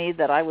things to me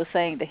that I was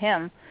saying to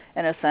him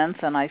in a sense,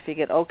 and I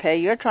figured, okay,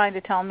 you're trying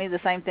to tell me the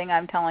same thing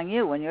I'm telling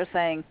you when you're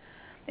saying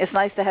it's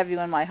nice to have you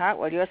in my heart.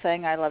 Well, you're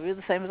saying I love you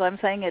the same as I'm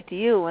saying it to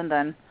you, and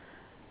then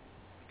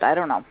I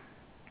don't know.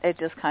 It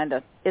just kind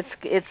of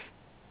it's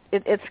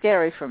it's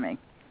scary for me.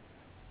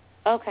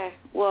 Okay.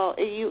 Well,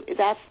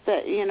 that's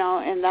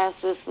and that's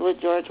just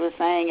what George was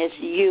saying. It's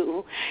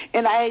you,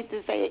 and I hate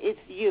to say it, it's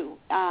you.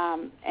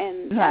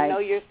 And right. I know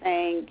you're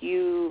saying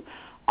you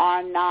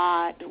are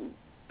not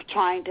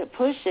trying to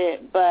push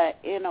it, but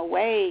in a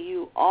way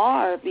you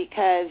are,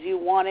 because you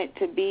want it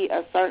to be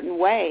a certain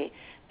way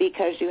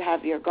because you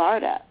have your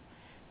guard up.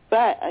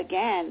 But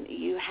again,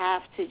 you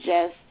have to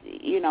just,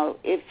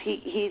 if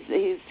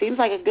he seems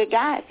like a good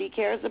guy. If he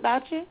cares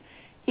about you,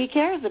 he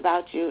cares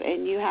about you,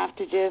 and you have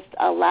to just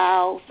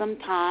allow some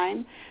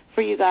time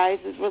for you guys'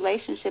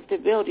 relationship to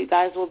build. You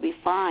guys will be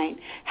fine.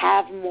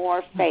 Have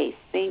more faith.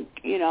 Think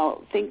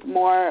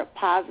more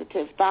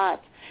positive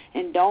thoughts,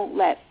 and don't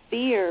let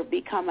fear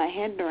become a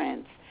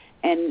hindrance.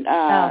 And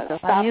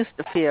I'm used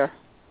to fear.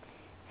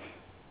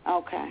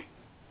 Okay.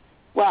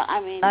 Well,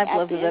 I mean, I've at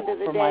lived the with end it of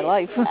the for day, my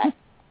life.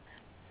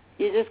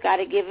 you just got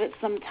to give it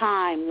some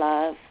time,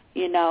 love,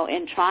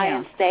 and try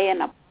and stay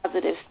in a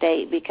positive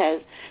state,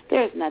 because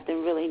there's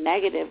nothing really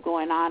negative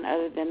going on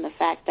other than the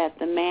fact that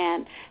the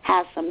man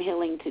has some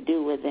healing to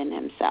do within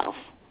himself.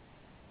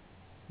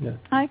 Yeah.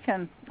 I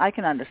can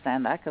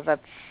understand that, because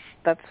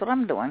that's what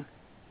I'm doing.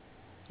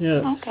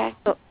 Yeah. Okay.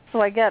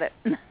 So I get it.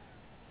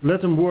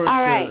 Let him work.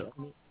 All right.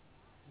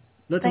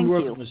 Let him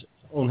work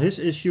on his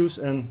issues,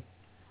 and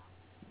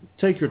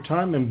take your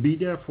time and be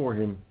there for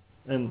him.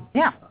 And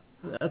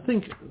I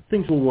think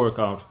things will work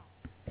out.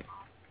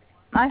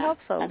 I hope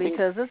so,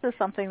 because this is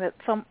something that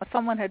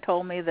someone had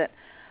told me, that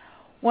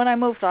when I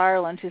moved to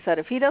Ireland, she said,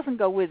 if he doesn't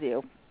go with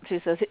you, she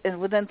says,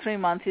 within 3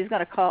 months he's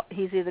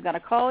either going to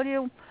call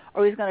you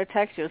or he's going to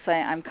text you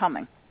saying, I'm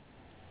coming.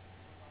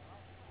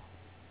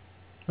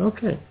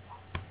 Okay.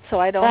 So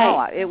I don't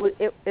know.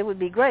 It would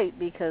be great,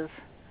 because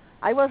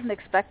I wasn't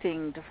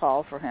expecting to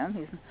fall for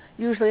him.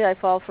 Usually I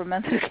fall for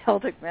MENSINK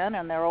Celtic men,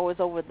 and they're always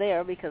over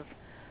there because,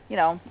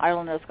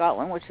 Ireland or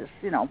Scotland, which is,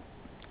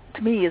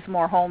 to me is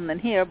more home than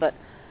here, but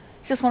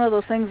it's just one of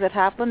those things that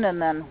happened,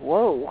 and then,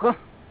 whoa.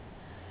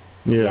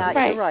 Yeah,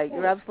 You're right.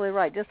 You're absolutely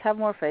right. Just have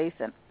more faith,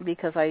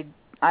 because I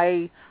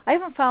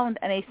haven't found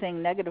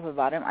anything negative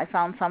about him. I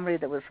found somebody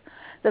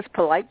that's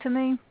polite to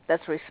me,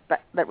 that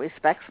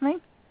respects me,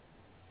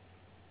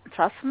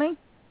 trusts me.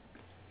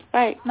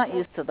 Right. Not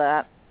used to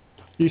that.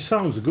 He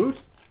sounds good.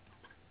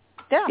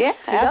 Yeah,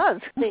 he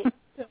does.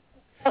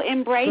 So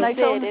embrace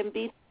it and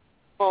be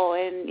thankful,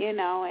 and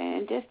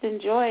and just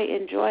enjoy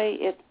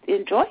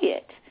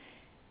it.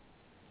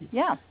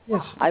 Yeah.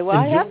 Yes.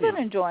 I have been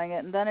enjoying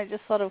it, and then he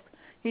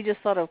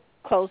just sort of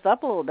closed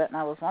up a little bit, and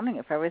I was wondering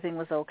if everything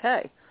was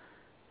okay.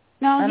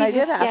 No, and I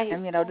did ask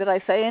him, did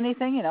I say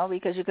anything,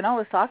 because you can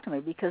always talk to me,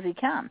 because he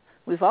can.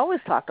 We've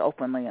always talked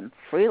openly and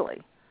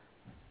freely.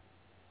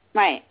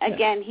 Right.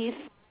 Again,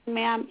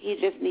 ma'am, he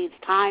just needs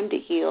time to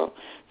heal.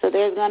 So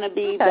there's going to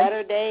be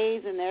better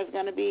days, and there's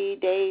going to be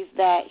days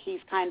that he's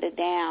kind of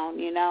down,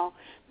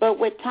 But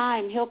with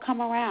time, he'll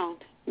come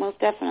around, most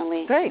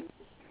definitely. Great.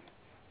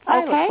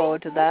 I look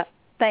forward to that.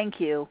 Thank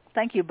you.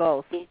 Thank you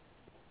both.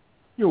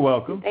 You're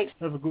welcome. Thanks.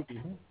 Have a good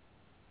evening.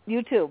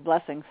 You too.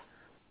 Blessings.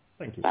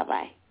 Thank you.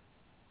 Bye-bye.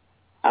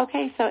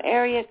 Okay, so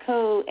area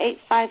code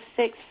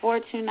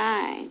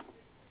 856-429.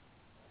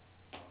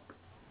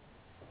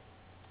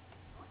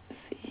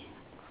 Let's see.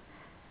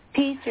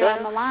 Peace, you're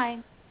on the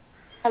line.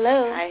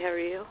 Hello. Hi, how are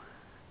you?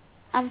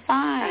 I'm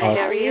fine. Hi,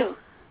 how are you?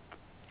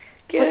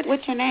 Good.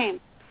 What's your name?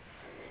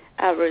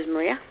 Rose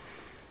Maria.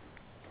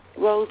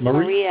 Rose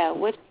Maria.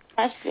 What's your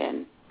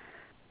question?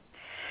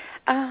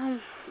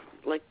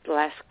 Like the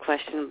last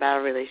question about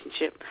a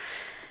relationship.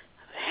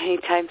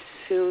 Anytime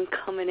soon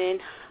coming in,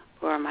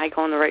 or am I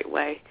going the right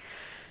way?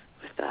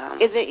 Is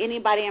it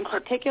anybody in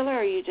particular,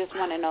 or you just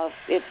want to know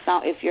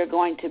if you're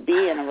going to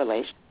be in a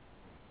relationship?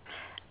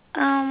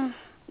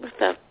 With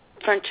the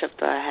friendship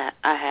that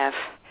I have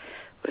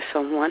with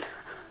someone,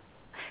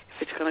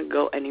 if it's going to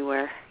go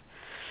anywhere.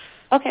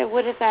 Okay,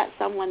 what is that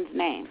someone's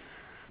name?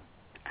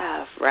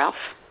 Ralph.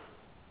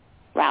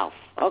 Ralph.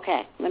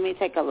 Okay, let me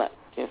take a look.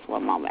 Just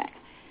one moment.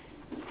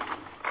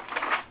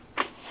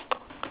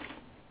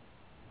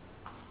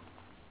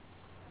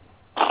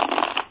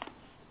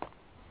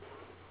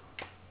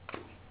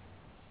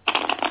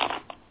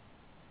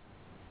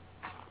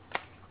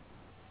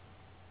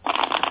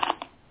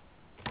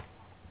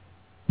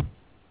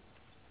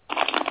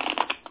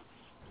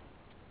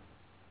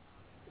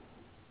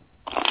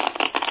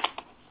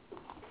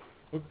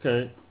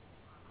 Okay.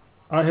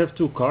 I have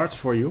 2 cards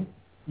for you.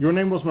 Your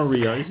name was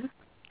Maria, is it?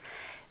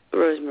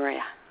 Rose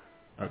Maria.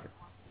 Okay.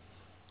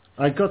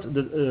 I got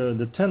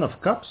the 10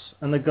 of Cups,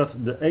 and I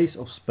got the Ace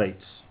of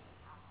Spades.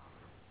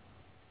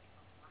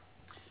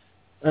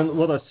 And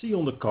what I see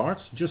on the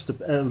cards, just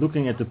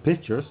looking at the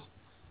pictures,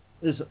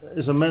 is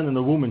a man and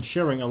a woman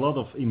sharing a lot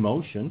of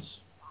emotions.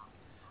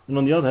 And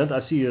on the other hand,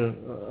 I see a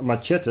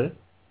machete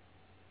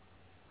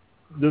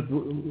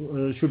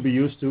that should be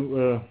used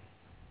to...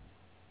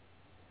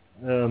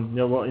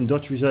 in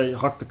Dutch we say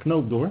hak de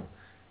knoop door,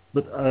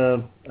 but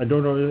I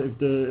don't know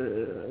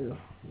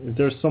if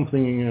there's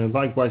something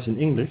likewise in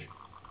English.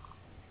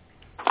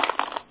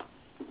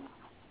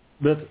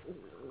 But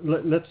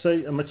let's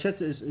say a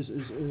machete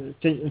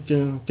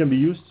can be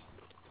used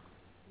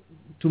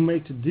to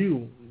make the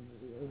deal.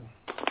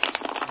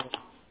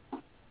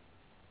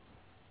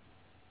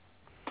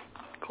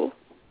 Cool.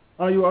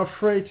 Are you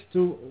afraid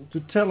to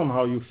tell him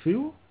how you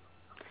feel?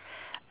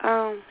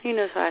 He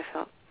knows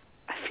how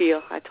I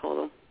feel. I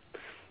told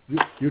him.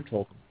 You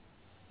told him.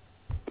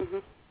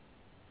 Mhm.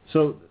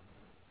 So,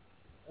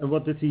 and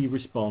what did he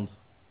respond?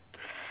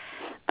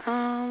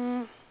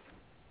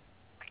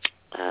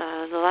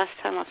 The last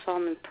time I saw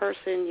him in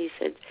person, he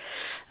said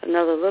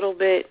another little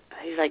bit.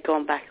 He's like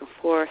going back and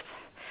forth.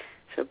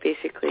 So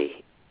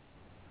basically,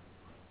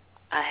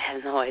 I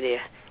have no idea.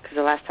 Because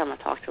the last time I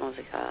talked to him was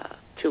like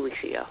 2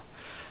 weeks ago.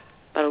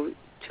 About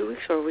 2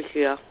 weeks or a week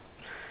ago.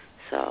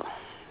 So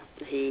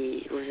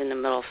he was in the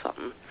middle of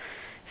something.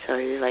 So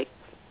he was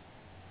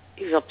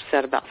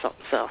upset about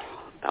something,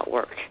 about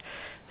work.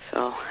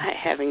 So I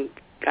haven't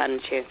gotten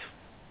a chance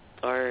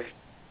or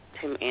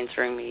him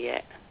answering me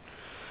yet.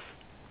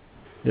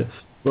 Yes.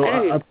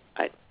 Well,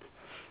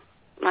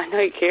 I know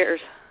he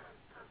cares.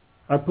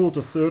 I pulled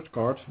a third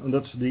card, and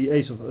that's the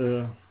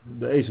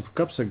Ace of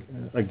Cups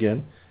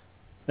again,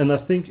 and I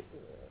think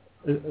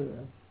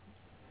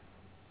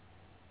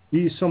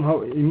he is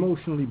somehow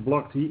emotionally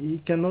blocked.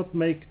 He cannot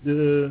make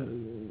the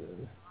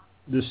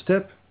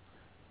step,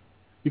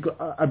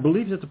 because I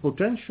believe that the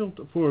potential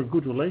for a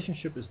good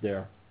relationship is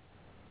there,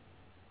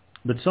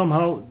 but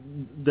somehow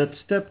that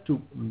step to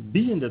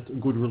be in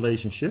that good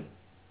relationship,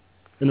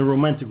 in a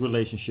romantic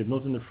relationship,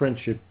 not in a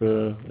friendship,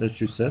 as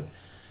you said,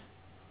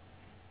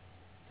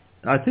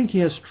 I think he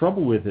has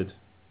trouble with it.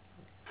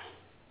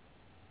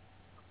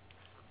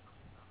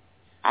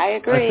 I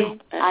agree.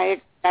 I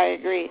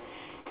agree.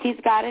 He's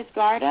got his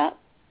guard up,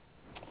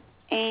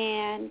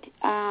 and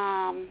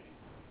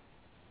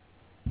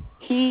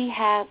he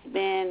has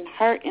been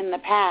hurt in the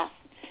past,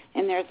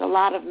 and there's a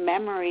lot of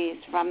memories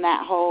from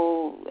that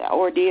whole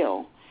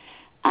ordeal,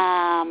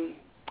 and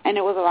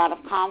it was a lot of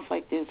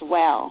conflict as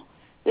well.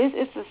 This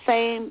is the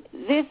same.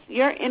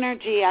 Your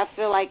energy, I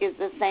feel like, is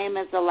the same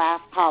as the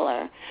last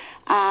caller.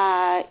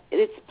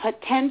 It's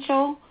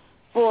potential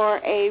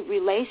for a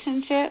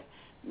relationship,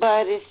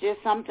 but it's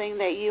just something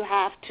that you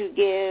have to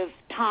give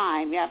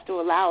time. You have to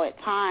allow it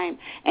time,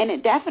 and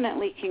it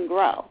definitely can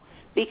grow,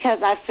 because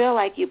I feel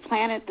like you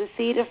planted the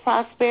seed of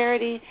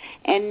prosperity,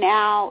 and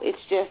now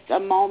it's just a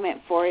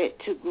moment for it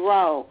to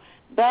grow.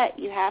 But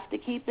you have to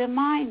keep in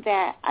mind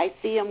that I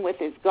see him with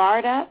his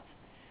guard up,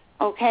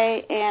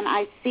 okay, and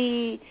I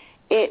see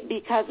it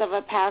because of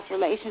a past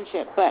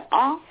relationship, but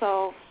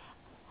also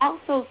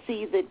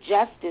see the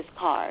Justice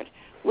card,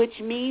 which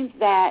means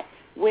that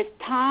with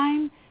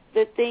time,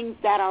 the things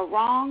that are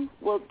wrong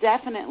will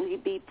definitely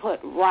be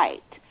put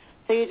right.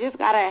 So you just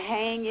got to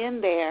hang in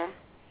there,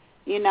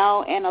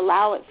 and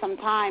allow it some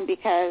time,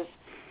 because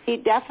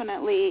it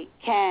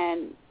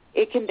can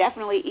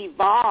definitely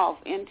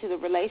evolve into the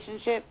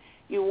relationship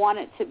you want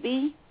it to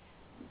be,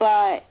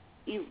 but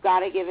you've got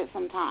to give it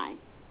some time.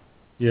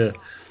 Yeah,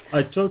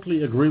 I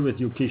totally agree with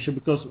you, Kisha,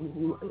 because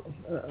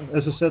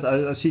as I said,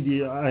 I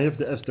have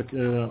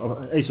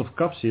the Ace of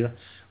Cups here.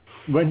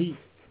 When he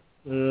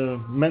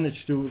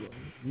managed to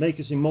make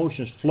his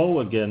emotions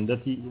flow again,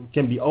 that he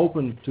can be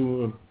open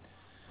to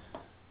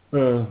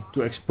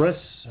express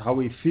how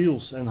he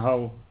feels, and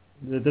how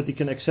that he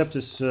can accept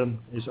his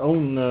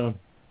own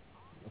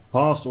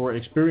past or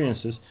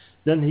experiences,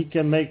 then he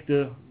can make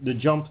the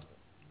jump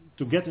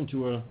to get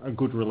into a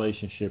good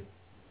relationship.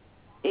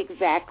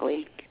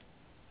 Exactly.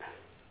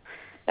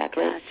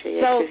 Gotcha.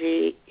 Yeah, because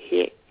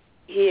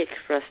he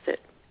expressed it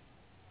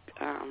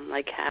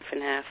like half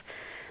and half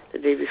the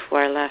day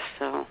before I left.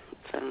 So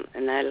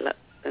and I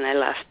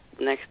left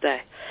the next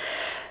day.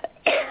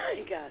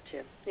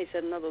 Gotcha. He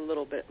said another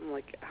little bit. I'm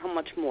like, how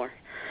much more?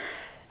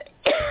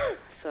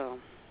 So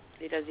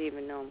he doesn't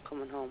even know I'm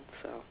coming home.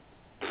 So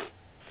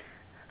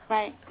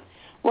right.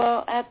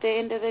 Well, at the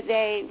end of the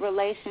day,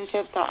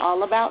 relationships are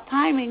all about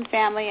timing,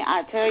 family.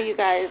 I tell you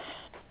guys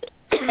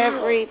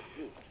every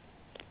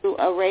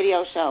a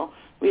radio show,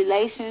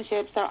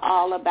 relationships are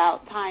all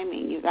about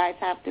timing. You guys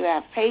have to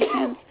have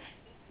patience,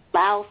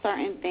 allow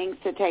certain things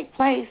to take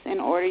place in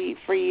order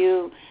for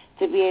you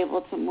to be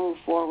able to move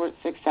forward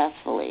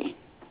successfully.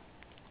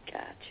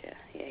 Gotcha.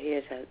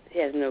 Yeah, he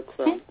has no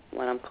clue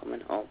when I'm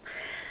coming home.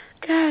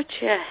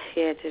 Gotcha.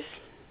 Yeah, just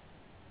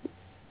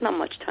not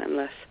much time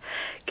left.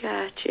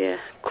 Gotcha.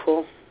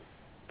 Cool.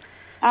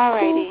 All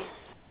righty. Cool.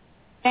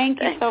 Thank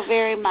you so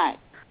very much.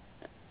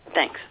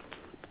 Thanks.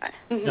 Bye.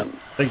 Yeah,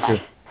 thank you.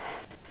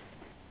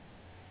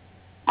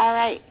 All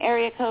right,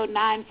 area code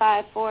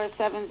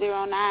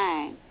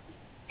 954709.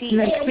 Peace,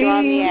 you're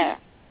on the air.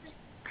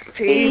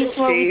 Peace.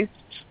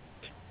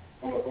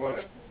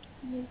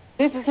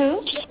 This is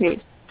who?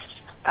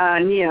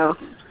 Neo.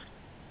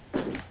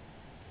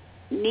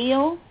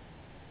 Neil?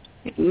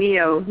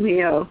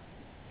 Neo.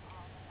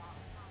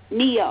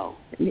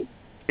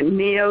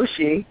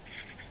 Neoshi.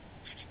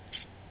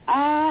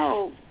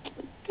 Oh,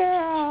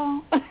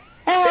 girl.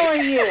 How are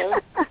you?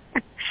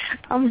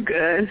 I'm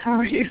good. How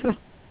are you?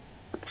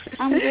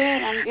 I'm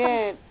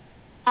good.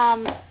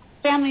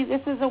 family,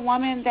 this is a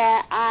woman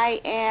that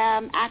I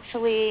am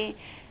actually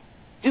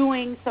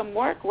doing some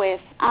work with.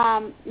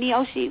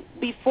 Neoshi,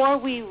 before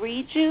we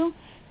read you,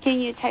 can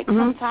you take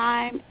some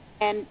time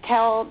and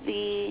tell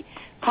the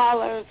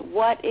callers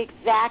what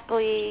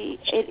exactly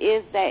it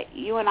is that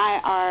you and I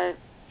are,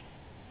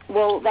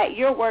 that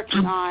you're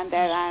working on,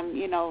 that I'm,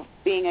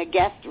 being a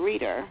guest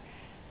reader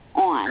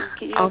on?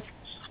 Can you?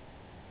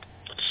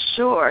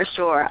 Sure.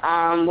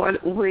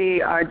 What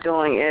we are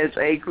doing is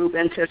a group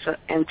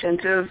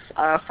intensive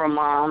for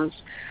moms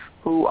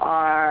who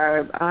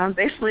are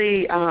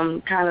basically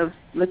kind of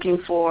looking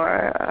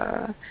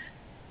for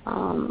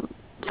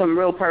some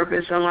real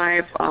purpose in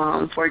life.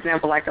 For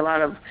example, like a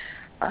lot of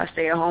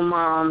stay-at-home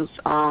moms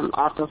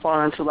often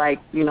fall into a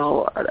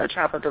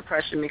trap of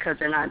depression because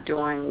they're not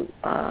doing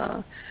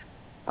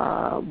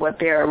what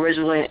their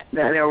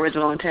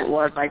original intent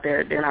was. Like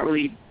they're not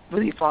really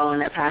following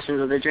their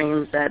passions or the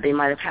dreams that they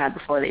might have had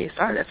before they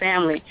started a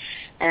family.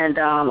 And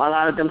a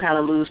lot of them kind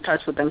of lose touch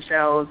with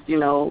themselves, in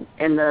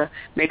the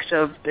mix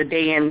of the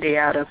day in, day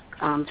out of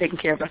taking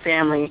care of a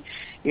family.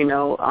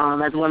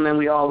 As women,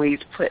 we always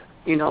put,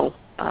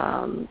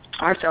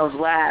 ourselves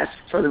last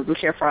so that we can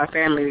care for our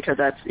family, because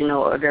that's,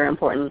 a very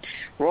important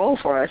role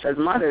for us as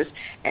mothers.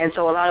 And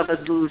so a lot of us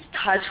lose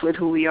touch with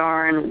who we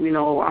are and,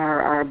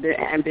 our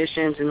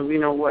ambitions and,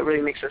 what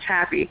really makes us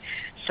happy.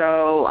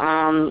 So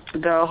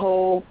the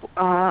whole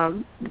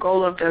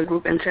goal of the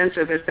group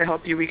intensive is to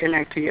help you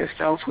reconnect to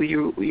yourself, who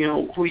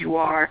you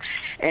are,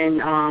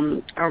 and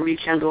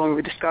rekindle and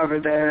rediscover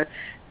the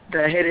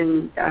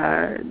hidden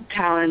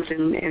talents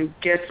and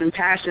gifts and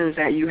passions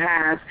that you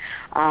have,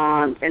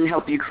 and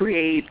help you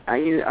create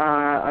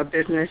a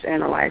business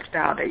and a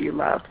lifestyle that you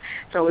love.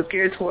 So it's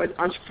geared towards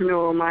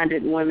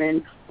entrepreneurial-minded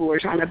women who are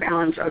trying to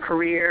balance a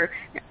career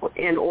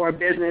and or a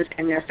business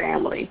and their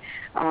family,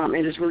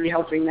 and just really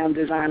helping them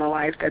design a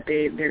life that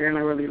they're going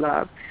to really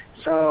love.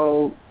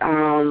 So,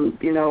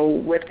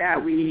 with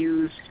that, we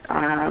use,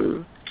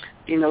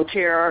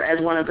 tarot as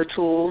one of the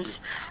tools,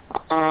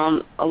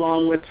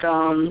 along with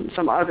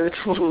some other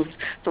tools,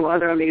 some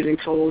other amazing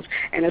tools.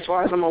 And as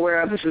far as I'm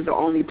aware of, this is the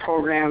only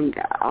program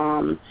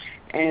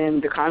in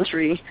the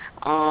country,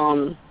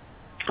 or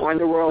in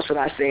the world, should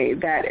I say,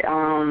 that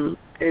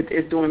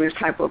is doing this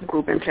type of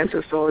group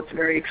intensive. So it's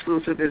very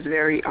exclusive, it's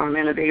very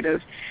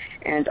innovative,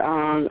 and,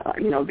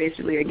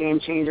 basically a game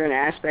changer in the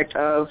aspect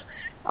of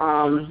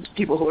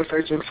people who are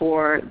searching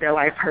for their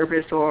life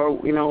purpose, or,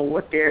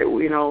 what they're,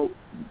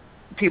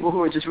 people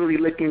who are just really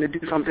looking to do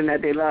something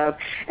that they love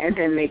and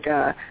then make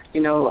a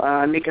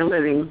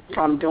living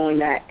from doing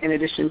that, in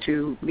addition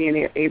to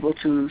being able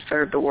to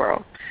serve the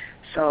world.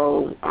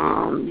 So,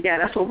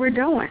 that's what we're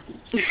doing.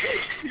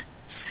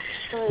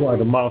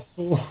 Quite a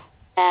mouthful.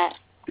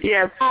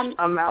 Yes,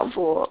 a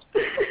mouthful.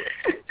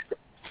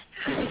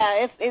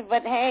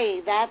 But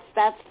hey, that's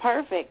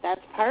perfect.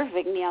 That's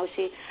perfect,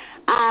 Neoshi.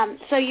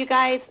 So you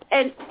guys,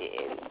 and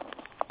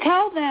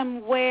tell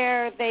them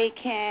where they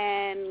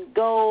can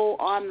go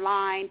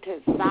online to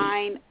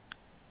sign.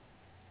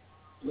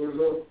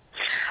 You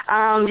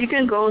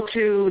can go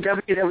to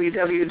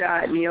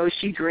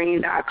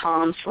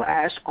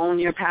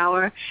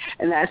www.neoshigreen.com/ownyourpower,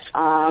 and that's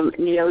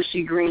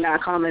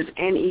neoshigreen.com is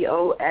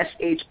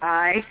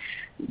NEOSHI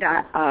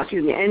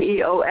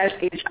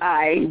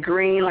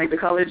green, like the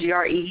color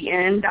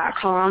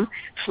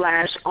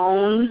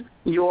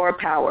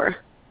GREN.com/ownyourpower.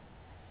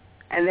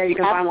 And there you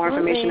can find more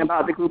information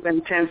about the group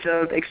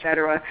intensive,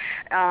 etc.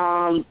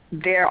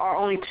 There are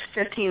only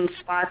 15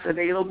 spots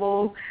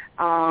available,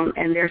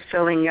 and they're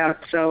filling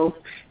up. So,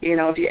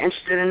 if you're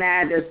interested in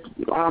that, there's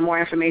more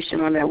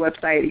information on their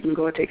website. You can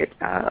go take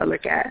a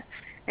look at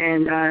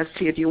and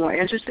see if you're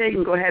interested. You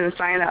can go ahead and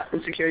sign up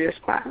and secure your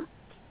spot.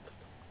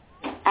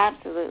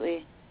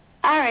 Absolutely.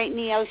 All right,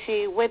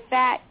 Neoshi, with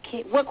that,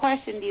 what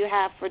question do you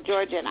have for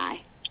Georgia and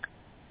I?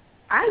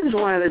 I just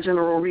wanted a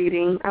general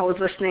reading. I was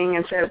listening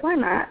and said, why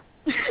not?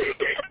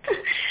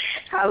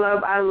 I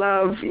love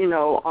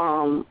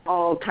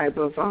all type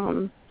of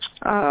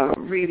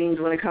readings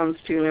when it comes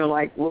to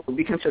what would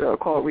be considered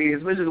occult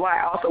readings, which is why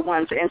I also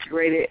wanted to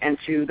integrate it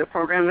into the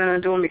program that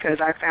I'm doing, because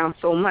I found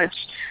so much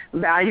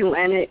value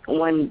in it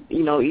when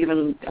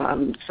even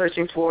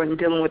searching for and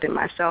dealing with it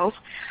myself.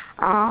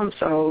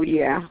 So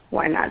yeah,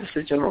 why not? Just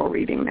a general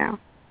reading now.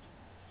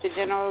 The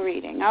general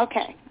reading.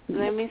 Okay.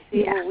 Let me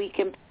see what we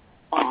can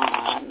put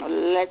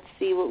on. Let's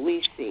see what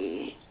we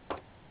see.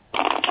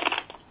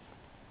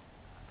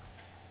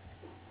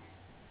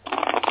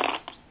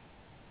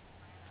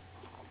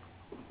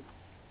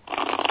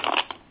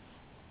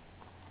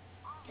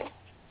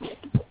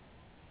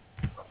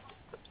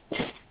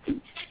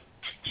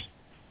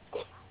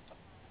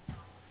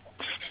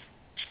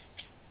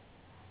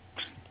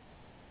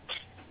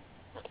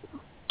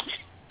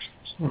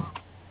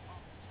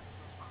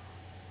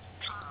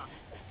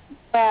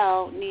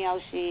 Well,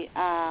 Neoshi,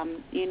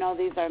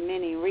 these are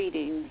mini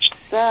readings,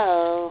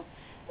 so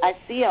I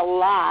see a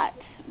lot,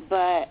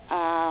 but,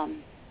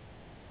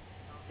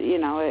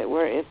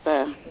 it's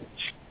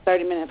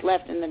 30 minutes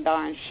left in the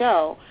darn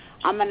show.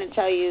 I'm going to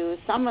tell you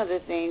some of the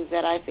things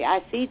that I see.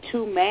 I see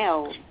two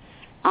males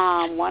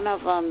One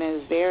of them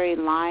is very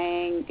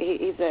lying.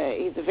 He's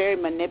a very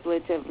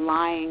manipulative,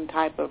 lying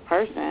type of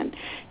person.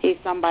 He's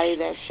somebody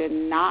that should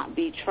not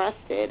be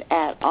trusted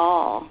at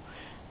all.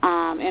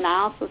 And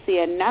I also see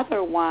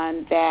another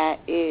one that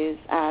is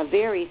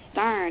very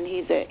stern.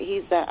 He's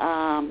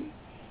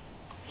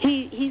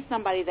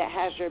somebody that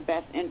has your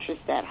best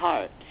interest at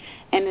heart.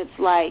 And it's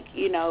like,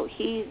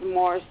 he's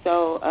more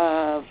so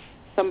of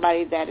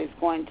somebody that is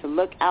going to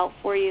look out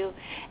for you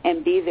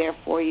and be there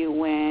for you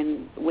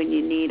when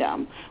you need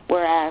him.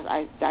 Whereas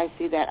I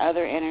see that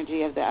other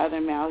energy of the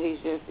other male, he's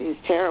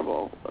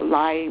terrible,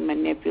 lying,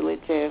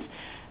 manipulative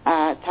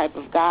type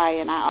of guy.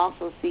 And I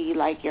also see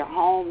like your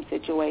home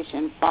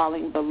situation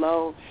falling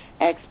below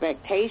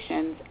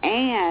expectations,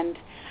 and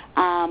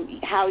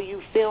how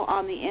you feel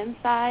on the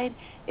inside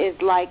is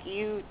like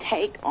you've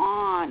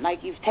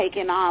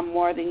taken on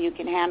more than you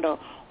can handle,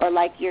 or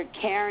like you're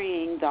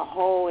carrying the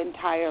whole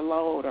entire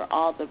load, or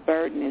all the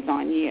burden is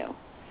on you.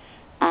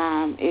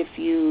 If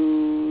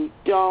you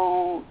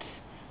don't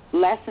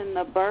lessen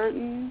the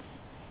burdens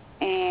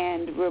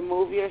and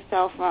remove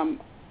yourself from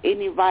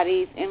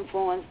anybody's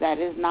influence that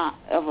is not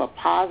of a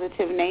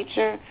positive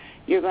nature,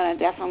 you're going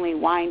to definitely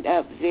wind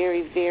up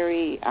very,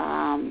 very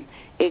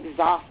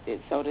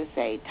exhausted, so to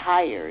say,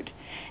 tired.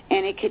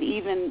 And it could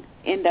even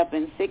end up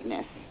in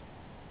sickness.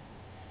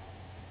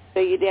 So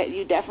you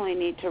definitely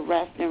need to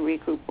rest and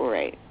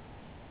recuperate,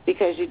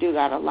 because you do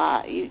got a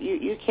lot.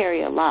 You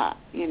carry a lot.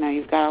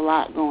 You've got a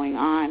lot going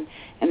on,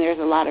 and there's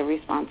a lot of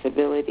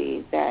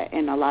responsibility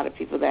and a lot of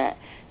people that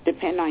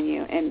depend on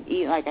you. And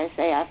like I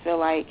say, I feel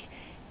like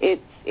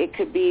it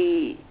could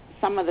be,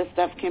 some of the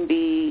stuff can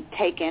be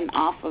taken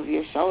off of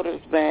your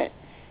shoulders, but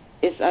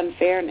it's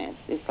unfairness.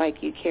 It's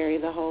like you carry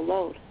the whole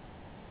load.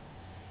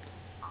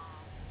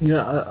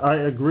 Yeah, I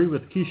agree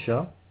with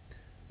Kisha.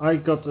 I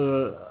got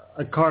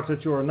a card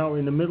that you are now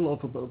in the middle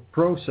of a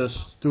process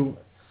to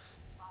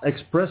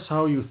express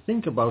how you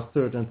think about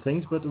certain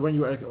things, but when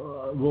you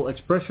will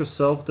express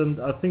yourself, then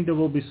I think there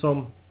will be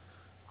some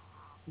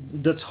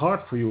that's hard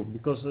for you,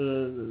 because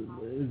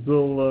it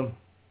will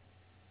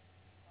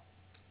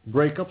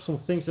break up some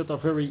things that are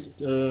very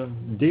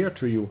dear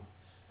to you.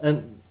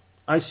 And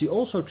I see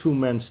also two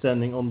men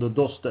standing on the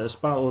dos de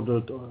espada,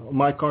 or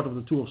my card of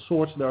the Two of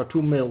Swords. There are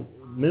two male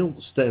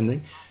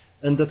standing,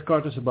 and that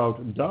card is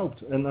about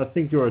doubt. And I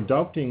think you are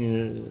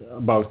doubting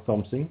about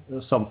something,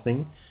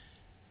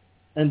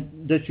 and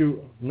that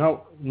you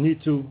now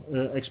need to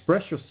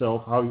express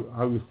yourself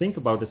how you think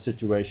about the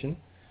situation,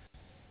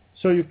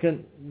 so you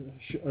can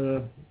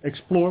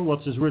explore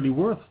what is really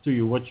worth to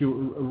you, what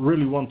you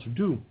really want to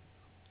do.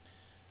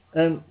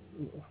 And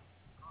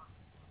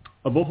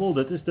above all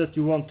that is that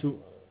you want to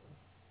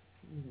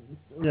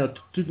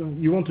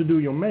do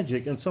your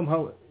magic, and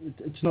somehow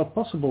it's not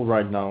possible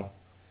right now.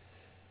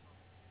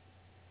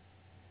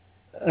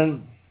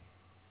 And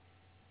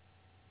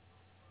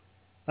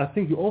I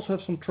think you also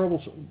have some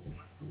troubles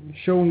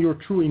showing your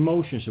true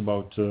emotions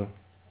about the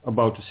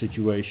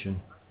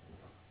situation.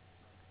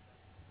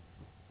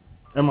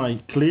 Am I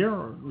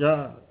clear?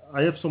 Yeah,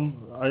 I have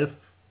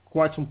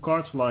quite some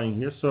cards lying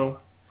here, so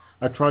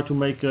I try to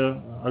make a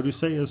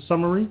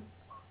summary.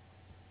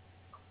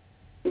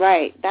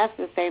 Right. That's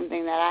the same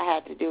thing that I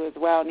had to do as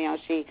well,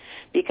 Neoshi,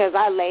 because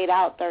I laid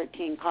out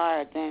 13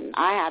 cards, and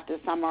I have to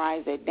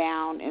summarize it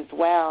down as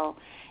well.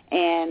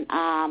 And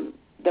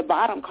the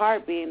bottom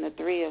card being the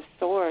Three of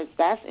Swords,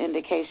 that's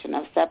indication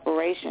of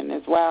separation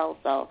as well.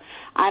 So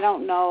I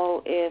don't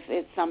know if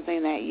it's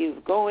something that you're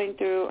going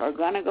through or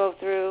going to go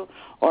through,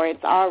 or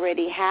it's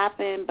already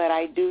happened, but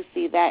I do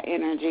see that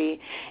energy,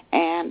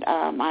 and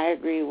I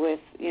agree with,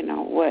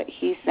 what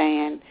he's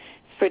saying. It's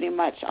pretty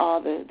much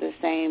all the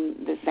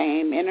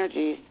same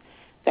energies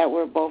that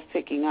we're both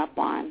picking up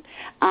on.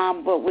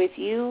 But with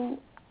you,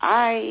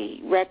 I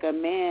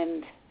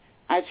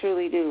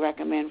truly do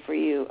recommend for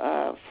you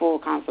a full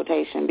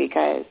consultation,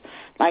 because,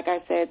 like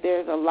I said,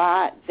 there's a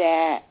lot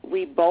that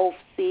we both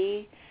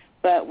see,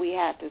 but we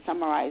have to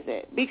summarize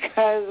it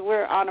because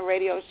we're on a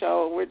radio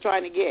show. We're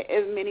trying to get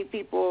as many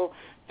people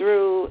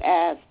through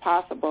as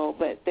possible,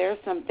 but there's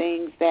some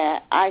things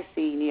that I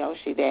see,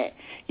 Neoshi, that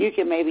you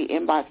can maybe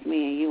inbox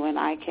me, and you and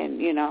I can,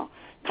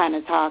 kind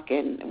of talk,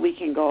 and we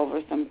can go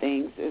over some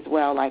things as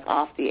well, like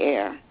off the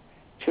air,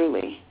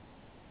 truly.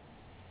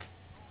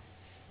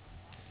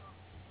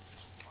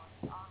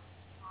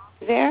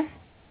 There?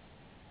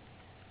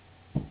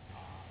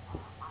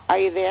 Are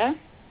you there?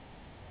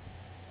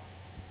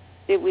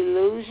 Did we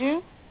lose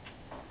you?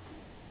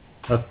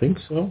 I think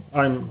so.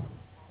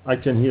 I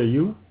can hear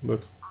you,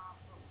 but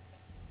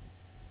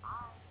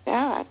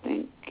yeah,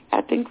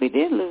 I think we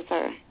did lose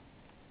her.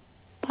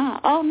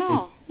 Huh. Oh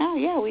no,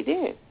 yeah, we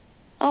did.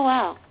 Oh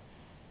wow.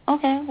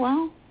 Okay,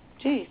 well,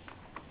 geez.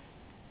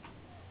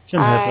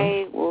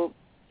 I will be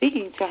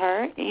speaking to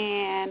her,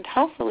 and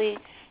hopefully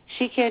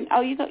she can.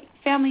 Oh,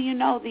 family,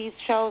 these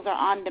shows are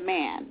on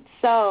demand.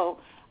 So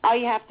all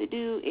you have to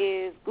do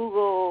is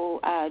Google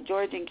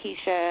George and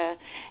Kisha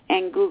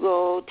and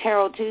Google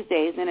Tarot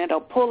Tuesdays, and it'll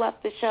pull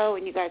up the show,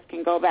 and you guys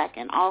can go back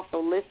and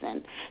also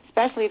listen.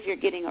 Especially if you're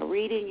getting a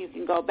reading, you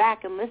can go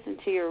back and listen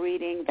to your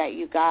reading that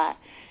you got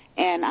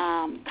and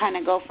kind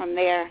of go from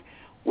there.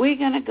 We're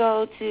going to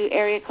go to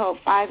area code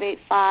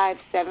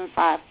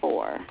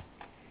 585754.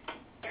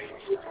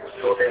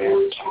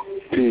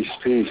 Peace.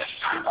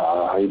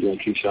 How you doing,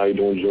 Kisha? How you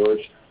doing,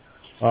 George?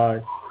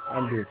 Hi,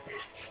 I'm good.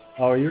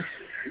 How are you?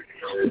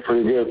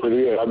 Pretty good.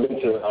 I've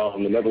been to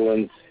the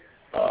Netherlands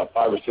 5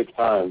 or 6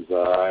 times.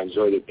 I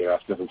enjoyed it there. I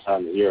spent some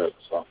time in Europe,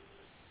 so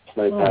it's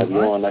nice to have you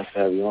on. Nice to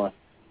have you on.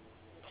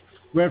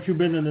 Where have you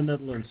been in the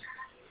Netherlands?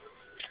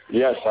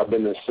 Yes, I've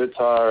been to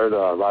Sittard,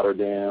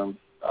 Rotterdam,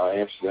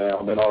 Amsterdam.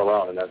 I've been all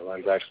around the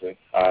Netherlands, actually.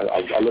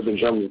 I lived in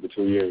Germany for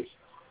 2 years.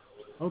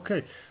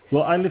 Okay.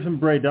 Well, I live in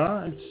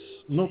Breda. It's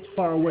not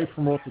far away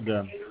from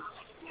Rotterdam.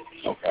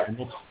 Okay.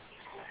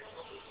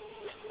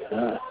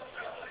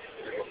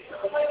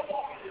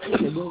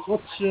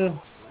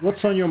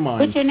 What's on your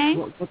mind? What's your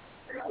name?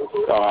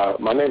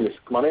 My name is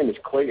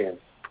Clayton,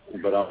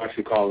 but I'm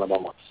actually calling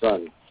about my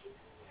son.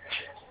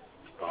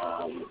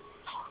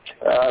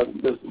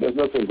 There's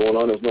nothing going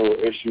on. There's no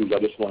issues. I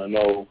just want to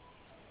know.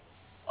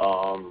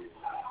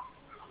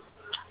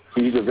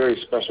 He's a very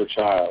special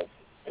child,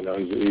 you know.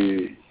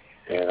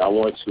 And I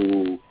want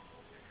to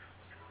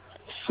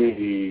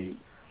see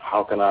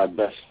how can I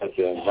best set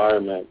the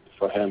environment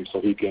for him so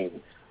he can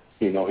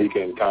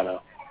kind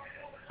of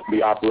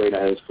be operating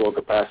at his full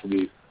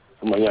capacity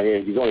from a young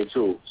age. He's only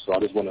 2, so I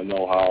just want to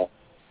know how.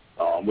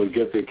 With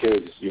gifted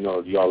kids, you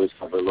always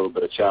have a little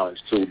bit of challenge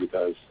too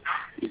because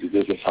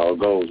this is how it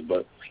goes.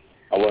 But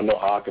I want to know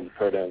how I can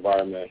prepare the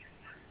environment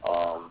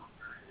so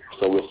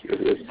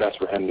it's best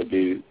for him to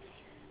be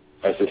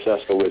as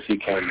successful as he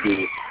can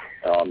be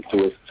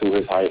to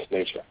his highest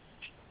nature.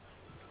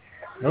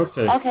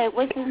 Okay. Okay,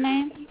 what's his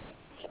name?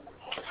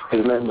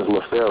 His name is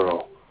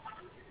Lucero.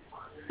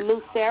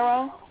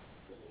 Lucero?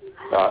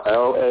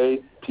 Lapharaoh,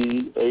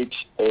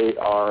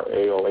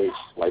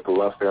 like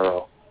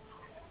Lucero.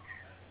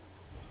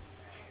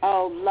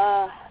 Oh,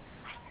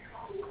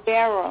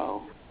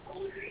 Lucero.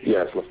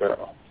 Yes,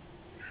 Lucero.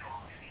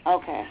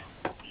 Okay.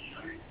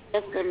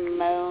 Just a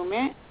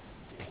moment.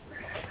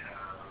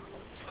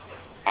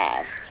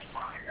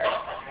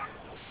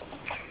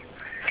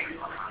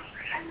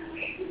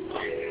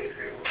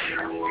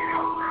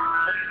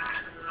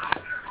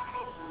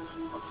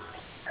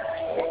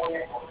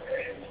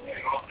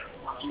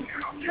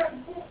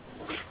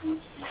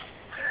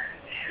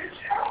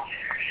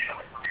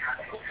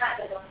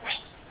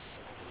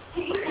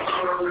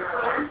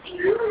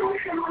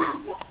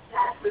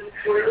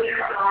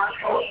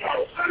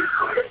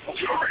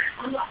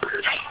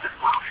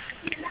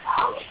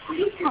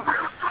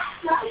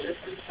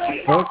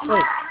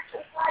 Okay.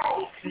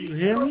 Can you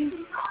hear me?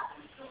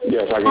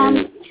 Yes, I can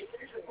hear you.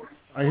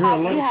 I hear a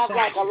lot you of have sound.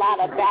 like a lot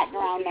of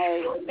background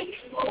noise.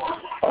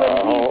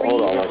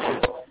 Hold on one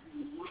second.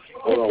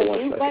 Hold on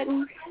one second.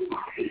 Button?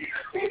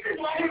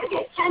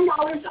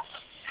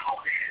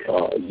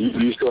 Do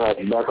you still have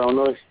background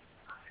noise?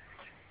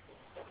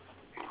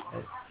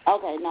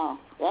 Okay, no.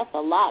 That's a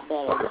lot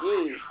better. Okay.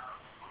 Jeez.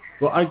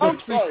 Well, I got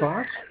Okay. 3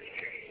 cards.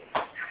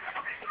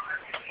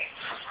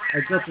 I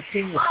got the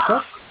King of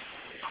Cups.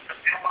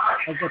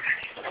 I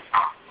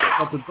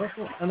got the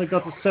Devil, and I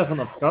got the 7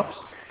 of Cups.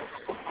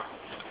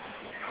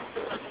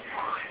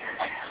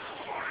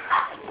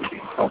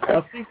 Okay.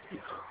 I think,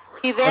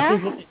 You there?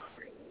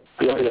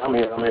 Yeah, I'm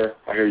here.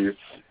 I hear you.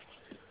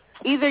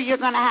 Either you're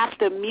going to have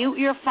to mute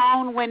your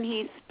phone when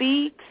he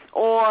speaks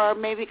or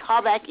maybe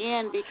call back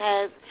in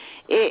because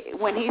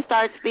when he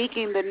starts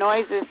speaking, the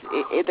noises,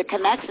 the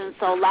connection's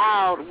so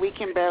loud, we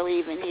can barely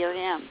even hear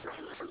him.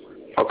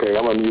 Okay,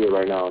 I'm on mute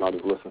right now, and I'll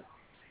just listen.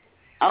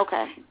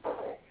 Okay.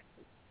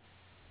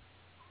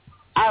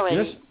 All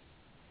right. Yes?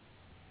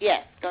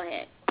 Yes, go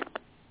ahead.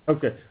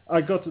 Okay,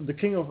 I got the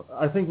King of.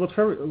 I think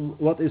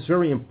what is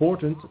very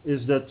important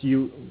is that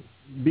you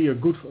be a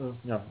good,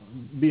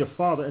 be a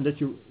father, and that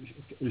you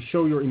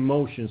show your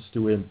emotions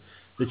to him.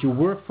 That you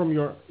work from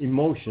your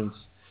emotions,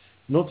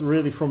 not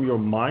really from your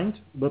mind,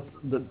 but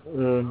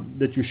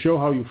that you show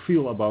how you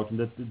feel about him.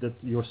 That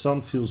your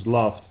son feels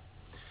loved.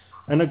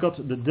 And I got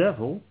the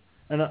Devil,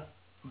 and I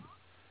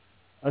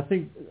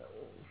think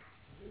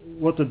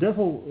what the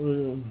Devil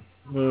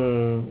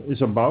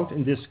is about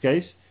in this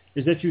case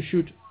is that you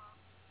should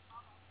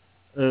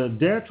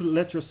dare to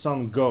let your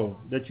son go,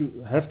 that you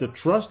have the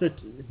trust that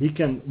he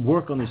can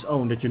work on his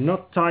own, that you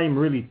not tie him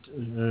really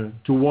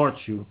towards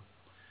you.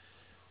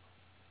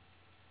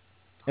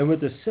 And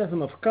with the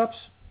 7 of Cups,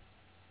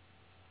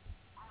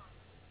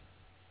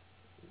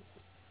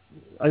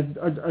 I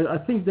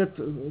think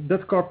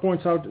that card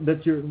points out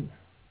that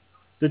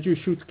you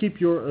should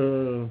keep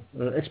your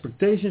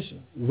expectations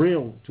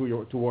real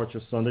towards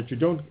your son, that you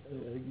don't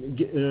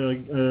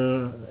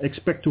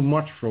expect too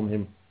much from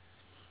him.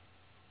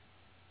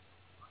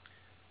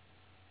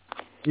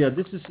 Yeah,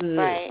 this is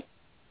a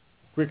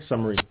quick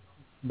summary.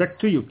 Back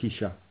to you,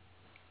 Kisha.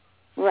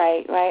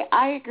 Right.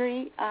 I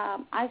agree.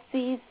 I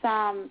see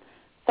some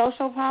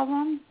social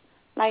problems,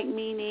 like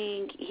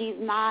meaning he's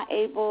not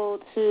able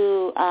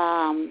to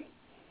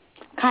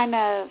kind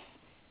of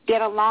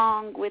get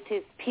along with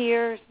his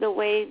peers the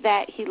way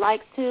that he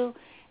likes to.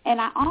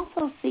 And I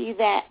also see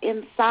that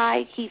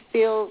inside he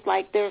feels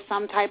like there's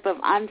some type of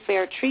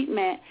unfair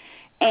treatment.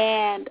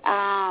 And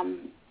I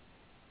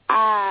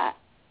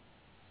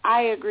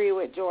agree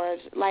with George.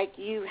 Like,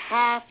 you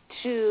have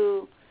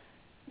to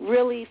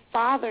really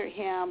father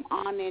him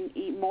on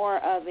more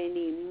of an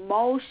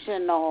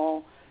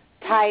emotional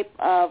type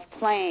of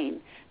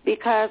plane,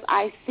 because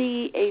I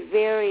see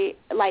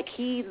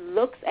he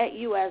looks at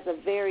you as a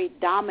very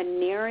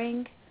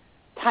domineering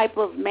type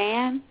of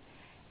man.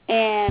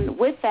 And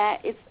with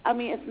that, it's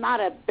not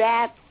a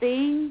bad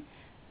thing,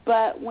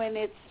 but when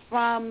it's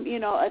from,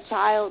 a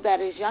child that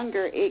is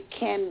younger, it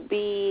can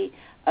be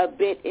a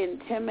bit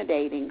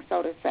intimidating,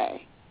 so to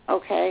say,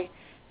 okay?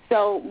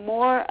 So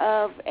more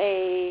of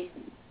a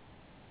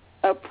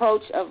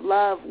approach of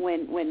love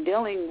when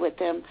dealing with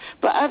them.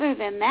 But other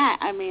than that,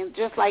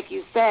 just like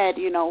you said,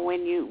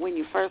 when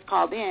you first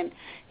called in,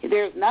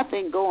 there's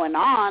nothing going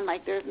on,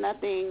 like there's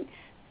nothing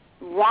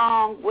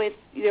wrong with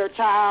your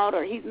child,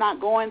 or he's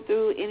not going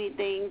through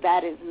anything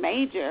that is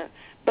major.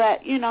 But,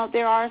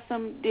 there are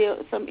some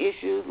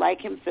issues,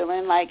 like him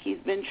feeling like he's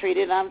been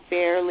treated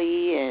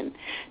unfairly and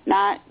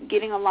not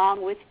getting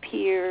along with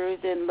peers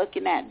and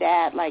looking at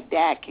dad like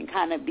dad can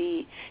kind of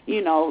be,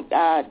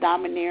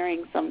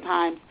 domineering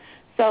sometimes.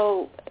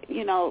 So,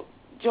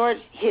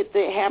 George hit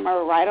the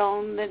hammer right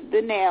on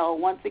the nail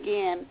once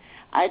again.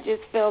 I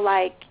just feel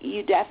like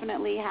you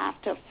definitely have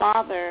to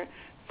father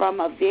from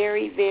a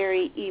very,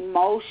 very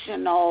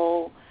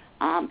emotional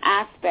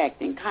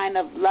aspect and kind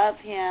of love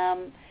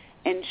him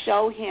and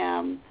show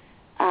him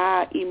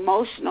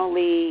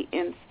emotionally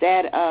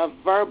instead of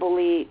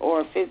verbally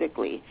or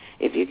physically,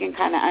 if you can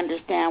kind of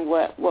understand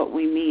what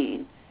we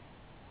mean.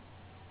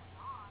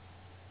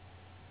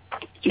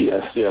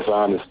 Yes,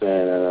 I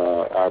understand, and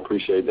I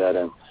appreciate that,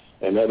 and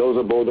those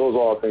are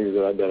all things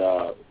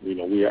that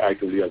we are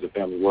actively as a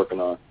family working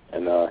on,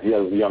 and he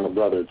has a younger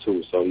brother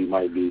too, so he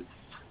might be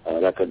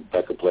that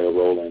could play a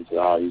role into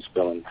how he's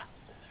feeling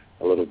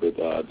a little bit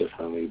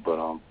differently,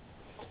 but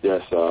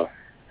yes, I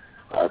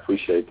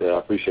appreciate that. I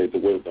appreciate the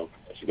wisdom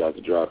that you guys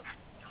have dropped,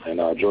 and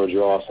George,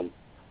 you're awesome.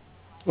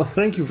 Well,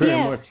 thank you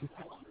very much.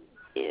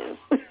 Yes.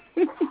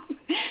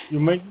 You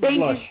make me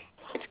blush.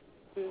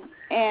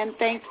 And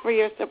thanks for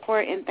your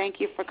support, and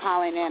thank you for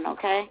calling in,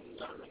 okay?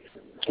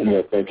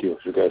 Yeah, thank you.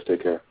 You guys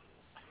take care.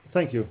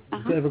 Thank you.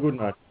 Have a good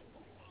night.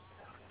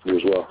 You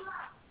as well.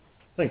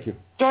 Thank you.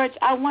 George,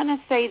 I want to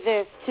say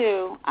this,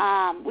 too.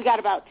 We got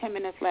about 10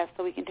 minutes left,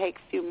 so we can take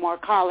a few more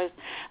callers.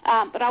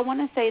 But I want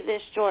to say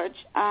this, George.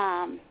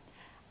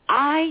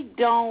 I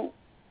don't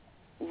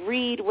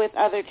read with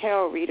other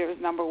tarot readers,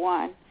 number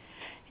one,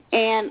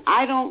 and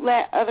I don't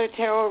let other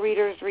tarot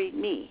readers read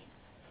me.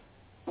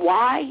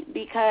 Why?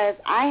 Because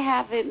I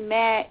haven't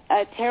met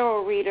a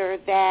tarot reader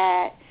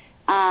that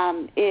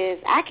is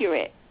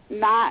accurate,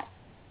 not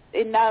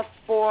enough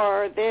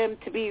for them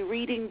to be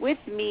reading with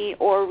me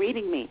or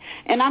reading me.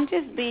 And I'm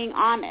just being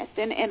honest,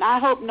 and I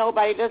hope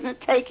nobody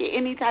doesn't take it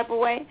any type of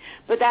way,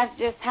 but that's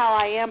just how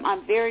I am.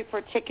 I'm very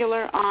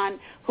particular on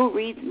who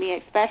reads me,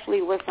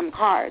 especially with some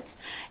cards.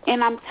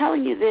 And I'm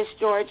telling you this,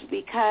 George,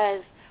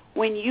 because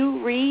when you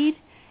read,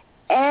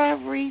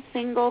 every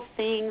single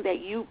thing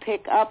that you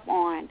pick up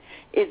on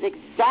is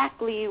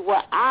exactly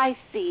what I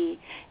see,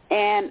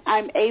 and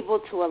I'm able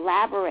to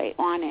elaborate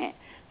on it.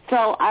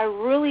 So I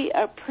really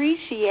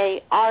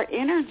appreciate our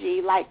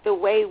energy, like the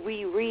way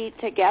we read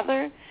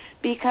together,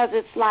 because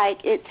it's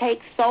like it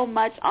takes so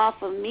much off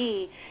of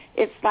me.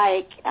 It's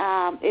like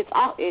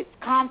it's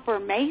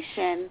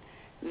confirmation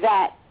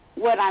that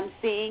what I'm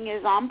seeing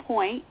is on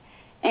point,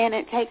 and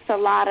it takes a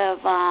lot of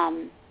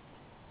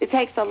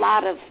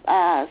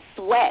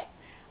sweat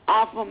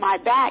off of my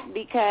back,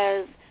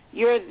 because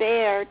you're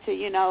there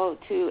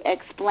to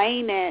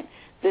explain it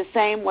the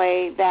same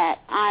way that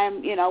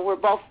we're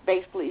both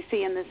basically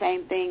seeing the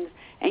same things,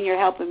 and you're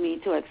helping me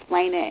to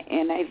explain it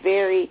in a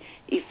very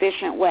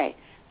efficient way.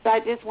 So I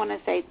just want to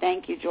say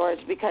thank you, George,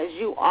 because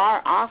you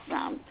are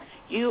awesome.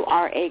 You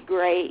are a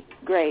great,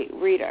 great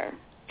reader,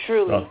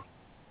 truly.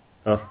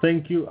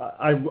 Thank you.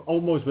 I'm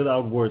almost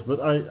without words, but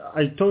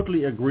I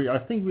totally agree. I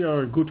think we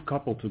are a good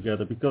couple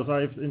together, because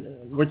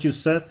what you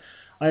said,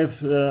 I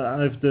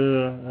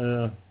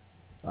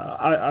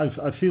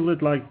feel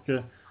it like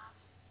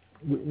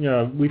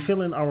we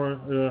fill in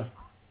our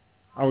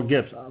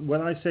gaps.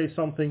 When I say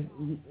something,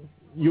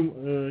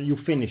 you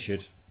finish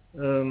it.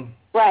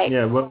 Right.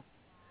 Yeah. Well,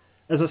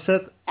 as I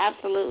said.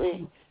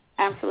 Absolutely.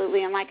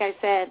 And like I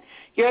said,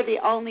 you're the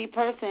only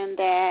person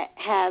that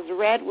has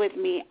read with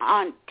me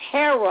on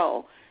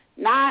tarot.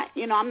 Not,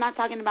 I'm not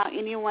talking about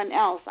anyone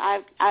else.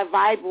 I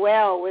vibe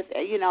well with,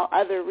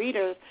 other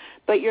readers,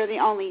 but you're the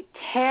only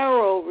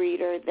tarot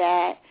reader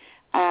that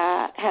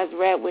has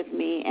read with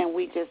me, and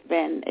we just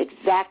been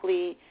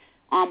exactly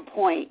on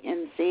point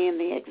and seeing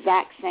the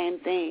exact same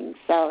thing.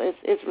 So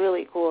it's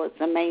really cool.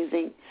 It's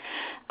amazing.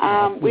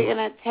 We're going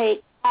to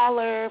take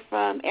caller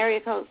from area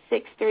code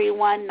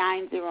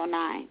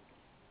 631909.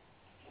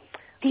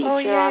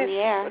 Teacher on the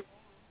air.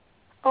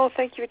 Oh,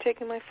 thank you for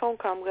taking my phone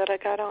call. I'm glad I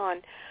got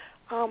on.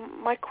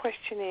 My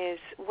question is,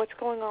 what's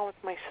going on with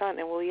my son,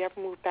 and will he ever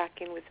move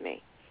back in with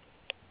me?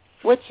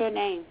 What's your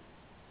name?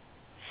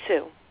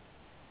 Sue.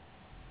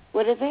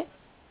 What is it?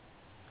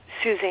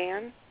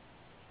 Suzanne.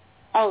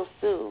 Oh,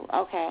 Sue.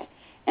 Okay.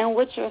 And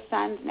what's your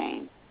son's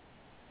name?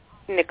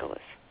 Nicholas.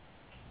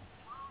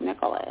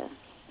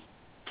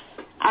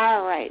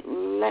 All right.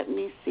 Let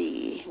me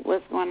see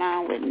what's going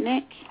on with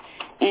Nick.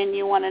 And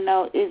you want to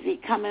know, is he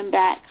coming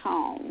back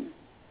home?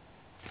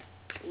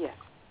 Yes.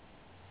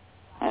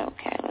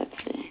 Okay, let's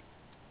see.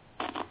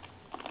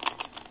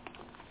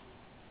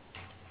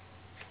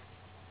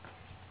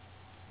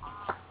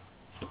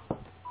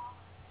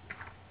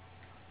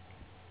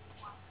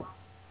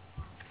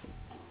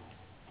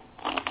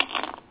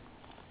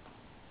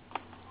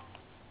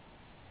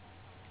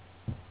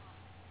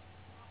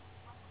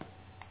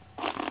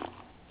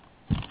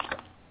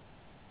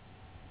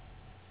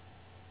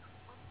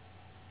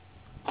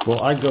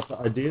 Well, I got the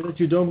idea that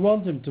you don't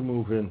want him to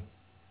move in.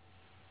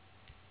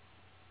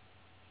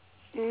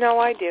 No,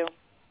 I do.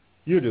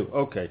 You do?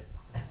 Okay.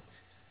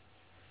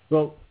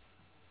 Well,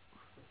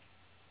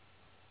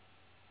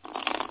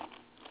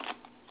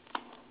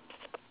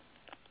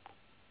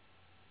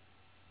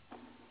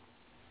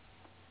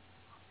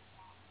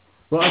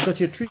 I got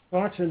your 3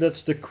 cards, and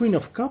that's the Queen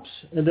of Cups,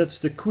 and that's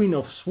the Queen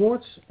of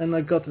Swords, and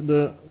I got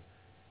the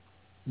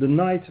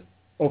Knight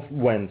of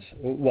Wands.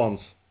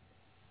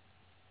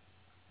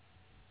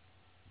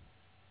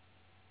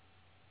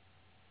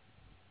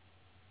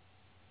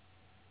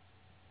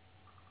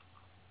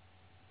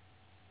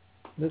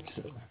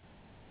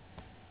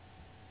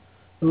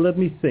 Let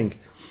me think.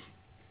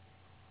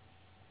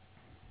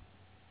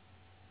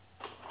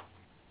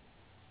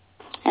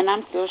 And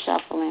I'm still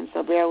shuffling,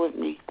 so bear with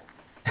me.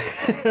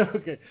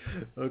 Okay.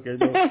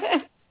 No.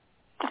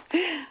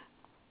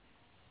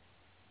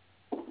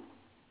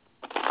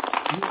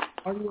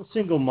 Are you a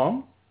single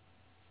mom?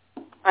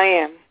 I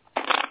am.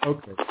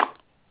 Okay.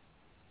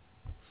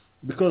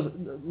 Because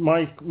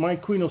my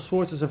Queen of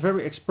Swords is a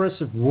very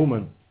expressive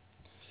woman.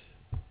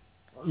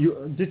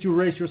 Did you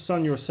raise your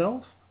son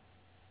yourself?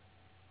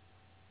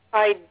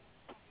 I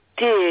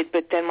did,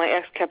 but then my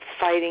ex kept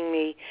fighting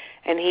me,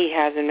 and he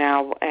has him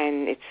now,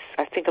 and it's,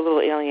 I think, a little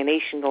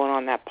alienation going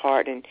on that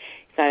part, and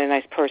he's not a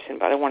nice person,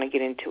 but I don't want to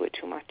get into it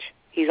too much.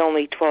 He's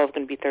only 12,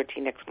 going to be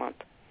 13 next month.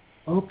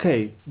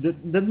 Okay,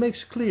 that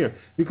makes clear,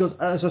 because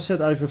as I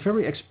said, I have a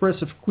very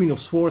expressive Queen of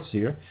Swords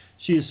here.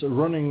 She is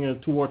running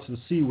towards the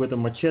sea with a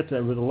machete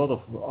and with a lot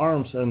of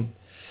arms, and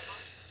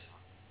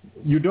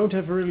you don't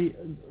have really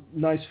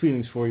nice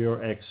feelings for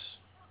your ex.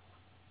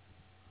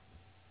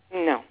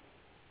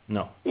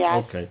 No. Yeah.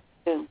 Okay.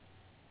 I do.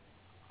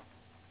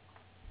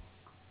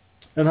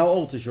 And how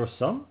old is your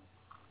son?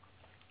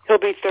 He'll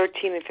be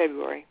 13 in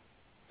February.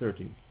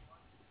 13.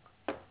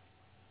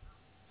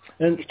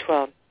 And he's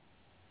 12.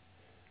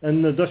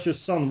 And does your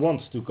son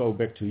want to go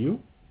back to you?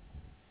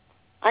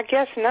 I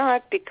guess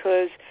not,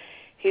 because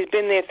he's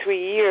been there 3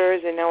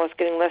 years, and now it's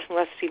getting less and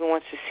less he even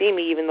wants to see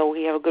me, even though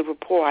we have a good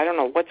rapport. I don't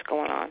know what's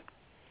going on.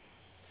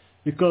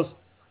 Because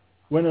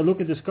when I look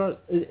at this card,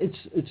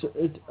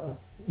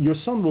 your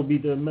son will be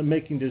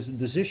making this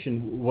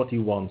decision what he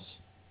wants,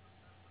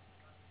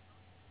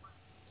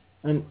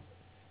 and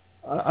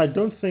I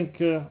don't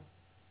think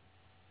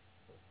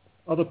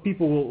other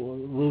people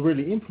will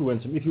really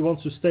influence him. If he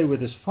wants to stay with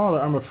his father,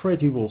 I'm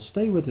afraid he will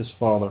stay with his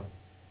father.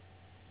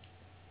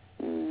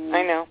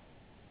 I know.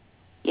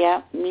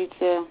 Yeah, me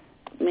too.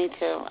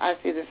 I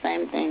see the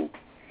same thing.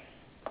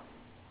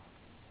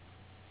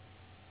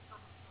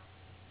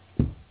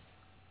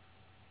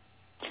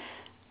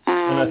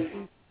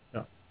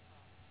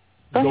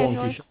 Go on,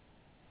 Kisha.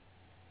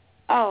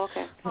 Oh,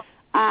 okay.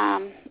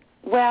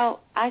 Well,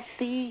 I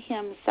see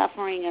him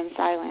suffering in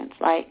silence,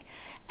 like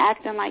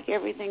acting like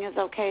everything is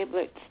okay,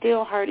 but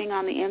still hurting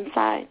on the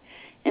inside.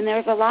 And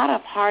there's a lot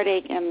of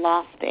heartache and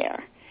loss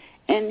there.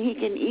 And he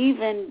can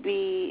even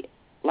be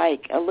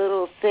like a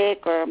little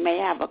sick or may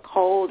have a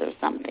cold or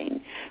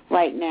something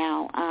right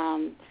now.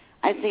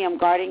 I see him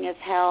guarding his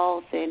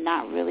health and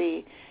not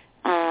really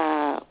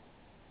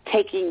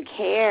taking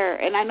care.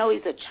 And I know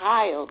he's a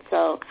child,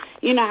 so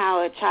you know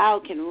how a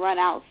child can run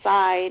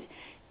outside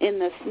in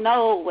the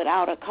snow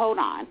without a coat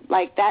on,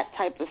 like that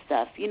type of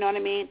stuff. You know what I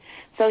mean?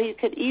 So he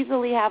could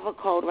easily have a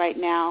cold right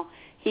now.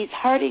 He's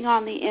hurting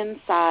on the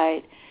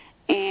inside,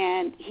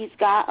 and he's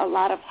got a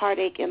lot of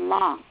heartache and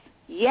loss.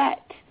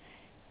 Yet,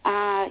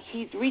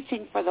 he's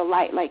reaching for the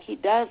light. Like, he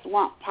does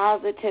want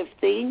positive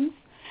things.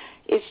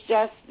 It's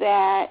just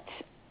that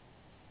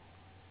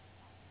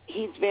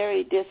he's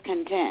very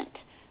discontent.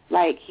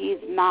 Like, he's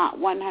not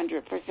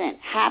 100%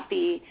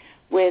 happy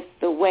with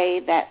the way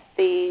that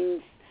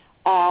things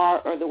are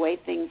or the way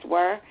things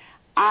were.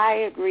 I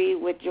agree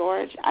with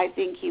George. I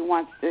think he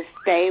wants to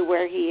stay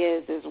where he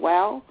is as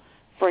well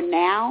for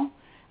now.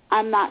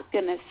 I'm not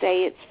going to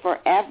say it's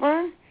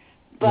forever,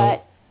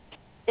 but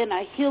in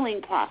a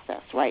healing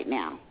process right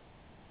now.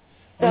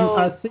 So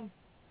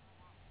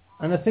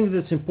and I think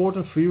it's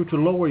important for you to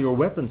lower your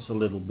weapons a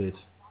little bit.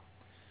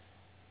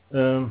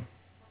 No,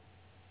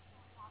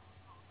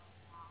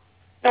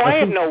 I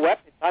have no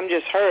weapons. I'm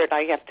just hurt.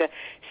 I have to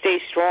stay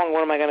strong.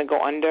 What am I going to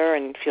go under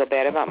and feel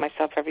bad about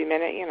myself every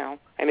minute? You know,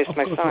 I miss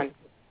my son.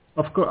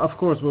 Of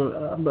course.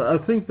 Well, but I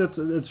think that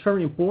it's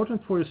very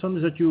important for your son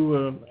is that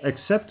you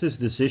accept his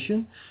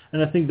decision,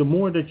 and I think the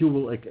more that you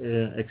will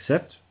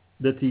accept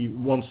that he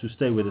wants to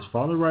stay with his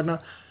father right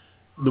now,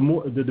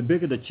 the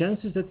bigger the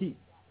chances that he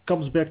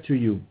comes back to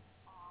you.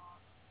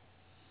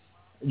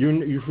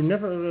 You should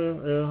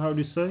never, how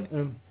do you say?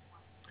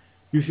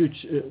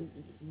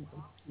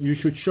 You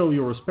should show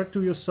your respect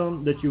to your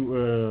son, that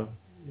you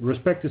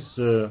respect his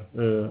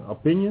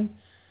opinion,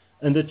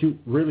 and that you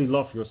really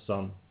love your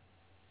son.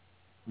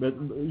 But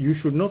you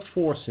should not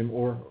force him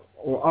or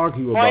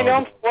argue about it. I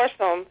don't force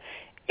him.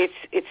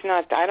 It's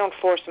not. I don't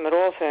force him at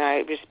all. So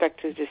I respect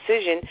his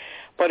decision.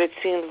 But it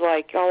seems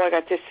like, I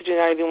got this to do.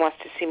 Now he wants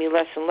to see me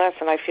less and less,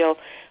 and I feel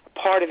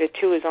part of it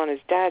too is on his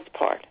dad's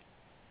part.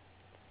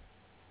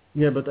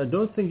 Yeah, but I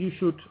don't think you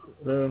should.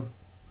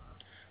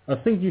 I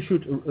think you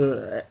should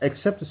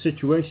accept the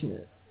situation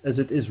as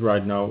it is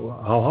right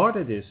now, how hard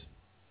it is.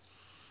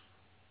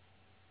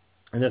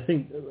 And I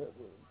think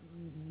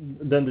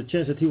then the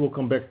chance that he will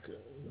come back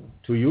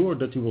to you, or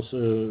that he will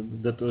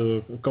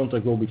that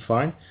contact will be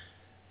fine,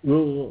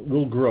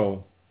 will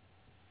grow.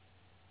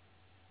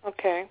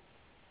 Okay.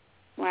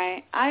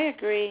 Right. I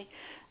agree.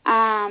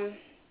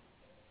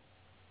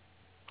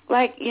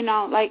 Like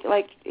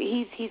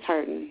he's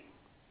hurting.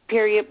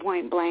 Period.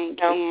 Point blank.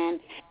 Yep. And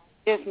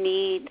just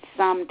needs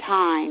some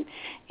time.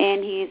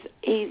 And he's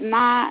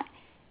not.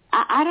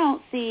 I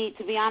don't see,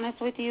 to be honest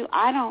with you,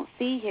 I don't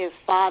see his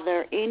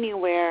father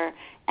anywhere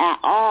at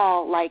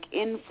all, like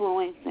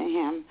influencing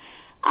him.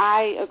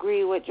 I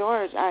agree with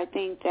George. I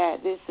think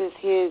that this is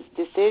his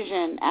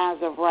decision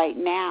as of right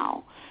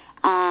now.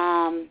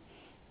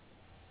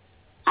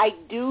 I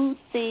do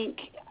think,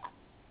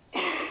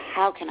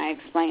 how can I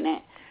explain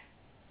it?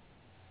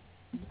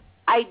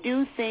 I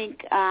do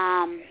think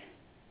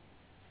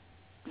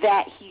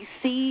that he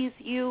sees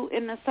you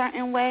in a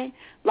certain way.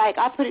 Like,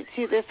 I'll put it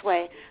to you this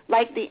way.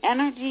 Like, the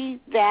energy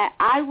that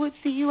I would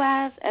see you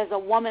as a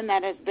woman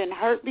that has been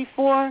hurt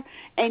before,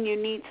 and you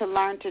need to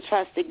learn to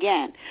trust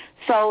again.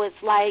 So it's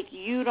like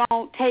you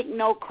don't take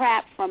no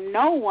crap from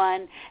no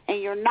one,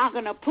 and you're not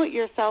going to put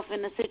yourself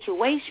in a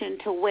situation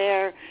to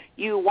where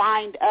you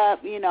wind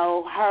up,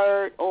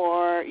 hurt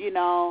or, in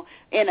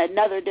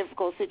another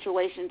difficult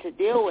situation to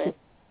deal with.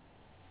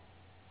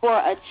 For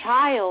a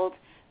child,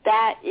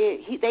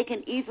 they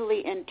can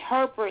easily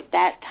interpret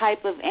that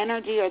type of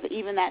energy or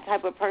even that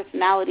type of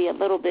personality a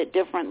little bit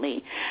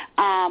differently.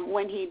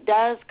 When he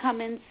does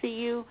come and see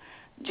you,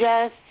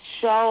 just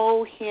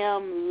show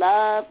him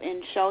love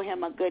and show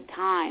him a good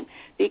time,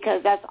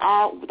 because that's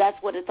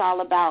what it's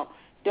all about.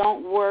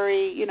 Don't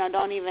worry,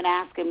 don't even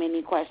ask him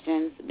any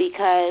questions,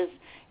 because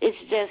it's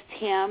just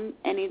him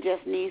and he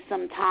just needs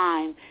some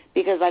time,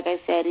 because like I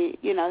said,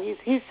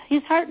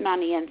 he's hurting on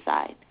the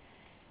inside.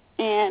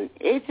 And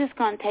it's just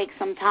going to take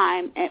some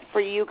time for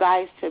you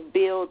guys to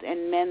build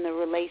and mend the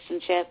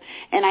relationship.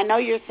 And I know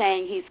you're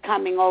saying he's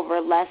coming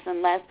over less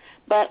and less,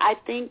 but I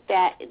think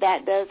that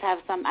does have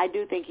I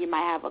do think he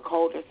might have a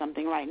cold or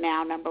something right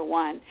now, number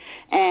one.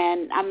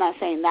 And I'm not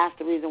saying that's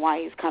the reason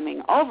why he's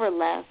coming over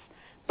less,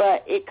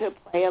 but it could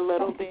play a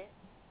little bit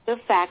the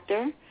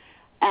factor,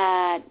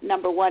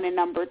 number one. And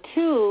number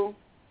two,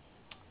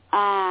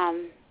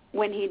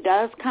 when he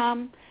does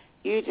come,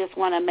 you just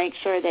want to make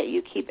sure that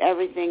you keep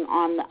everything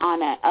on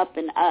an up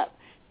and up.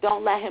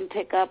 Don't let him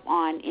pick up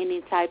on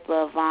any type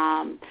of,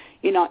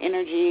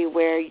 energy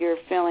where you're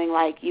feeling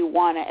like you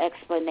want an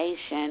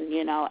explanation,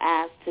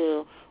 as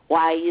to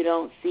why you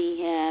don't see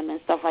him and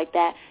stuff like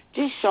that.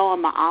 Just show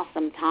him an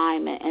awesome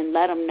time and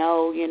let him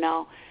know,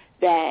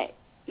 that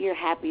you're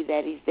happy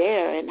that he's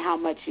there and how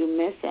much you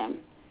miss him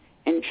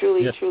and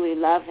truly, truly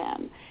love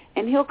him.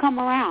 And he'll come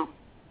around.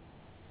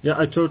 Yeah,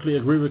 I totally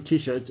agree with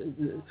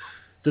Kisha.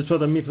 That's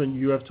what I mean when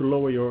you have to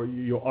lower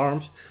your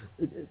arms.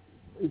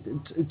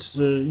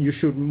 You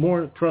should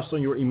more trust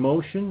on your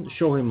emotion,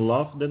 show him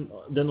love than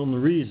on the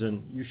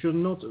reason. You should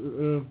not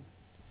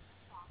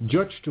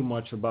judge too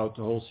much about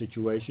the whole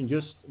situation.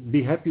 Just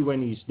be happy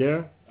when he's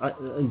there.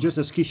 And just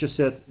as Kisha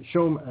said,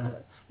 show him,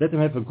 let him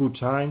have a good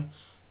time.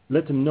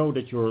 Let him know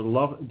that you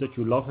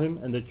love him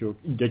and that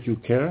you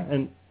care.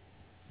 And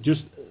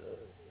just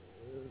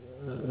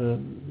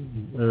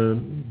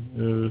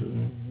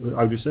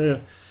how do you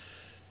say?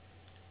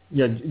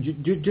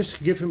 Just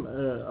give him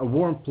a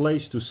warm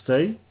place to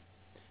stay,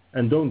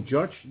 and don't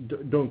judge.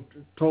 Don't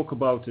talk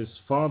about his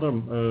father,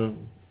 the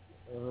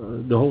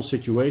whole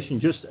situation.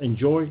 Just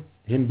enjoy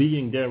him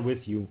being there with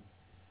you.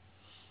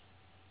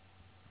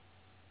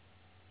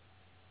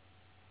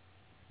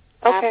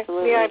 Okay.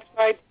 Absolutely. Yeah, I've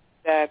tried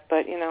that,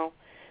 but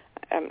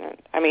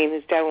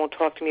his dad won't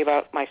talk to me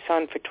about my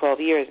son for 12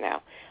 years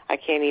now. I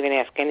can't even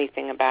ask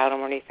anything about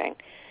him or anything.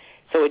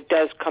 So it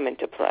does come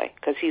into play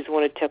because he's the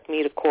one who took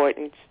me to court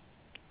and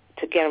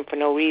to get him for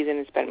no reason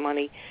and spent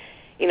money.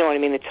 You know what I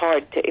mean? It's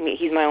hard to. I mean,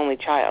 he's my only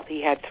child.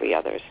 He had 3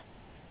 others.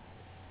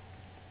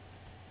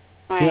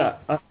 Right. Yeah,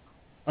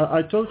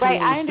 I totally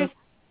I understand.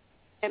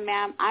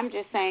 Ma'am. I'm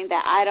just saying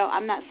that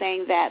I'm not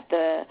saying that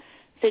the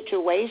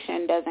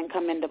situation doesn't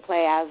come into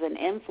play as an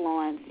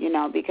influence,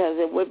 because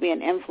it would be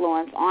an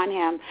influence on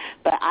him.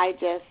 But I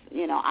just,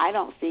 I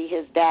don't see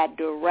his dad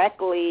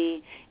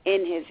directly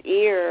in his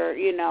ear,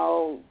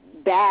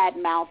 bad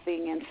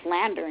mouthing and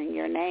slandering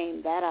your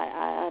name. That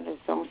I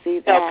just don't see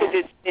that.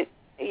 No,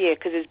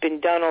 because it's been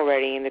done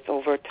already and it's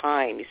over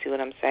time. You see what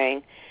I'm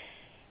saying?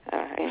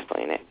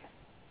 Explain it.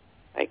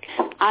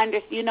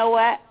 You know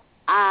what?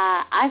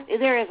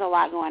 There is a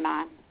lot going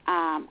on.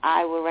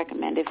 I would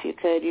recommend if you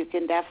could. You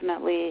can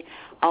definitely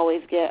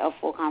always get a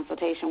full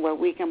consultation where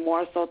we can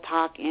more so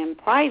talk in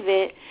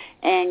private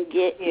and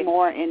get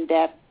more in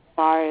depth as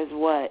far as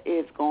what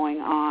is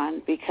going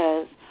on,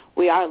 because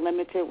we are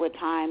limited with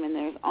time and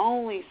there's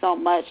only so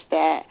much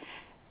that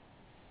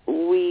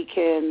we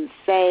can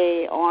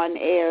say on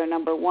air,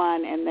 number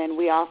one, and then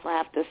we also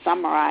have to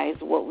summarize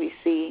what we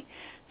see.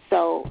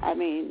 So,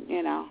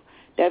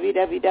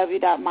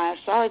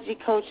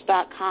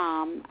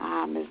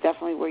 www.myastrologycoach.com is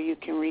definitely where you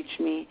can reach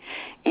me.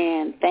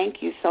 And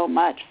thank you so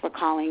much for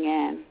calling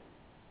in.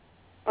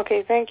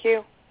 Okay, thank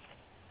you.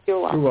 You're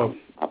welcome. You're welcome.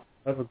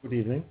 Have a good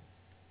evening.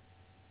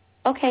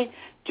 Okay,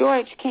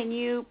 George, can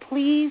you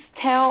please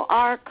tell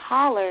our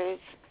callers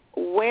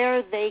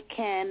where they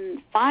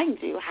can find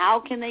you? How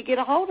can they get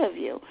a hold of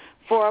you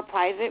for a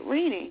private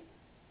reading?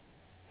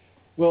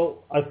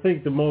 Well, I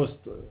think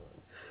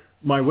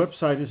my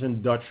website is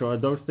in Dutch, so I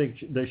don't think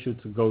they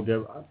should go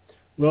there.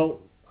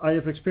 Well, I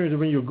have experienced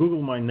when you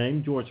Google my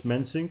name, George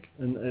MENSINK,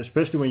 and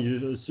especially when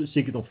you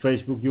seek it on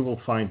Facebook, you will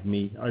find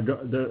me.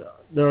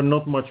 There are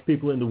not much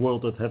people in the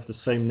world that have the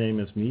same name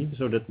as me,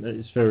 so that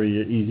is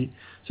very easy.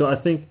 So I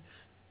think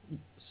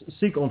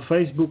seek on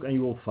Facebook and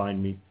you will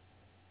find me.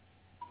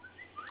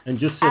 And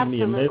just send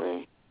me a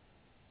mail.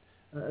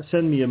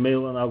 Send me a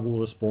mail and I will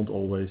respond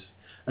always.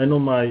 And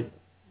on I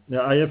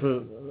have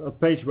a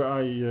page where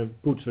I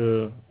put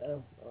a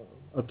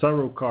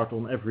tarot card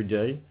on every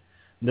day.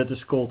 That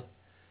is called,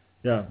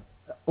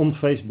 on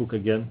Facebook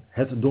again,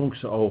 Het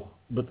Donkse Oog.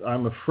 But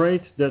I'm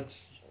afraid that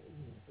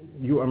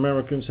you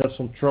Americans have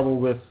some trouble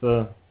with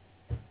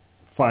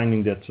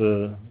finding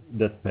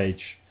that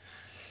page.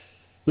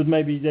 But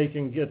maybe they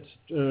can get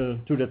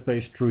to that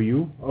page through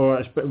you.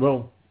 Or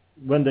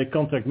when they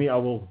contact me, I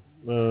will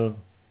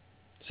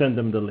send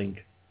them the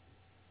link.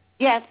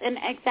 Yes, and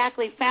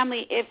exactly.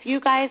 Family, if you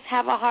guys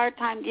have a hard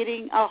time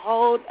getting a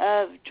hold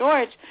of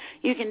George,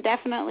 you can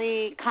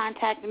definitely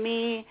contact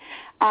me.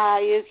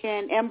 You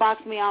can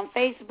inbox me on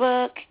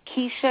Facebook,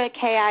 Kisha,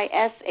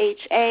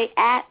 Kisha,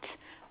 at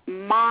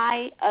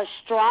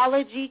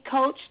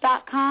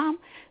myastrologycoach.com.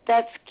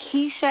 That's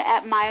Kisha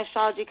at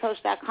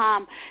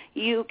myastrologycoach.com.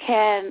 You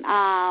can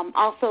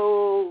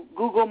also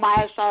Google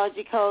My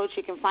Astrology Coach.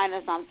 You can find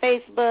us on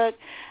Facebook.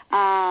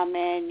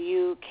 And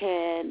you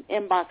can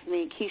inbox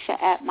me, Kisha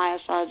at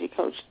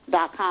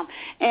myastrologycoach.com.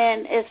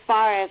 And as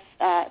far as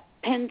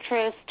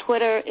Pinterest,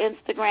 Twitter,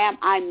 Instagram,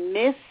 I'm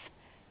Miss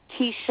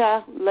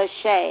Kisha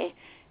Lachey,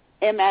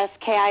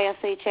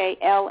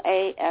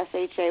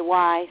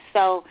 MSKISHALASHAY.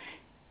 So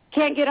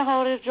can't get a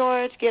hold of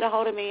George, get a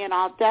hold of me, and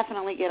I'll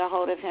definitely get a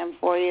hold of him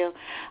for you.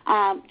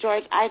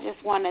 George, I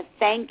just want to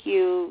thank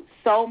you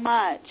so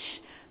much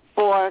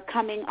for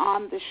coming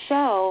on the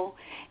show.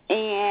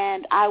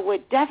 And I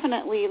would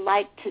definitely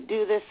like to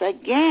do this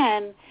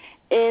again,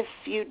 if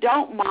you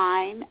don't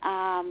mind,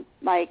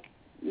 like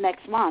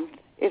next month,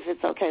 if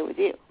it's okay with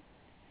you.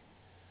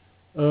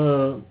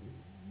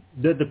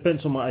 That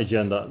depends on my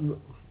agenda.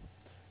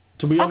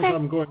 To be honest, Okay.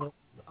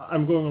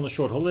 I'm going on a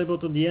short holiday,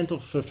 but at the end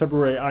of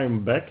February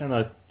I'm back, and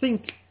I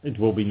think it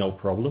will be no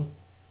problem.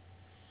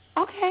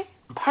 Okay.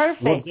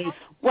 Perfect.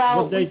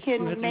 We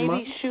can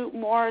maybe shoot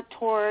more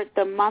toward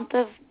the month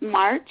of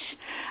March.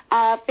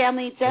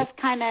 Family, just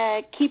kind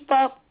of keep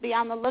up, be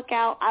on the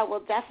lookout. I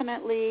will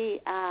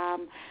definitely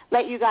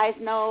let you guys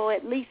know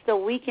at least a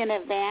week in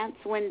advance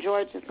when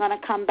George is going to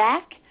come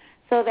back,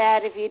 so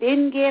that if you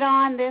didn't get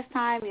on this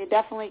time, you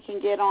definitely can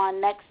get on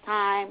next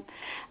time.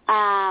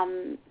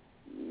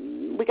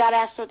 We got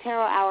Astro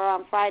Tarot Hour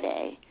on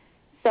Friday,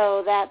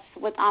 so that's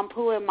with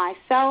Ampu and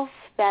myself.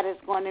 That is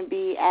going to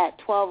be at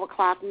 12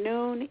 o'clock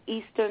noon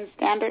Eastern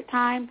Standard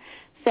Time.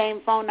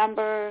 Same phone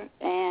number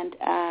and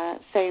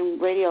same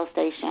radio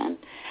station.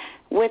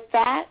 With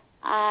that,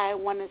 I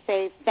want to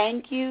say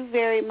thank you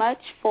very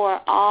much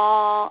for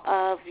all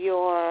of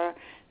your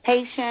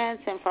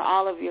patience and for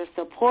all of your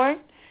support.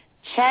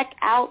 Check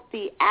out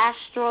the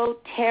Astro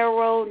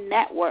Tarot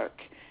Network.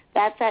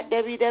 That's at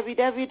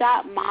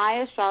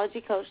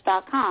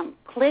www.myastrologycoach.com.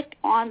 Click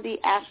on the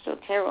Astro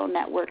Tarot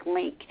Network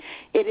link.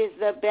 It is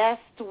the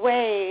best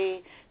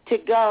way to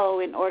go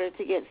in order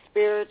to get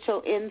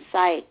spiritual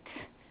insight.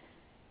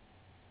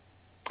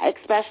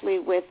 especially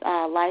with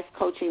life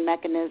coaching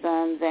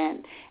mechanisms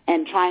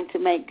and trying to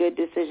make good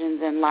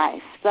decisions in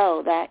life.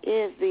 So that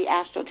is the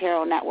Astro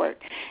Tarot Network.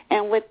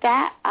 And with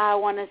that, I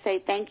want to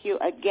say thank you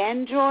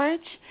again, George,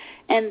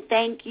 and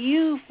thank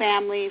you,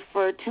 family,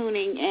 for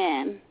tuning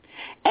in.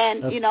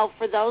 And,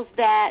 for those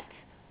that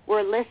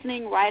were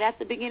listening right at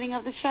the beginning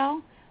of the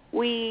show,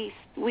 we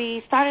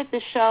started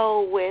the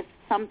show with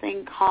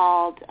something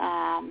called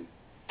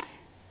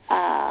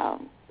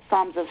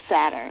Psalms of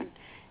Saturn,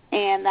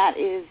 and that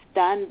is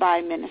done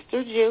by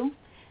Minister Jew.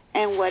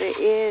 And what it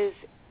is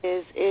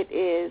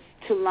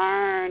to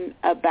learn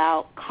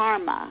about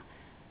karma,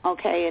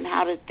 okay, and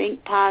how to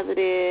think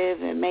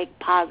positive and make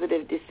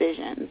positive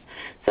decisions.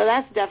 So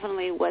that's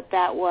definitely what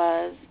that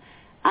was.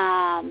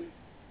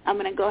 I'm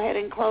going to go ahead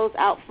and close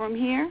out from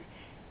here.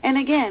 And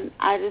again,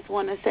 I just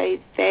want to say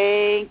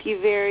thank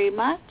you very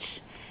much.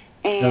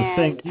 And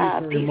thank you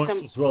very much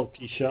as well,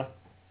 Kisha.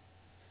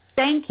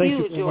 Thank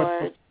you,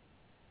 George,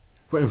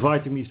 for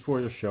inviting me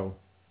for your show.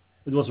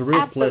 It was a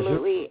real pleasure.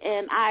 Absolutely,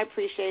 and I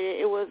appreciate it.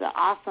 It was an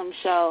awesome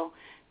show.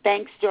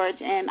 Thanks, George,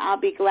 and I'll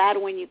be glad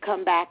when you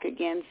come back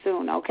again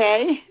soon,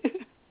 okay?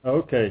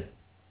 Okay.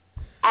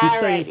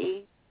 All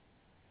righty.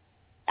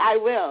 I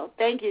will.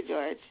 Thank you,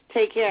 George.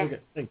 Take care. Okay,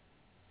 thanks.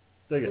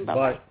 Take it.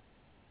 Bye-bye. Bye.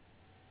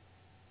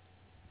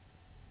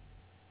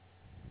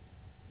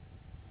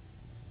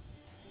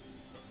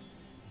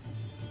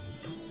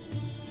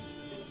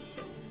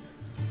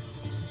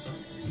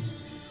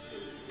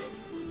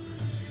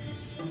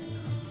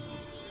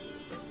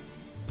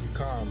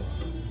 Karma.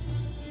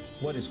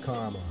 What is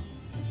karma?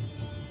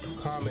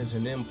 Karma is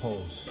an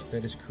impulse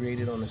that is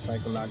created on a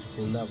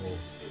psychological level,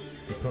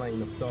 the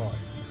plane of thought.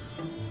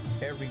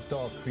 Every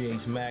thought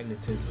creates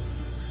magnetism,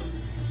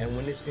 and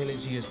when this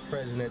energy is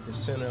present at the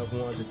center of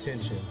one's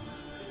attention,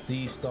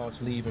 these thoughts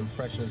leave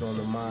impressions on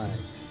the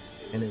mind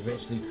and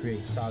eventually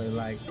create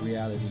solid-like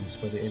realities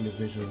for the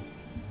individual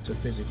to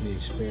physically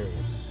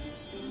experience.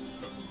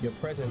 Your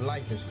present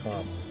life is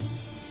karma.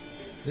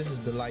 This is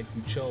the life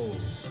you chose,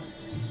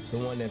 the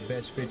one that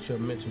best fits your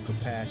mental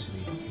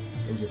capacity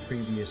in your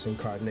previous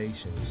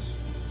incarnations.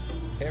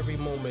 Every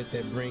moment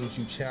that brings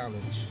you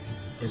challenge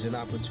is an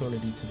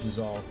opportunity to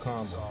dissolve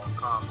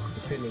karma,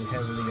 depending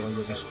heavily on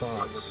your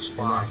response and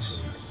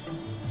actions.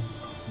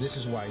 This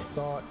is why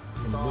thought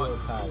and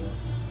willpower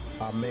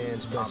are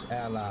man's best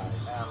allies.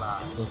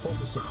 When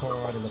focused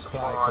upon and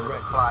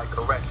applied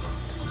correctly,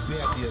 you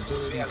have the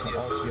ability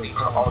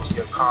to alter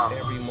your karma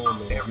every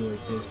moment of your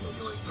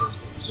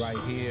existence,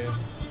 right here,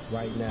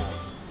 right now.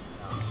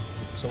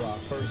 So our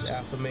first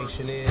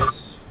affirmation is,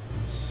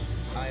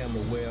 I am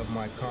aware of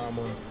my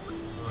karma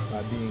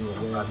by being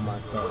aware of my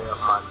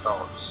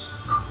thoughts.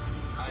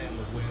 I am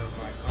aware of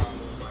my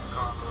karma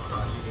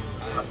by being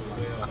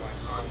aware of my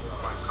karma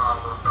by being aware of my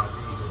karma by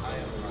being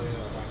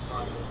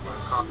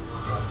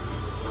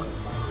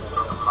aware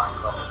of my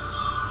thoughts.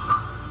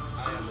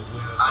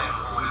 I am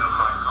aware of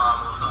my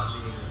karma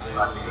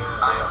by being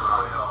aware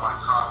of my karma by being aware of my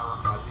thoughts. I am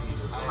aware of my karma by being aware of my karma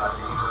by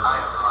being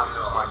aware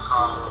of my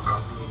karma by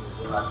being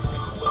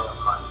aware of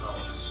my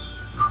thoughts.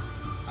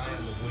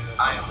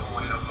 I am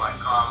aware of my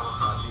karma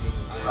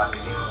by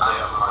being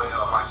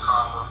aware of my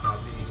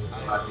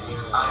karma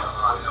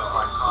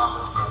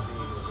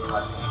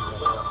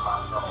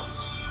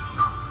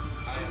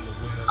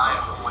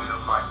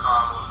by being aware of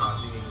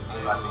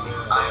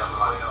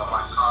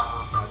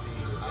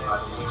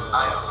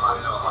my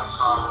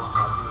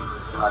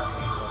karma by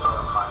being aware of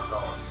my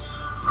thoughts.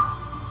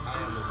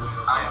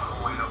 I am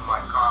aware of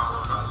my karma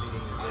by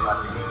being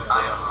aware of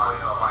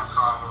my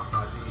karma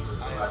by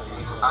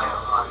being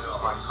aware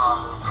of my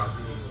karma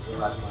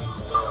by being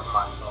aware of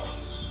my thoughts.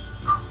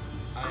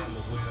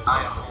 I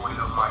am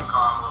aware of my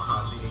karma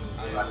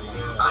by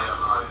being aware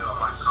of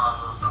my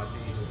karma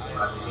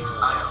by being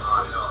aware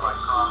of my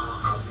karma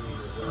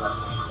by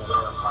being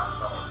aware of my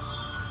thoughts.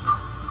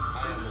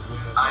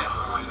 I am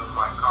aware of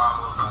my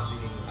karma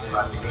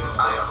by being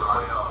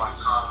aware of my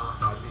karma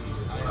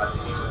by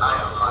being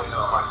aware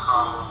of my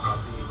karma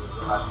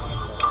by being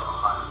aware of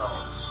my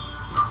thoughts.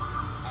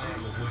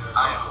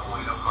 I am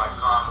aware of my karma by being aware of my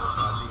karma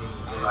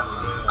by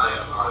being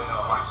aware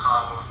of my